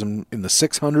HQ has him in the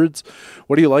 600s.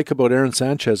 What do you like about Aaron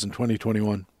Sanchez in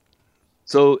 2021?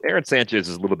 So Aaron Sanchez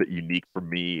is a little bit unique for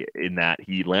me in that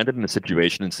he landed in a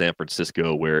situation in San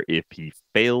Francisco where if he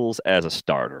fails as a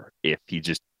starter, if he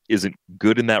just isn't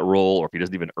good in that role, or if he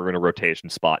doesn't even earn a rotation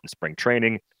spot in spring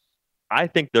training, I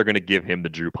think they're going to give him the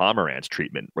Drew Pomeranz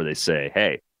treatment where they say,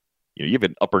 hey, you have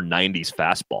an upper 90s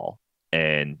fastball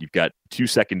and you've got two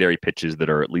secondary pitches that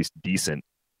are at least decent.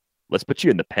 Let's put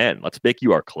you in the pen. Let's make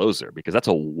you our closer, because that's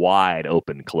a wide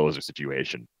open closer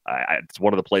situation. It's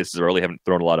one of the places I really haven't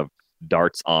thrown a lot of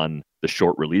darts on the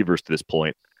short relievers to this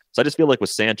point. So I just feel like with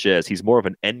Sanchez, he's more of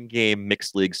an end game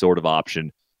mixed league sort of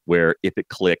option where if it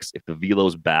clicks, if the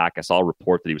velo's back, I saw a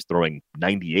report that he was throwing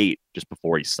 98 just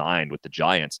before he signed with the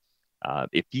Giants.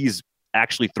 If he's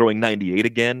actually throwing 98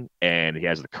 again and he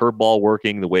has the curveball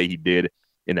working the way he did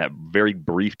in that very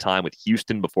brief time with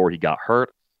Houston before he got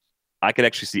hurt, I could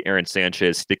actually see Aaron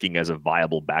Sanchez sticking as a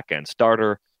viable back-end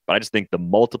starter. But I just think the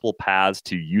multiple paths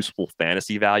to useful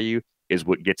fantasy value is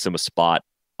what gets him a spot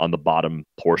on the bottom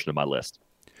portion of my list.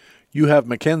 You have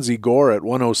Mackenzie Gore at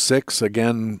 106,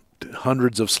 again,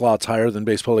 hundreds of slots higher than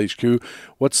Baseball HQ.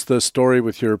 What's the story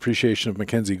with your appreciation of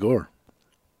Mackenzie Gore?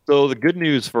 So the good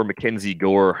news for Mackenzie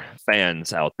Gore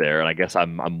fans out there, and I guess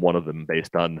I'm one of them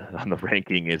based on the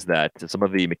ranking, is that some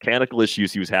of the mechanical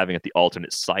issues he was having at the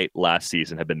alternate site last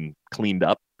season have been cleaned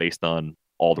up based on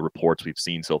all the reports we've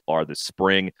seen so far this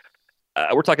spring.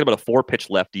 We're talking about a 4-pitch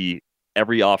lefty.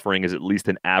 Every offering is at least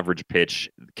an average pitch.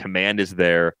 Command is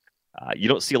there. You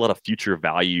don't see a lot of future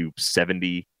value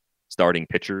 70 starting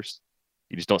pitchers.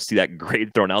 You just don't see that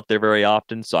grade thrown out there very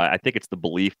often. So I think it's the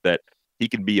belief that he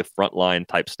can be a frontline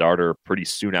type starter pretty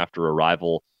soon after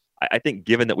arrival. I think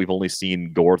given that we've only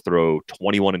seen Gore throw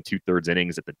 21 2/3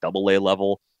 innings at the AA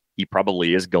level, he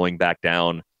probably is going back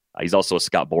down. He's also a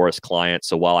Scott Boras client.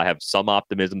 So while I have some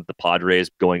optimism that the Padres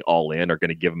going all in are going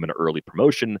to give him an early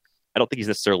promotion, I don't think he's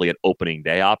necessarily an opening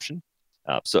day option.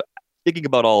 So thinking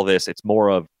about all of this, it's more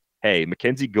of, hey,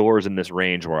 Mackenzie Gore's in this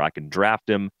range where I can draft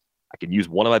him. I can use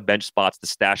one of my bench spots to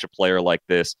stash a player like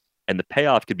this, and the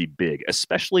payoff could be big,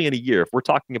 especially in a year. If we're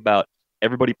talking about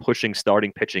everybody pushing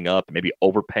starting pitching up, maybe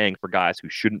overpaying for guys who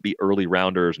shouldn't be early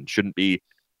rounders and shouldn't be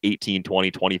 $18,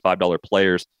 $20, $25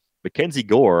 players, Mackenzie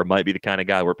Gore might be the kind of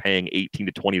guy we're paying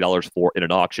 $18 to $20 for in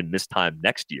an auction this time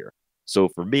next year. So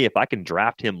for me, if I can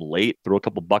draft him late, throw a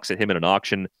couple bucks at him in an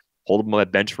auction, hold him on my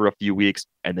bench for a few weeks,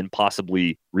 and then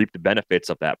possibly reap the benefits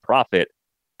of that profit,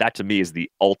 that to me is the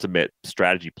ultimate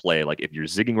strategy play. Like, if you're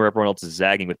zigging where everyone else is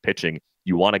zagging with pitching,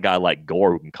 you want a guy like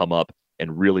Gore who can come up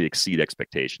and really exceed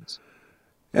expectations.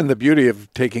 And the beauty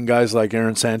of taking guys like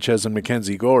Aaron Sanchez and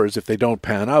Mackenzie Gore is if they don't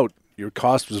pan out, your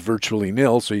cost was virtually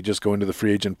nil, so you just go into the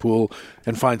free agent pool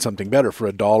and find something better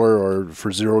for $1 or for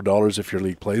 $0 if your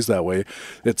league plays that way.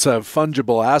 It's a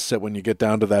fungible asset when you get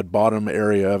down to that bottom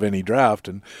area of any draft,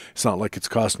 and it's not like it's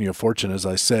costing you a fortune, as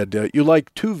I said. You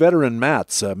like two veteran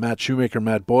Matts, Matt Shoemaker,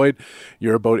 Matt Boyd.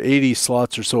 You're about 80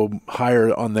 slots or so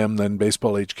higher on them than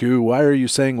Baseball HQ. Why are you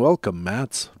saying welcome,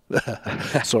 Matts?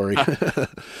 Sorry.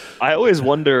 I always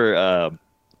wonder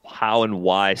how and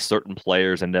why certain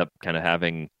players end up kind of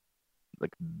having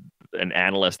like an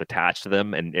analyst attached to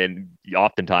them, and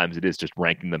oftentimes it is just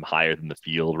ranking them higher than the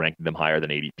field, ranking them higher than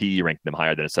ADP, ranking them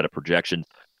higher than a set of projections.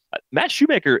 Matt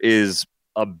Shoemaker is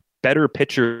a better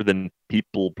pitcher than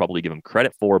people probably give him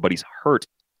credit for, but he's hurt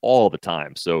all the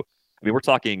time. So, I mean, we're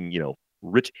talking,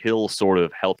 Rich Hill sort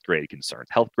of health grade concerns,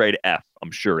 health grade F, I'm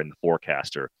sure, in the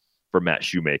forecaster for Matt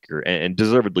Shoemaker, and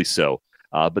deservedly so.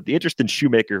 But the interest in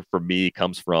Shoemaker for me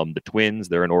comes from the Twins.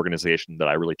 They're an organization that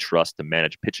I really trust to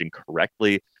manage pitching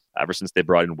correctly. Ever since they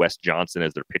brought in Wes Johnson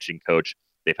as their pitching coach,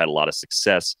 they've had a lot of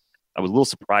success. I was a little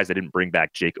surprised they didn't bring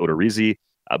back Jake Odorizzi,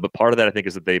 but part of that I think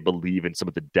is that they believe in some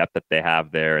of the depth that they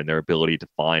have there and their ability to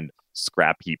find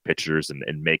scrap heap pitchers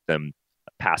and make them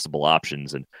passable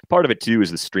options. And part of it too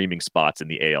is the streaming spots in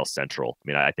the AL Central. I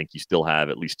mean, I think you still have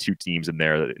at least two teams in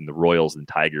there, in the Royals and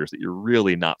Tigers, that you're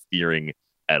really not fearing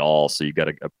at all. So you've got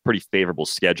a pretty favorable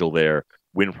schedule there.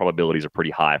 Win probabilities are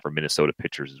pretty high for Minnesota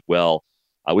pitchers as well.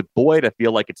 With Boyd, I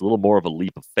feel like it's a little more of a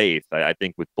leap of faith. I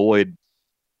think with Boyd,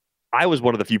 I was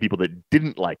one of the few people that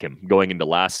didn't like him going into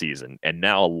last season, and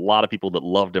now a lot of people that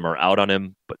loved him are out on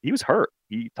him, but he was hurt.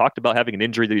 He talked about having an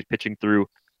injury that he's pitching through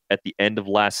at the end of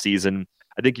last season.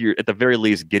 I think you're at the very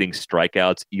least getting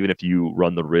strikeouts, even if you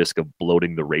run the risk of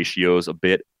bloating the ratios a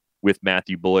bit with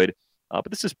Matthew Boyd. But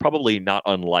this is probably not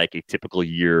unlike a typical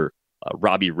year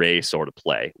Robbie Ray sort of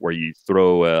play, where you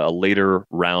throw a later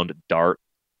round dart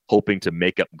hoping to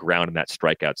make up ground in that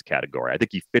strikeouts category. I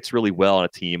think he fits really well on a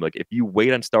team. Like if you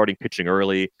wait on starting pitching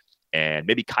early, and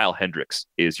maybe Kyle Hendricks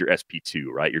is your SP2,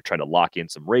 right? You're trying to lock in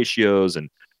some ratios and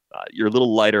you're a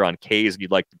little lighter on Ks than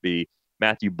you'd like to be.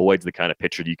 Matthew Boyd's the kind of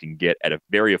pitcher that you can get at a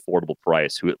very affordable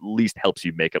price who at least helps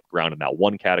you make up ground in that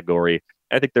one category.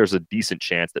 And I think there's a decent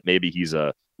chance that maybe he's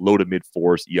a low to mid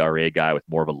fours ERA guy with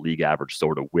more of a league average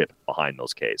sort of whip behind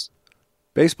those Ks.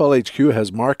 Baseball HQ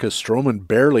has Marcus Stroman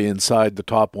barely inside the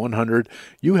top 100.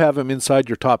 You have him inside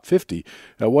your top 50.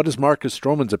 What is Marcus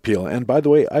Stroman's appeal? And by the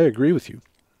way, I agree with you.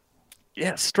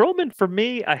 Yeah, Stroman, for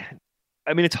me, I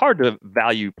mean, it's hard to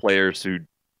value players who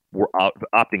were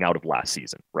opting out of last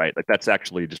season, right? Like that's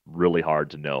actually just really hard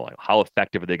to know. Like, how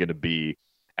effective are they going to be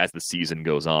as the season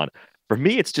goes on? For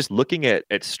me, it's just looking at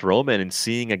Stroman and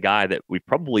seeing a guy that we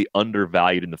probably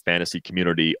undervalued in the fantasy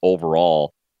community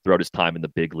overall throughout his time in the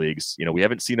big leagues. You know, we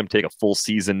haven't seen him take a full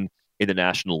season in the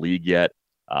National League yet.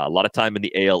 A lot of time in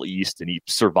the AL East, and he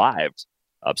survived.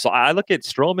 So I look at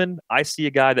Stroman. I see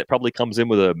a guy that probably comes in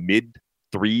with a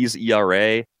mid-threes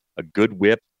ERA, a good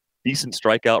whip, decent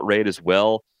strikeout rate as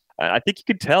well. I think you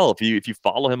could tell if you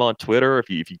follow him on Twitter, if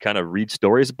you kind of read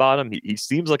stories about him, he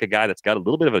seems like a guy that's got a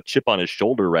little bit of a chip on his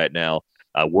shoulder right now,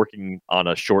 working on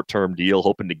a short-term deal,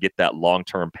 hoping to get that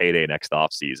long-term payday next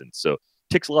offseason. So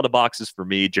ticks a lot of boxes for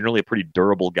me. Generally a pretty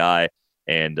durable guy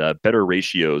and better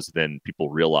ratios than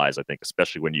people realize, I think,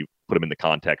 especially when you put him in the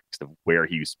context of where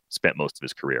he's spent most of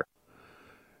his career.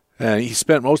 He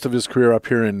spent most of his career up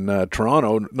here in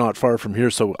Toronto, not far from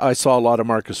here. So I saw a lot of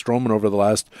Marcus Stroman over the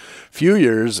last few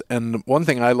years. And one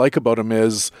thing I like about him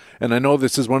is, and I know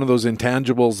this is one of those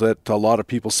intangibles that a lot of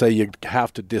people say you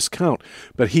have to discount,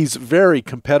 but he's very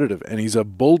competitive, and he's a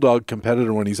bulldog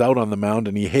competitor when he's out on the mound,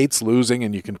 and he hates losing,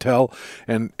 and you can tell.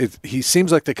 And he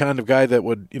seems like the kind of guy that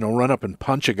would, run up and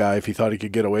punch a guy if he thought he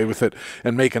could get away with it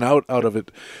and make an out of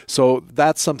it. So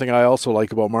that's something I also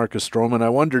like about Marcus Stroman. I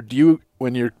wonder,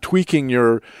 when you're tweaking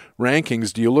your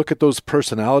rankings, do you look at those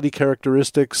personality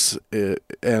characteristics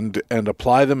and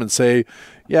apply them and say,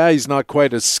 yeah, he's not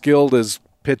quite as skilled as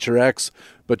pitcher X,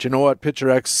 but you know what?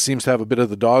 Pitcher X seems to have a bit of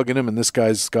the dog in him, and this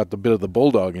guy's got the bit of the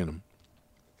bulldog in him.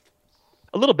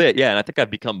 A little bit, yeah. And I think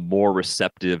I've become more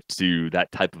receptive to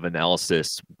that type of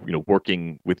analysis,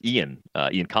 working with Ian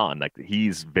Kahn. Like,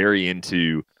 he's very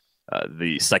into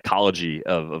the psychology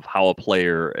of how a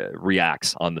player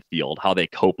reacts on the field, how they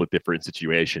cope with different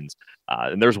situations.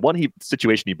 And there's one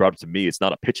situation he brought up to me. It's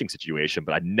not a pitching situation,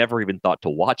 but I never even thought to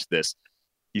watch this.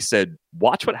 He said,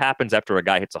 watch what happens after a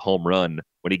guy hits a home run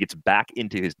when he gets back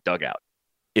into his dugout.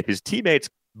 If his teammates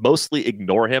mostly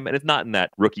ignore him, and it's not in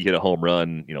that rookie hit a home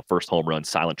run, first home run,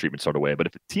 silent treatment sort of way, but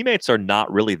if teammates are not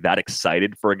really that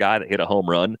excited for a guy that hit a home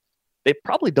run, they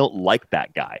probably don't like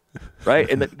that guy, right?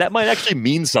 And that might actually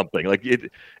mean something. Like,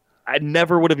 I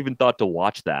never would have even thought to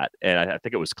watch that. And I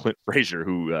think it was Clint Frazier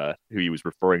who he was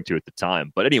referring to at the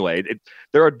time. But anyway,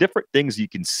 there are different things you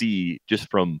can see just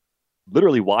from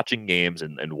literally watching games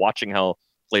and watching how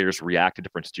players react to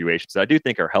different situations that I do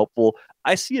think are helpful.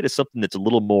 I see it as something that's a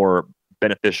little more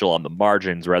beneficial on the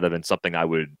margins rather than something I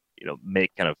would,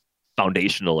 make kind of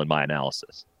foundational in my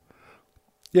analysis.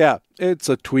 Yeah, it's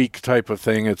a tweak type of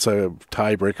thing. It's a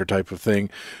tiebreaker type of thing.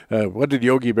 What did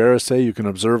Yogi Berra say? You can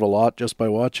observe a lot just by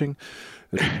watching.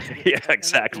 Yeah,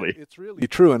 exactly. It's really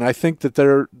true, and I think that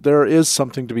there is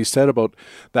something to be said about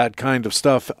that kind of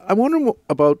stuff. I wonder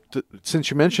about, since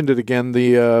you mentioned it again,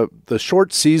 the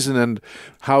short season and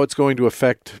how it's going to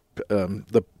affect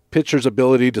the pitcher's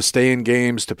ability to stay in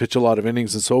games, to pitch a lot of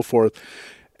innings, and so forth.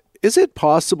 Is it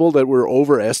possible that we're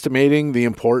overestimating the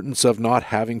importance of not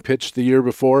having pitched the year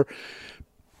before?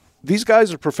 These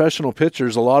guys are professional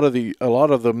pitchers. A lot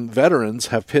of them veterans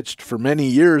have pitched for many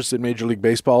years in Major League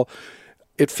Baseball.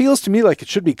 It feels to me like it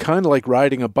should be kind of like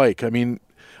riding a bike. I mean,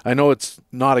 I know it's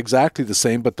not exactly the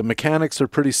same, but the mechanics are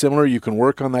pretty similar. You can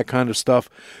work on that kind of stuff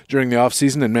during the off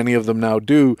season, and many of them now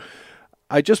do.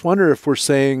 I just wonder if we're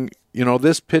saying,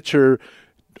 this pitcher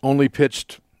only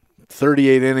pitched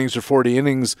 38 innings or 40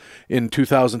 innings in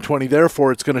 2020.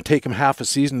 Therefore, it's going to take him half a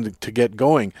season to get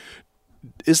going.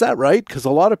 Is that right? Because a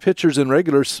lot of pitchers in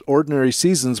regular, ordinary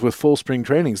seasons with full spring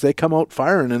trainings, they come out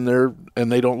firing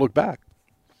and they don't look back.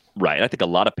 Right. I think a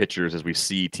lot of pitchers, as we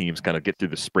see teams kind of get through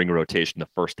the spring rotation the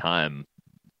first time,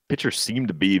 pitchers seem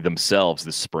to be themselves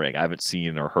this spring. I haven't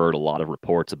seen or heard a lot of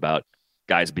reports about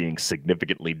guys being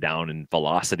significantly down in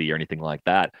velocity or anything like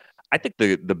that. I think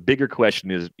the bigger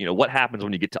question is, what happens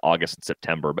when you get to August and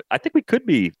September? But I think we could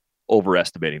be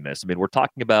overestimating this. I mean, we're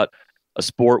talking about a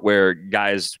sport where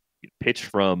guys pitch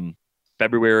from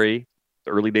February,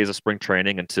 the early days of spring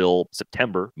training, until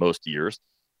September most years,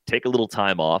 take a little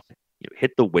time off,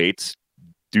 hit the weights,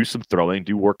 do some throwing,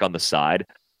 do work on the side,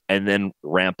 and then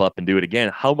ramp up and do it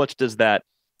again. How much does that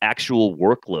actual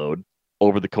workload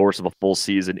over the course of a full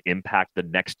season impact the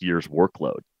next year's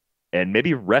workload? And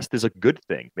maybe rest is a good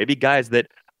thing. Maybe guys that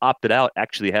opted out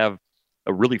actually have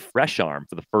a really fresh arm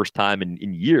for the first time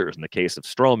in years, in the case of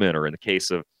Stroman or in the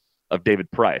case of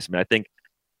David Price. I mean, I think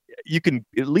you can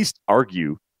at least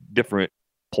argue different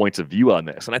points of view on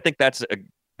this. And I think that's a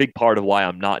big part of why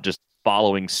I'm not just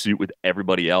following suit with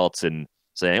everybody else and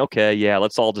saying, okay, yeah,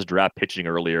 let's all just draft pitching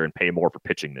earlier and pay more for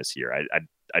pitching this year.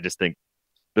 I just think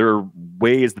there are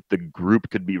ways that the group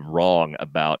could be wrong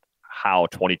about how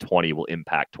 2020 will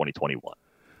impact 2021.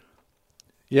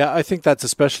 Yeah, I think that's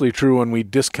especially true when we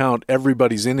discount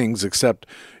everybody's innings, except,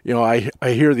 I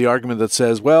hear the argument that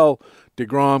says, well,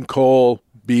 DeGrom, Cole,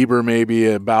 Bieber,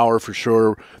 maybe Bauer for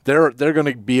sure, they're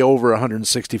going to be over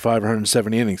 165 or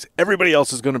 170 innings. Everybody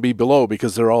else is going to be below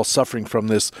because they're all suffering from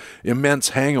this immense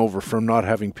hangover from not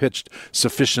having pitched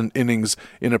sufficient innings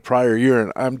in a prior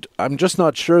year. And I'm just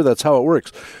not sure that's how it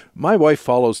works. My wife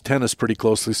follows tennis pretty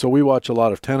closely, so we watch a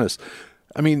lot of tennis.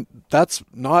 I mean, that's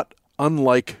not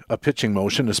unlike a pitching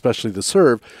motion, especially the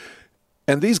serve.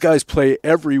 And these guys play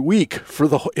every week for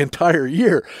the entire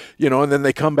year, and then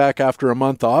they come back after a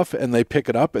month off and they pick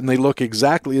it up and they look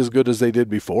exactly as good as they did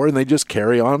before, and they just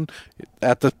carry on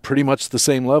at pretty much the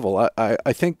same level.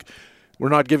 I think we're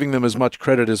not giving them as much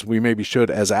credit as we maybe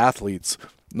should as athletes,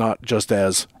 not just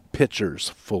as pitchers,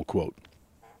 full quote.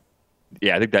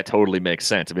 Yeah, I think that totally makes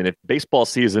sense. I mean, if baseball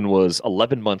season was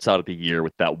 11 months out of the year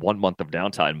with that 1 month of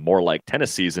downtime, more like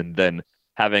tennis season, then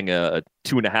having a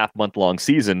 2.5 month long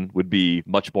season would be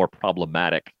much more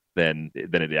problematic than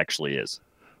it actually is.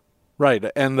 Right,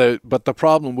 but the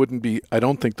problem wouldn't be, I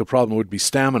don't think the problem would be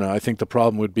stamina. I think the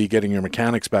problem would be getting your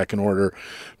mechanics back in order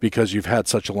because you've had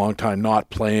such a long time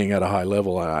not playing at a high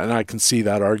level, and I can see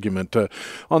that argument.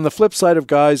 On the flip side of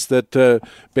guys that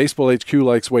Baseball HQ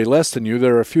likes way less than you,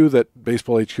 there are a few that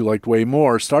Baseball HQ liked way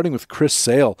more, starting with Chris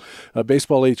Sale.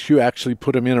 Baseball HQ actually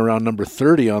put him in around number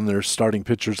 30 on their starting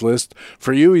pitchers list.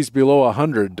 For you, he's below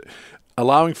 100.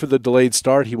 Allowing for the delayed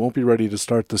start, he won't be ready to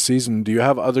start the season. Do you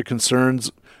have other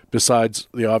concerns besides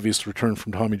the obvious return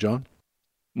from Tommy John?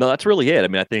 No, that's really it. I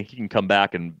mean, I think he can come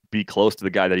back and be close to the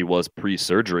guy that he was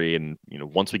pre-surgery. And,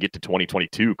 once we get to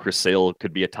 2022, Chris Sale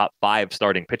could be a top 5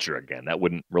 starting pitcher again. That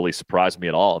wouldn't really surprise me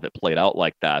at all if it played out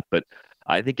like that. But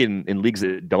I think in leagues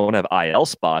that don't have IL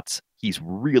spots, he's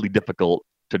really difficult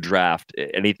to draft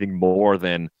anything more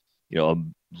than, a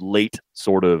late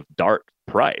sort of dart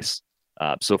price.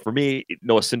 So for me,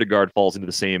 Noah Syndergaard falls into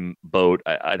the same boat.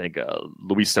 I think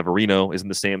Luis Severino is in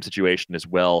the same situation as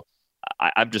well.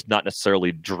 I'm just not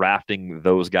necessarily drafting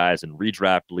those guys in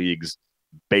redraft leagues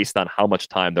based on how much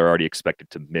time they're already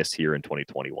expected to miss here in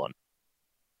 2021.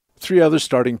 3 other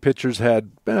starting pitchers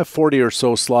had 40 or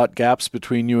so slot gaps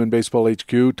between you and Baseball HQ.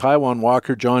 Taijuan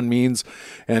Walker, John Means,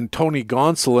 and Tony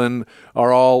Gonsolin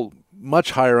are all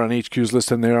much higher on HQ's list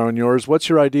than they are on yours. What's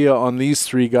your idea on these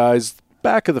 3 guys,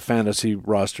 back of the fantasy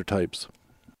roster types?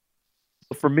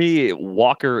 For me,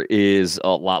 Walker is a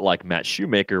lot like Matt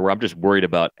Shoemaker, where I'm just worried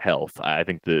about health. I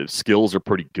think the skills are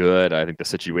pretty good. I think the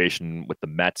situation with the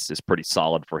Mets is pretty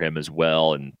solid for him as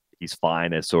well, and he's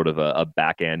fine as sort of a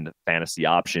back-end fantasy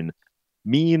option.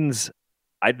 Means,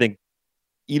 I think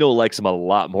Eno likes him a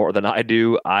lot more than I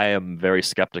do. I am very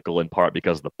skeptical in part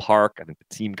because of the park. I think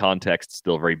the team context is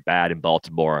still very bad in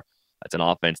Baltimore. It's an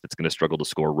offense that's going to struggle to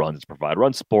score runs, to provide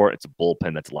run support. It's a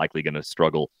bullpen that's likely going to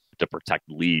struggle to protect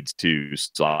leads too.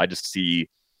 So I'm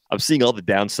seeing all the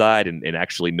downside and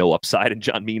actually no upside in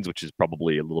John Means, which is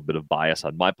probably a little bit of bias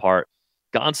on my part.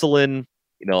 Gonsolin,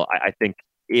 I think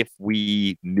if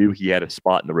we knew he had a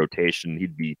spot in the rotation,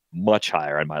 he'd be much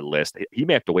higher on my list. He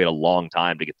may have to wait a long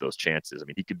time to get those chances. I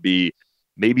mean, he could be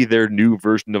maybe their new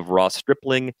version of Ross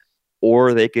Stripling,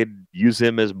 or they could use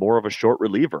him as more of a short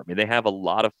reliever. I mean, they have a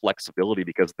lot of flexibility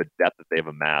because of the depth that they've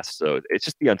amassed. So it's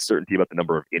just the uncertainty about the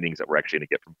number of innings that we're actually going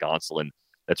to get from Gonsolin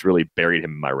that's really buried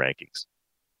him in my rankings.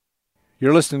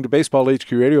 You're listening to Baseball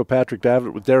HQ Radio. Patrick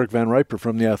Davitt with Derek Van Riper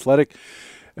from The Athletic.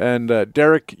 And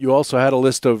Derek, you also had a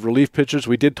list of relief pitchers.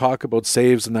 We did talk about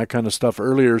saves and that kind of stuff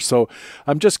earlier. So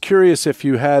I'm just curious if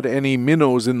you had any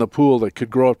minnows in the pool that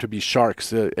could grow up to be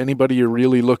sharks. Anybody you're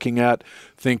really looking at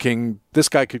thinking this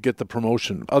guy could get the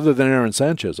promotion, other than Aaron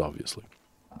Sanchez, obviously?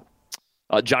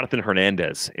 Jonathan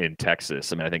Hernandez in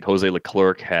Texas. I mean, I think Jose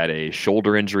Leclerc had a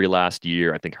shoulder injury last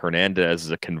year. I think Hernandez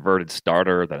is a converted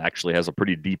starter that actually has a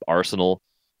pretty deep arsenal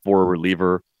for a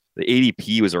reliever. The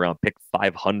ADP was around pick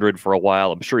 500 for a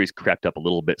while. I'm sure he's crept up a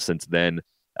little bit since then.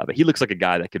 But he looks like a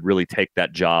guy that could really take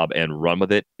that job and run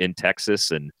with it in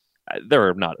Texas. And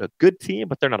they're not a good team,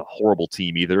 but they're not a horrible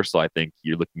team either. So I think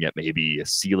you're looking at maybe a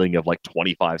ceiling of like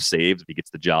 25 saves if he gets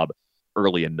the job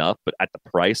early enough. But at the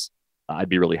price, I'd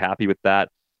be really happy with that.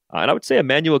 And I would say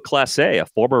Emmanuel Clase, a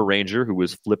former Ranger who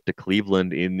was flipped to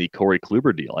Cleveland in the Corey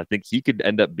Kluber deal. I think he could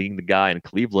end up being the guy in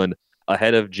Cleveland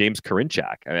ahead of James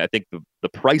Karinchak. I mean, I think the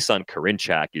price on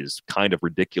Karinchak is kind of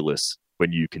ridiculous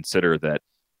when you consider that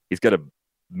he's got a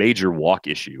major walk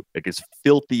issue. Like, as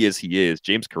filthy as he is,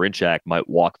 James Karinchak might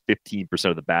walk 15%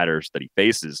 of the batters that he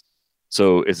faces.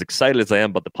 So as excited as I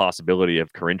am about the possibility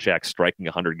of Karinchak striking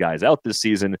 100 guys out this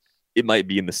season, it might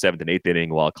be in the 7th and 8th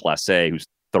inning, while Clase, who's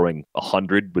throwing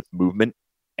 100 with movement,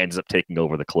 ends up taking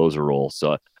over the closer role.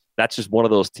 So that's just one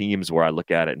of those teams where I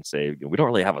look at it and say, we don't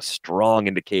really have a strong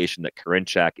indication that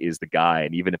Karinchak is the guy.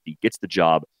 And even if he gets the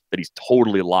job, that he's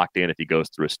totally locked in if he goes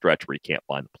through a stretch where he can't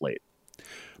find the plate.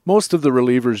 Most of the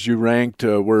relievers you ranked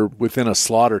were within a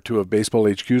slot or two of Baseball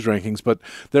HQ's rankings, but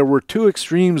there were two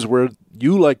extremes where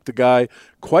you liked the guy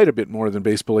quite a bit more than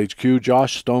Baseball HQ.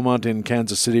 Josh Staumont in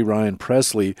Kansas City, Ryan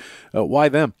Presley. Why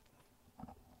them?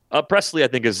 Presley, I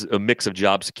think, is a mix of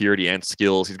job security and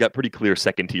skills. He's got pretty clear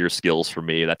second-tier skills for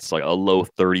me. That's like a low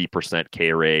 30%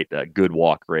 K rate, a good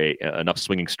walk rate, enough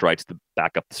swinging strikes to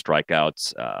back up the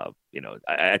strikeouts.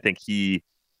 I think he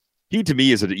to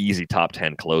me is an easy top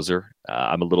 10 closer.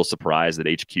 I'm a little surprised that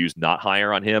HQ's not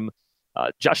higher on him.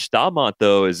 Josh Staumont,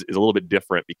 though, is a little bit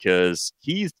different because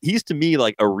he's to me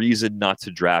like a reason not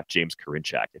to draft James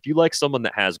Karinchak. If you like someone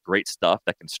that has great stuff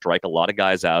that can strike a lot of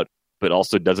guys out, but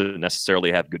also doesn't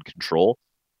necessarily have good control,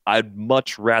 I'd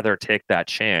much rather take that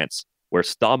chance where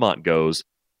Staumont goes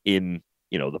in,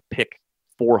 the pick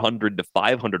 400 to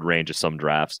 500 range of some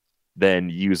drafts than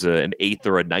use an 8th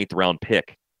or a 9th round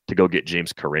pick to go get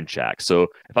James Karinchak. So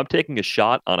if I'm taking a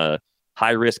shot on a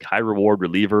high risk, high reward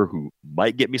reliever who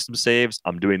might get me some saves,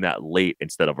 I'm doing that late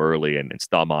instead of early, and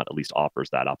Staumont at least offers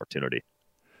that opportunity.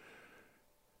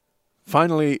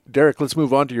 Finally, Derek, let's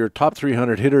move on to your top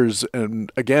 300 hitters.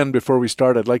 And again, before we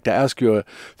start, I'd like to ask you a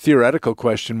theoretical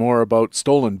question more about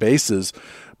stolen bases.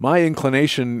 My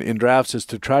inclination in drafts is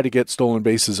to try to get stolen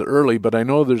bases early, but I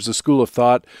know there's a school of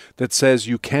thought that says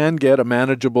you can get a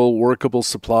manageable, workable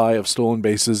supply of stolen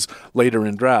bases later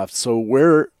in drafts. So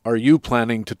where are you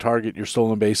planning to target your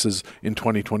stolen bases in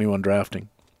 2021 drafting?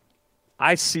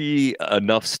 I see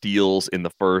enough steals in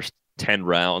the first 10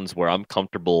 rounds where I'm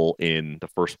comfortable in the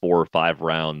first 4 or 5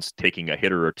 rounds taking a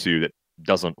hitter or two that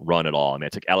doesn't run at all. I mean, I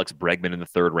took Alex Bregman in the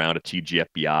 3rd round at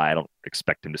TGFBI. I don't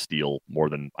expect him to steal more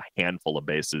than a handful of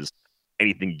bases.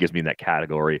 Anything he gives me in that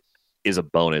category is a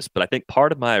bonus. But I think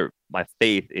part of my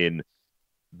faith in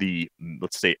the,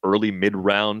 let's say, early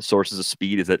mid-round sources of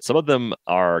speed is that some of them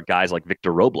are guys like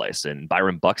Victor Robles and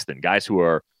Byron Buxton, guys who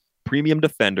are premium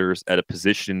defenders at a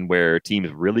position where teams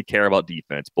really care about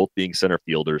defense, both being center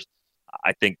fielders.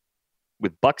 I think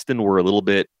with Buxton, we're a little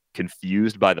bit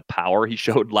confused by the power he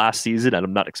showed last season, and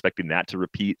I'm not expecting that to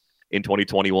repeat in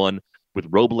 2021. With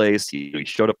Robles, he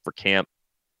showed up for camp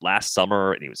last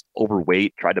summer, and he was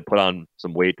overweight, tried to put on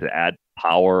some weight to add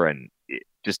power, and it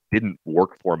just didn't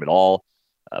work for him at all.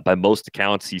 By most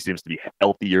accounts, he seems to be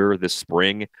healthier this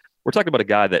spring. We're talking about a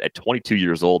guy that at 22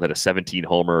 years old had a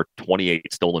 17-homer,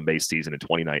 28 stolen base season in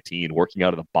 2019, working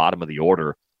out of the bottom of the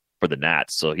order for the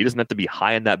Nats. So he doesn't have to be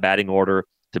high in that batting order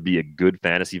to be a good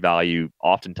fantasy value.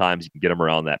 Oftentimes you can get him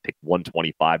around that pick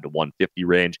 125 to 150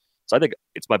 range. So I think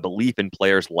it's my belief in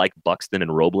players like Buxton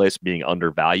and Robles being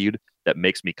undervalued that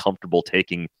makes me comfortable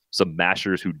taking some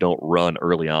mashers who don't run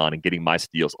early on and getting my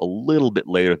steals a little bit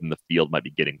later than the field might be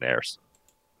getting theirs.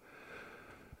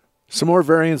 Some more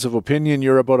variants of opinion.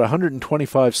 You're about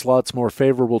 125 slots more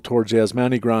favorable towards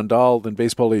Yasmani Grandal than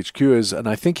Baseball HQ is, and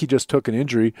I think he just took an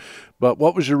injury. But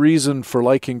what was your reason for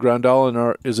liking Grandal,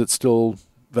 and is it still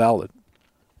valid?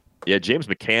 Yeah, James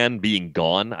McCann being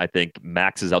gone, I think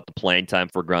maxes out the playing time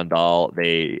for Grandal.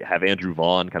 They have Andrew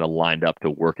Vaughn kind of lined up to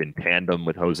work in tandem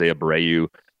with Jose Abreu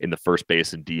in the first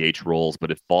base and DH roles. But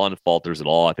if Vaughn falters at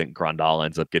all, I think Grandal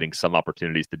ends up getting some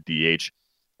opportunities to DH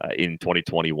in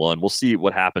 2021. We'll see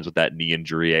what happens with that knee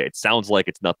injury. It sounds like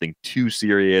it's nothing too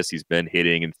serious. He's been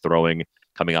hitting and throwing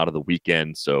coming out of the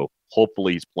weekend. So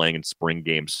hopefully he's playing in spring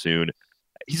games soon.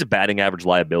 He's a batting average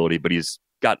liability, but he's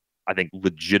got, I think,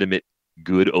 legitimate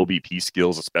good OBP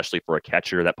skills, especially for a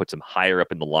catcher. That puts him higher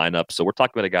up in the lineup. So we're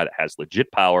talking about a guy that has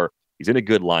legit power. He's in a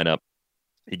good lineup.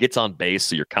 He gets on base,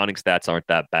 so your counting stats aren't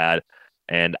that bad.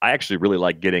 And I actually really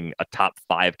like getting a top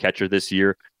 5 catcher this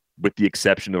year, with the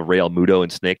exception of Real Muto in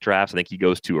snake drafts. I think he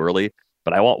goes too early.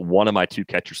 But I want one of my 2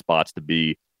 catcher spots to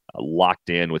be locked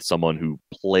in with someone who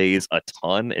plays a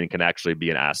ton and can actually be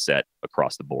an asset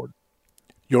across the board.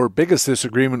 Your biggest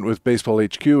disagreement with Baseball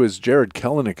HQ is Jarred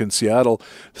Kelenic in Seattle.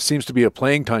 Seems to be a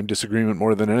playing time disagreement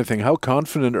more than anything. How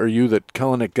confident are you that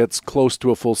Kelenic gets close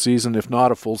to a full season, if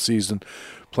not a full season,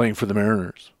 playing for the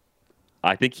Mariners?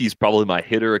 I think he's probably my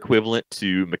hitter equivalent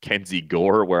to Mackenzie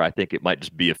Gore, where I think it might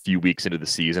just be a few weeks into the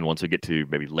season. Once we get to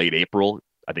maybe late April,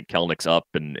 I think Kelenic's up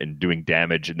and doing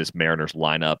damage in this Mariners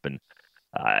lineup. And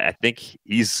I think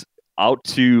he's out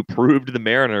to prove to the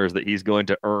Mariners that he's going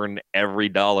to earn every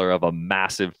dollar of a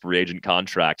massive free agent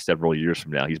contract several years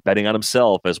from now. He's betting on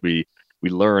himself, as we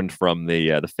learned from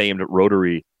the famed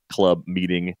Rotary Club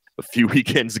meeting a few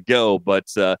weekends ago. But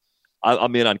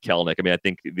I'm in on Kelenic. I mean, I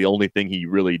think the only thing he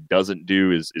really doesn't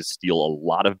do is steal a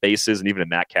lot of bases. And even in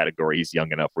that category, he's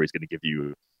young enough where he's going to give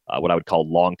you what I would call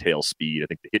long tail speed. I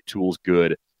think the hit tool's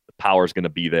good. The power's going to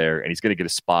be there. And he's going to get a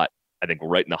spot, I think,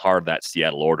 right in the heart of that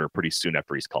Seattle order pretty soon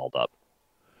after he's called up.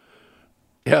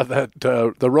 Yeah, that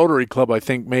the Rotary Club, I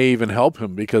think, may even help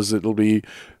him, because it'll be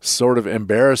sort of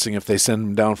embarrassing if they send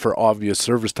him down for obvious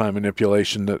service time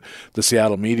manipulation, that the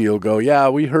Seattle media will go, yeah,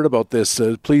 we heard about this.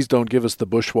 Please don't give us the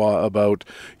bourgeois about,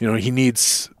 he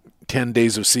needs 10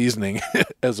 days of seasoning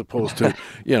as opposed to,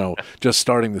 just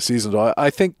starting the season. So I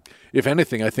think, if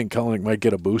anything, I think Kelenic might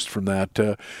get a boost from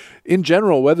that. In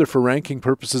general, whether for ranking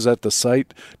purposes at the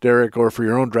site, Derek, or for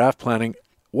your own draft planning,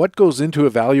 what goes into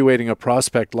evaluating a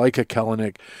prospect like a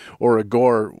Kelenic or a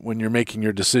Gore when you're making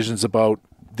your decisions about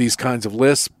these kinds of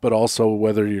lists, but also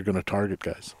whether you're going to target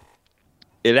guys?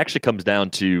 It actually comes down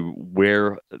to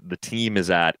where the team is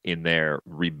at in their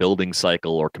rebuilding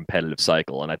cycle or competitive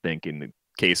cycle. And I think in the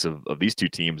case of these two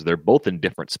teams, they're both in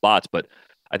different spots. But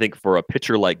I think for a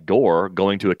pitcher like Gore,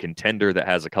 going to a contender that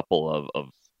has a couple of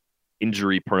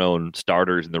injury-prone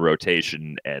starters in the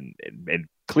rotation, and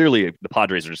clearly the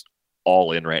Padres are just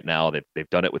all in right now. They've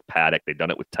done it with Paddock. They've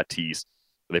done it with Tatis.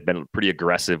 They've been pretty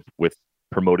aggressive with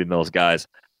promoting those guys.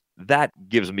 That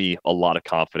gives me a lot of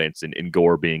confidence in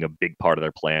Gore being a big part of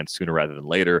their plan sooner rather than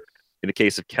later. In the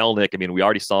case of Kelenic, I mean, we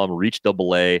already saw him reach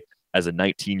Double-A as a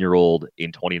 19-year-old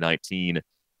in 2019.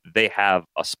 They have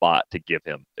a spot to give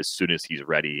him as soon as he's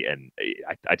ready. And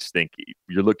I just think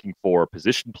you're looking for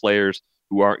position players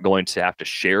who aren't going to have to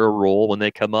share a role when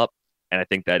they come up. And I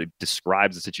think that it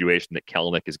describes the situation that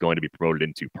Kelenic is going to be promoted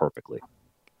into perfectly.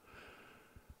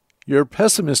 You're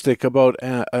pessimistic about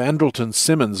Andrelton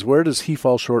Simmons. Where does he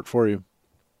fall short for you?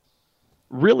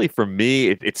 Really, for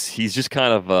me, he's just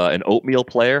kind of an oatmeal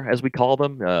player, as we call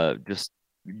them.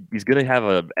 He's going to have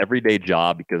a everyday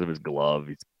job because of his glove.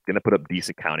 He's going to put up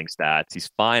decent counting stats. He's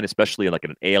fine, especially in like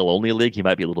an AL-only league. He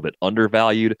might be a little bit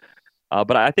undervalued.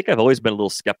 But I think I've always been a little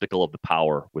skeptical of the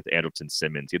power with Andrelton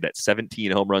Simmons. He had that 17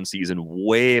 home run season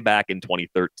way back in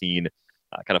 2013,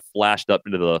 kind of flashed up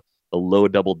into the low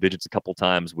double digits a couple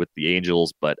times with the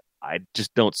Angels, but I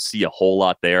just don't see a whole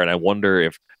lot there. And I wonder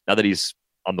if, now that he's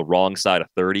on the wrong side of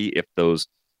 30, if those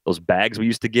bags we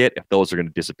used to get, if those are going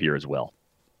to disappear as well.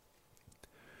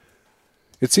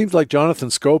 It seems like Jonathan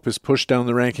Schoop is pushed down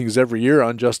the rankings every year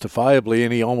unjustifiably,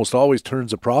 and he almost always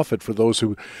turns a profit for those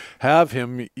who have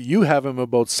him. You have him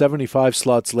about 75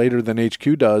 slots later than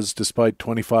HQ does, despite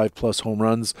 25-plus home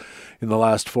runs in the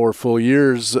last 4 full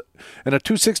years. And a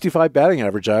 265 batting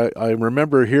average. I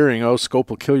remember hearing,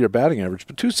 Schoop will kill your batting average,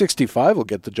 but 265 will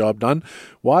get the job done.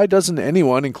 Why doesn't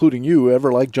anyone, including you,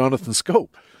 ever like Jonathan Schoop?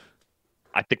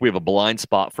 I think we have a blind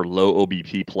spot for low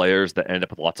OBP players that end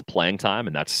up with lots of playing time,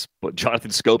 and that's what Jonathan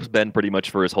Schoop's been pretty much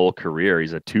for his whole career.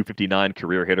 He's a 259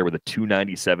 career hitter with a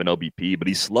 297 OBP, but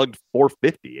he's slugged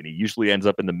 450, and he usually ends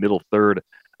up in the middle third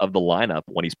of the lineup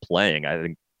when he's playing. I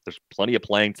think there's plenty of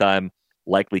playing time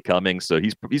likely coming, so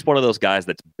he's one of those guys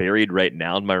that's buried right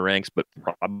now in my ranks, but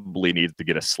probably needs to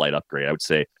get a slight upgrade. I would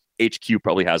say HQ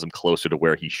probably has him closer to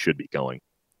where he should be going.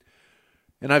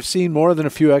 And I've seen more than a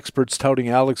few experts touting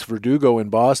Alex Verdugo in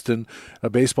Boston.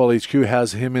 Baseball HQ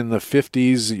has him in the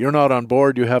 50s. You're not on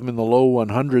board. You have him in the low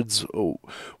 100s.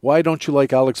 Why don't you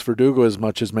like Alex Verdugo as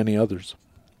much as many others?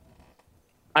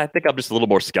 I think I'm just a little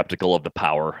more skeptical of the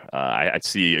power. I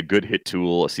see a good hit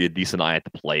tool. I see a decent eye at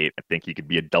the plate. I think he could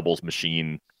be a doubles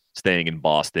machine staying in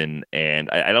Boston. And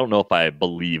I don't know if I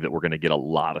believe that we're going to get a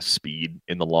lot of speed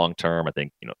in the long term. I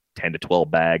think, 10 to 12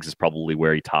 bags is probably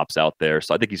where he tops out there.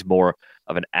 So I think he's more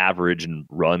of an average and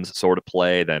runs sort of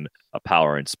play than a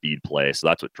power and speed play. So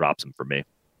that's what drops him for me.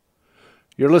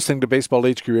 You're listening to Baseball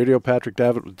HQ Radio. Patrick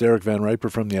Davitt with Derek Van Riper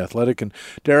from The Athletic. And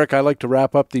Derek, I like to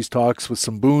wrap up these talks with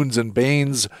some boons and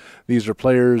banes. These are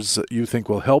players you think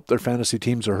will help their fantasy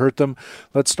teams or hurt them.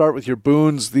 Let's start with your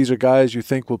boons. These are guys you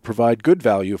think will provide good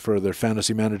value for their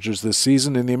fantasy managers this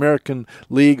season. In the American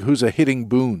League, who's a hitting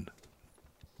boon?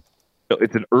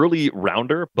 It's an early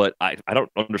rounder, but I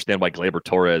don't understand why Gleyber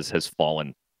Torres has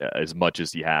fallen as much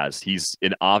as he has. He's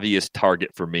an obvious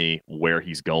target for me where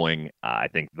he's going. I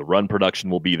think the run production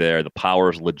will be there. The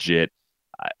power is legit.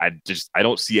 I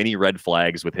don't see any red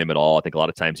flags with him at all. I think a lot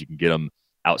of times you can get him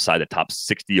outside the top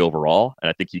 60 overall, and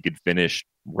I think he could finish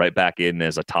right back in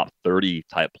as a top 30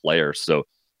 type player. So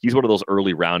he's one of those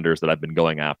early rounders that I've been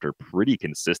going after pretty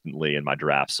consistently in my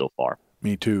draft so far.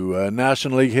 Me too.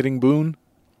 National League hitting boon?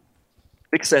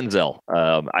 Nick Senzel.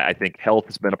 I think health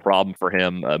has been a problem for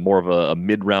him. More of a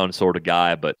mid-round sort of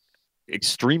guy, but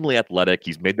extremely athletic.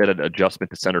 He's made that adjustment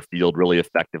to center field really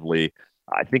effectively.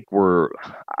 I think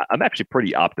I'm actually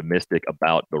pretty optimistic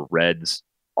about the Reds'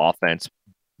 offense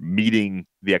meeting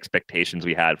the expectations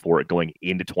we had for it going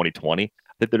into 2020. I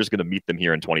think they're just going to meet them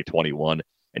here in 2021,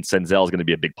 and Senzel is going to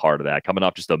be a big part of that. Coming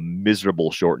off just a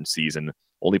miserable shortened season,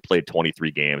 only played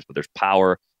 23 games, but there's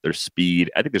power, there's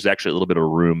speed. I think there's actually a little bit of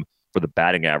room for the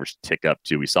batting average to tick up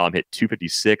too. We saw him hit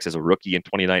 256 as a rookie in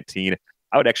 2019.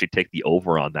 I would actually take the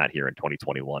over on that here in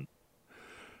 2021.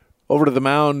 Over to the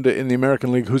mound in the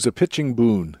American League, who's a pitching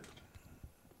boon?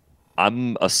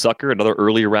 I'm a sucker, another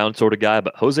early round sort of guy,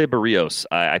 but Jose Barrios,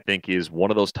 I think, is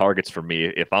one of those targets for me.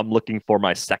 If I'm looking for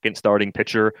my second starting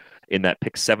pitcher in that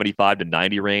pick 75 to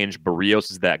 90 range,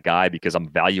 Barrios is that guy because I'm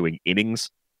valuing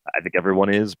innings. I think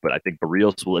everyone is, but I think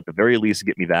Barrios will at the very least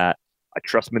get me that. I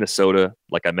trust Minnesota,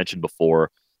 like I mentioned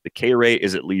before. The K rate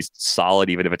is at least solid,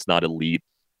 even if it's not elite.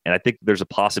 And I think there's a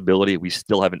possibility we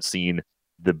still haven't seen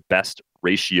the best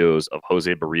ratios of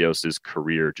Jose Barrios'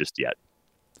 career just yet.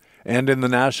 And in the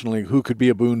National League, who could be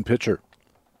a boon pitcher?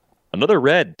 Another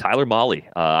Red, Tyler Mahle.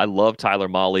 I love Tyler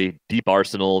Mahle. Deep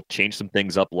arsenal, changed some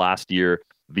things up last year.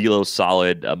 Velo's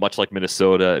solid, much like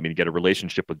Minnesota. I mean, you get a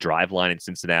relationship with Driveline in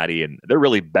Cincinnati, and they're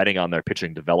really betting on their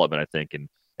pitching development, I think, and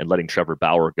letting Trevor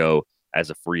Bauer go as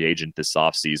a free agent this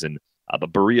offseason.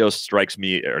 But Barrios strikes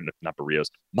me, or not Barrios,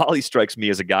 Mahle strikes me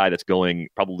as a guy that's going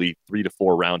probably 3 to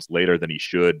 4 rounds later than he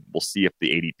should. We'll see if the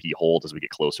ADP holds as we get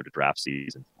closer to draft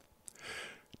season.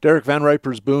 Derek Van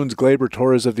Riper's boons: Gleyber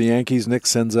Torres of the Yankees, Nick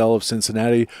Senzel of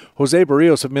Cincinnati, Jose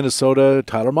Barrios of Minnesota,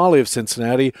 Tyler Mahle of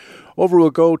Cincinnati. Over we'll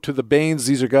go to the banes.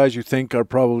 These are guys you think are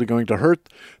probably going to hurt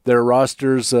their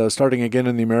rosters. Starting again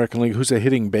in the American League, who's a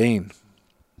hitting bane?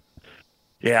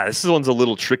 Yeah, this one's a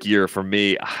little trickier for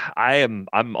me. I'm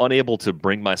unable to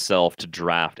bring myself to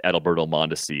draft Adalberto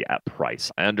Mondesi at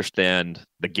price. I understand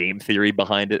the game theory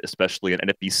behind it, especially in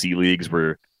NFBC leagues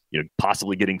where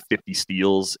possibly getting 50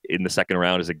 steals in the second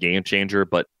round is a game changer.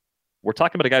 But we're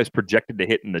talking about a guy who's projected to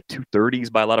hit in the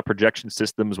 230s by a lot of projection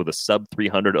systems with a sub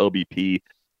 300 OBP,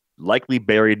 likely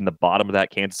buried in the bottom of that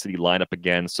Kansas City lineup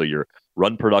again. So your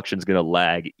run production is going to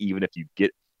lag even if you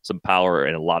get some power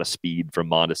and a lot of speed from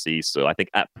Mondesi. So I think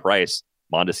at price,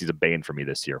 Mondesi's a bane for me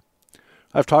this year.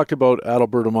 I've talked about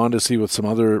Adalberto Mondesi with some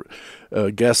other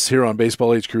guests here on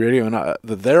Baseball HQ Radio, and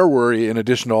their worry, in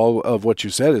addition to all of what you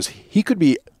said, is he could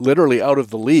be literally out of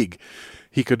the league.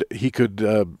 He could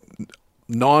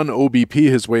non-OBP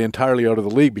his way entirely out of the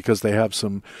league because they have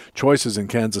some choices in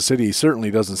Kansas City. He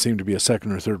certainly doesn't seem to be a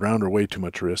second or third rounder, way too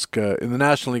much risk. In the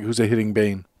National League, who's a hitting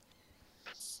bane?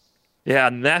 Yeah,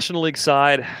 National League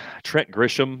side, Trent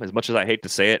Grisham, as much as I hate to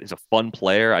say it, is a fun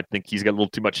player. I think he's got a little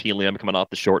too much helium coming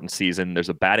off the shortened season. There's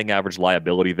a batting average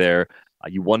liability there.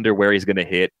 You wonder where he's going to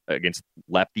hit against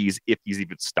lefties, if he's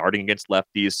even starting against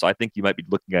lefties. So I think you might be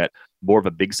looking at more of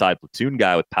a big side platoon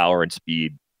guy with power and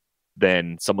speed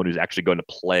than someone who's actually going to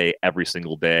play every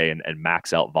single day and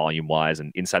max out volume-wise.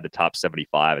 And inside the top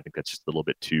 75, I think that's just a little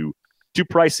bit too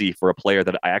pricey for a player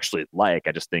that I actually like.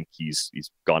 I just think he's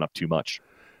gone up too much.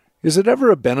 Is it ever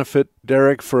a benefit,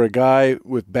 Derek, for a guy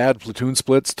with bad platoon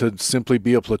splits to simply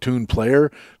be a platoon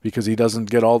player because he doesn't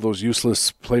get all those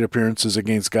useless plate appearances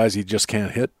against guys he just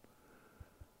can't hit?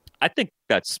 I think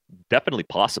that's definitely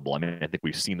possible. I mean, I think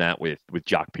we've seen that with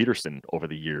Jock Peterson over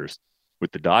the years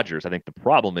with the Dodgers. I think the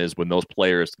problem is when those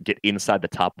players get inside the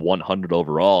top 100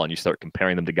 overall and you start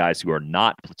comparing them to guys who are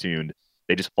not platooned,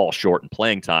 they just fall short in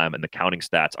playing time and the counting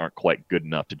stats aren't quite good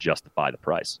enough to justify the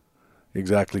price.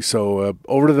 Exactly. So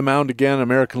over to the mound again,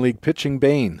 American League pitching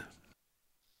bane.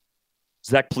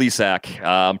 Zach Plesac.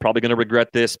 I'm probably going to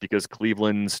regret this because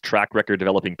Cleveland's track record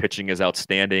developing pitching is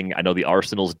outstanding. I know the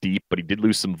arsenal's deep, but he did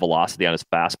lose some velocity on his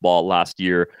fastball last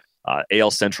year. AL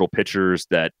Central pitchers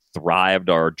that thrived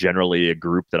are generally a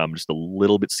group that I'm just a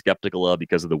little bit skeptical of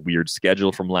because of the weird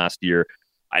schedule from last year.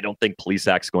 I don't think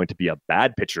Plesac's going to be a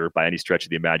bad pitcher by any stretch of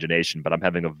the imagination, but I'm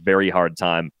having a very hard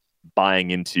time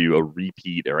buying into a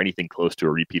repeat or anything close to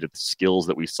a repeat of the skills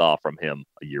that we saw from him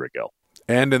a year ago.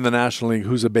 And in the National League,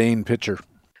 who's a Bane pitcher?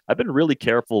 I've been really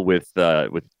careful with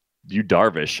Yu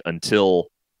Darvish until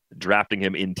drafting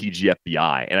him in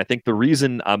TGFBI. And I think the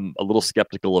reason I'm a little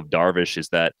skeptical of Darvish is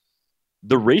that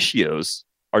the ratios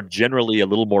are generally a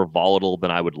little more volatile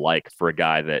than I would like for a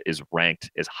guy that is ranked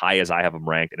as high as I have him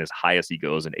ranked and as high as he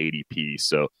goes in ADP.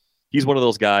 So he's one of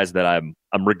those guys that I'm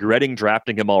regretting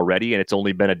drafting him already, and it's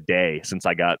only been a day since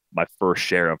I got my first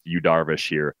share of Yu Darvish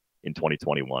here in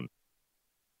 2021.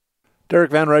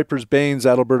 Derek Van Riper's Banes,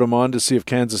 Adalberto Mondesi of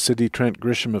Kansas City, Trent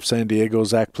Grisham of San Diego,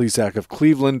 Zach Plesac of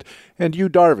Cleveland, and Yu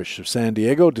Darvish of San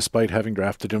Diego, despite having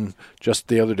drafted him just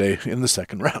the other day in the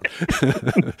second round.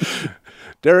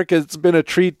 Derek, it's been a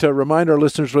treat to remind our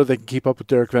listeners where they can keep up with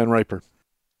Derek Van Riper.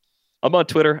 I'm on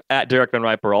Twitter at Derek Van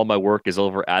Riper. All my work is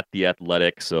over at The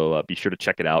Athletic, so be sure to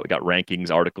check it out. We got rankings,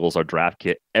 articles, our draft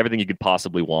kit, everything you could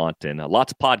possibly want, and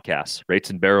lots of podcasts. Rates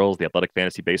and Barrels, the Athletic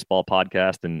Fantasy Baseball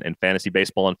podcast, and Fantasy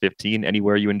Baseball on 15,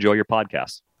 anywhere you enjoy your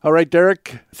podcasts. All right,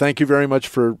 Derek, thank you very much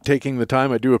for taking the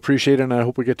time. I do appreciate it, and I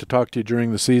hope we get to talk to you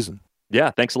during the season.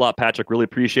 Yeah, thanks a lot, Patrick. Really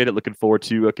appreciate it. Looking forward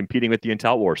to competing with you in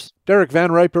Tout Wars. Derek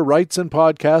Van Riper writes and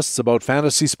podcasts about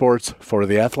fantasy sports for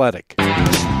The Athletic.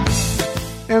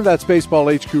 And that's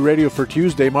Baseball HQ Radio for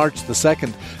Tuesday, March the 2nd.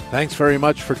 Thanks very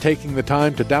much for taking the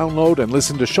time to download and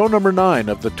listen to show number 9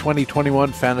 of the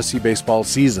 2021 fantasy baseball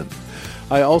season.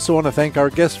 I also want to thank our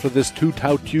guests for this Two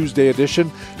Tout Tuesday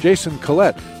edition, Jason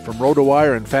Collette from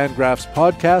RotoWire and Fangraphs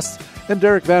podcasts, and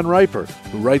Derek Van Riper,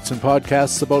 who writes and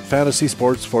podcasts about fantasy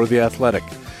sports for The Athletic.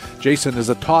 Jason is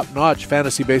a top-notch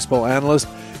fantasy baseball analyst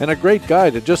and a great guy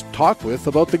to just talk with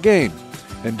about the game.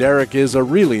 And Derek is a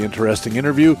really interesting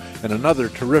interview and another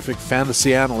terrific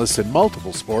fantasy analyst in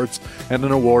multiple sports and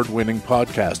an award-winning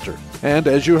podcaster. And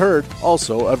as you heard,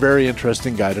 also a very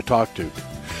interesting guy to talk to.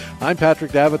 I'm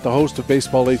Patrick Davitt, the host of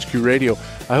Baseball HQ Radio.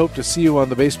 I hope to see you on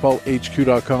the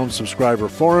BaseballHQ.com subscriber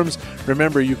forums.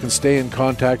 Remember, you can stay in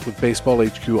contact with Baseball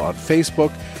HQ on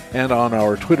Facebook and on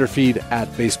our Twitter feed at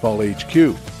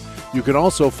BaseballHQ. You can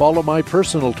also follow my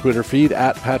personal Twitter feed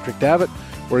at Patrick Davitt,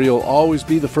 where you'll always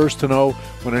be the first to know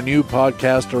when a new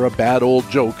podcast or a bad old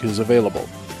joke is available.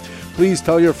 Please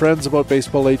tell your friends about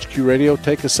Baseball HQ Radio.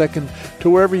 Take a second to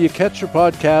wherever you catch your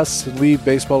podcasts and leave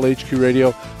Baseball HQ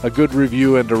Radio a good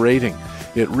review and a rating.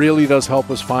 It really does help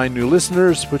us find new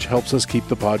listeners, which helps us keep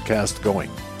the podcast going.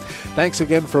 Thanks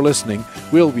again for listening.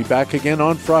 We'll be back again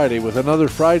on Friday with another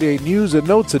Friday News and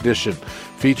Notes edition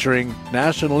featuring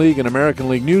National League and American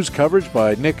League news coverage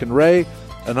by Nick and Ray,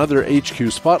 another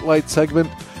HQ Spotlight segment,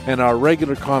 and our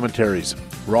regular commentaries.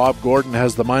 Rob Gordon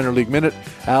has the Minor League Minute,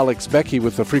 Alex Becky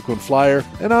with the Frequent Flyer,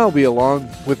 and I'll be along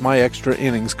with my extra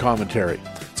innings commentary.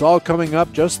 It's all coming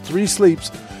up just 3 sleeps.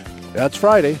 That's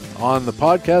Friday on the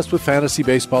podcast with Fantasy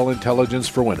Baseball Intelligence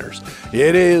for Winners.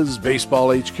 It is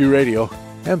Baseball HQ Radio,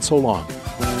 and so long.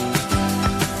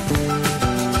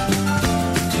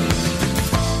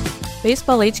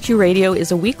 Baseball HQ Radio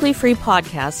is a weekly free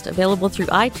podcast available through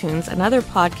iTunes and other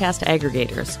podcast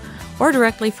aggregators, or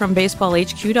directly from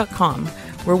baseballhq.com,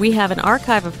 where we have an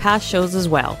archive of past shows as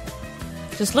well.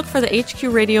 Just look for the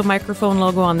HQ Radio microphone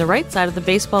logo on the right side of the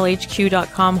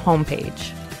baseballhq.com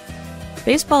homepage.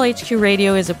 Baseball HQ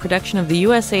Radio is a production of the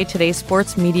USA Today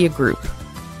Sports Media Group.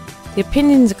 The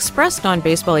opinions expressed on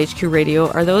Baseball HQ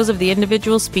Radio are those of the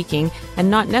individual speaking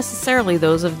and not necessarily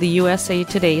those of the USA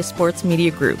Today Sports Media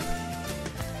Group.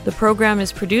 The program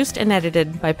is produced and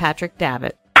edited by Patrick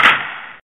Davitt.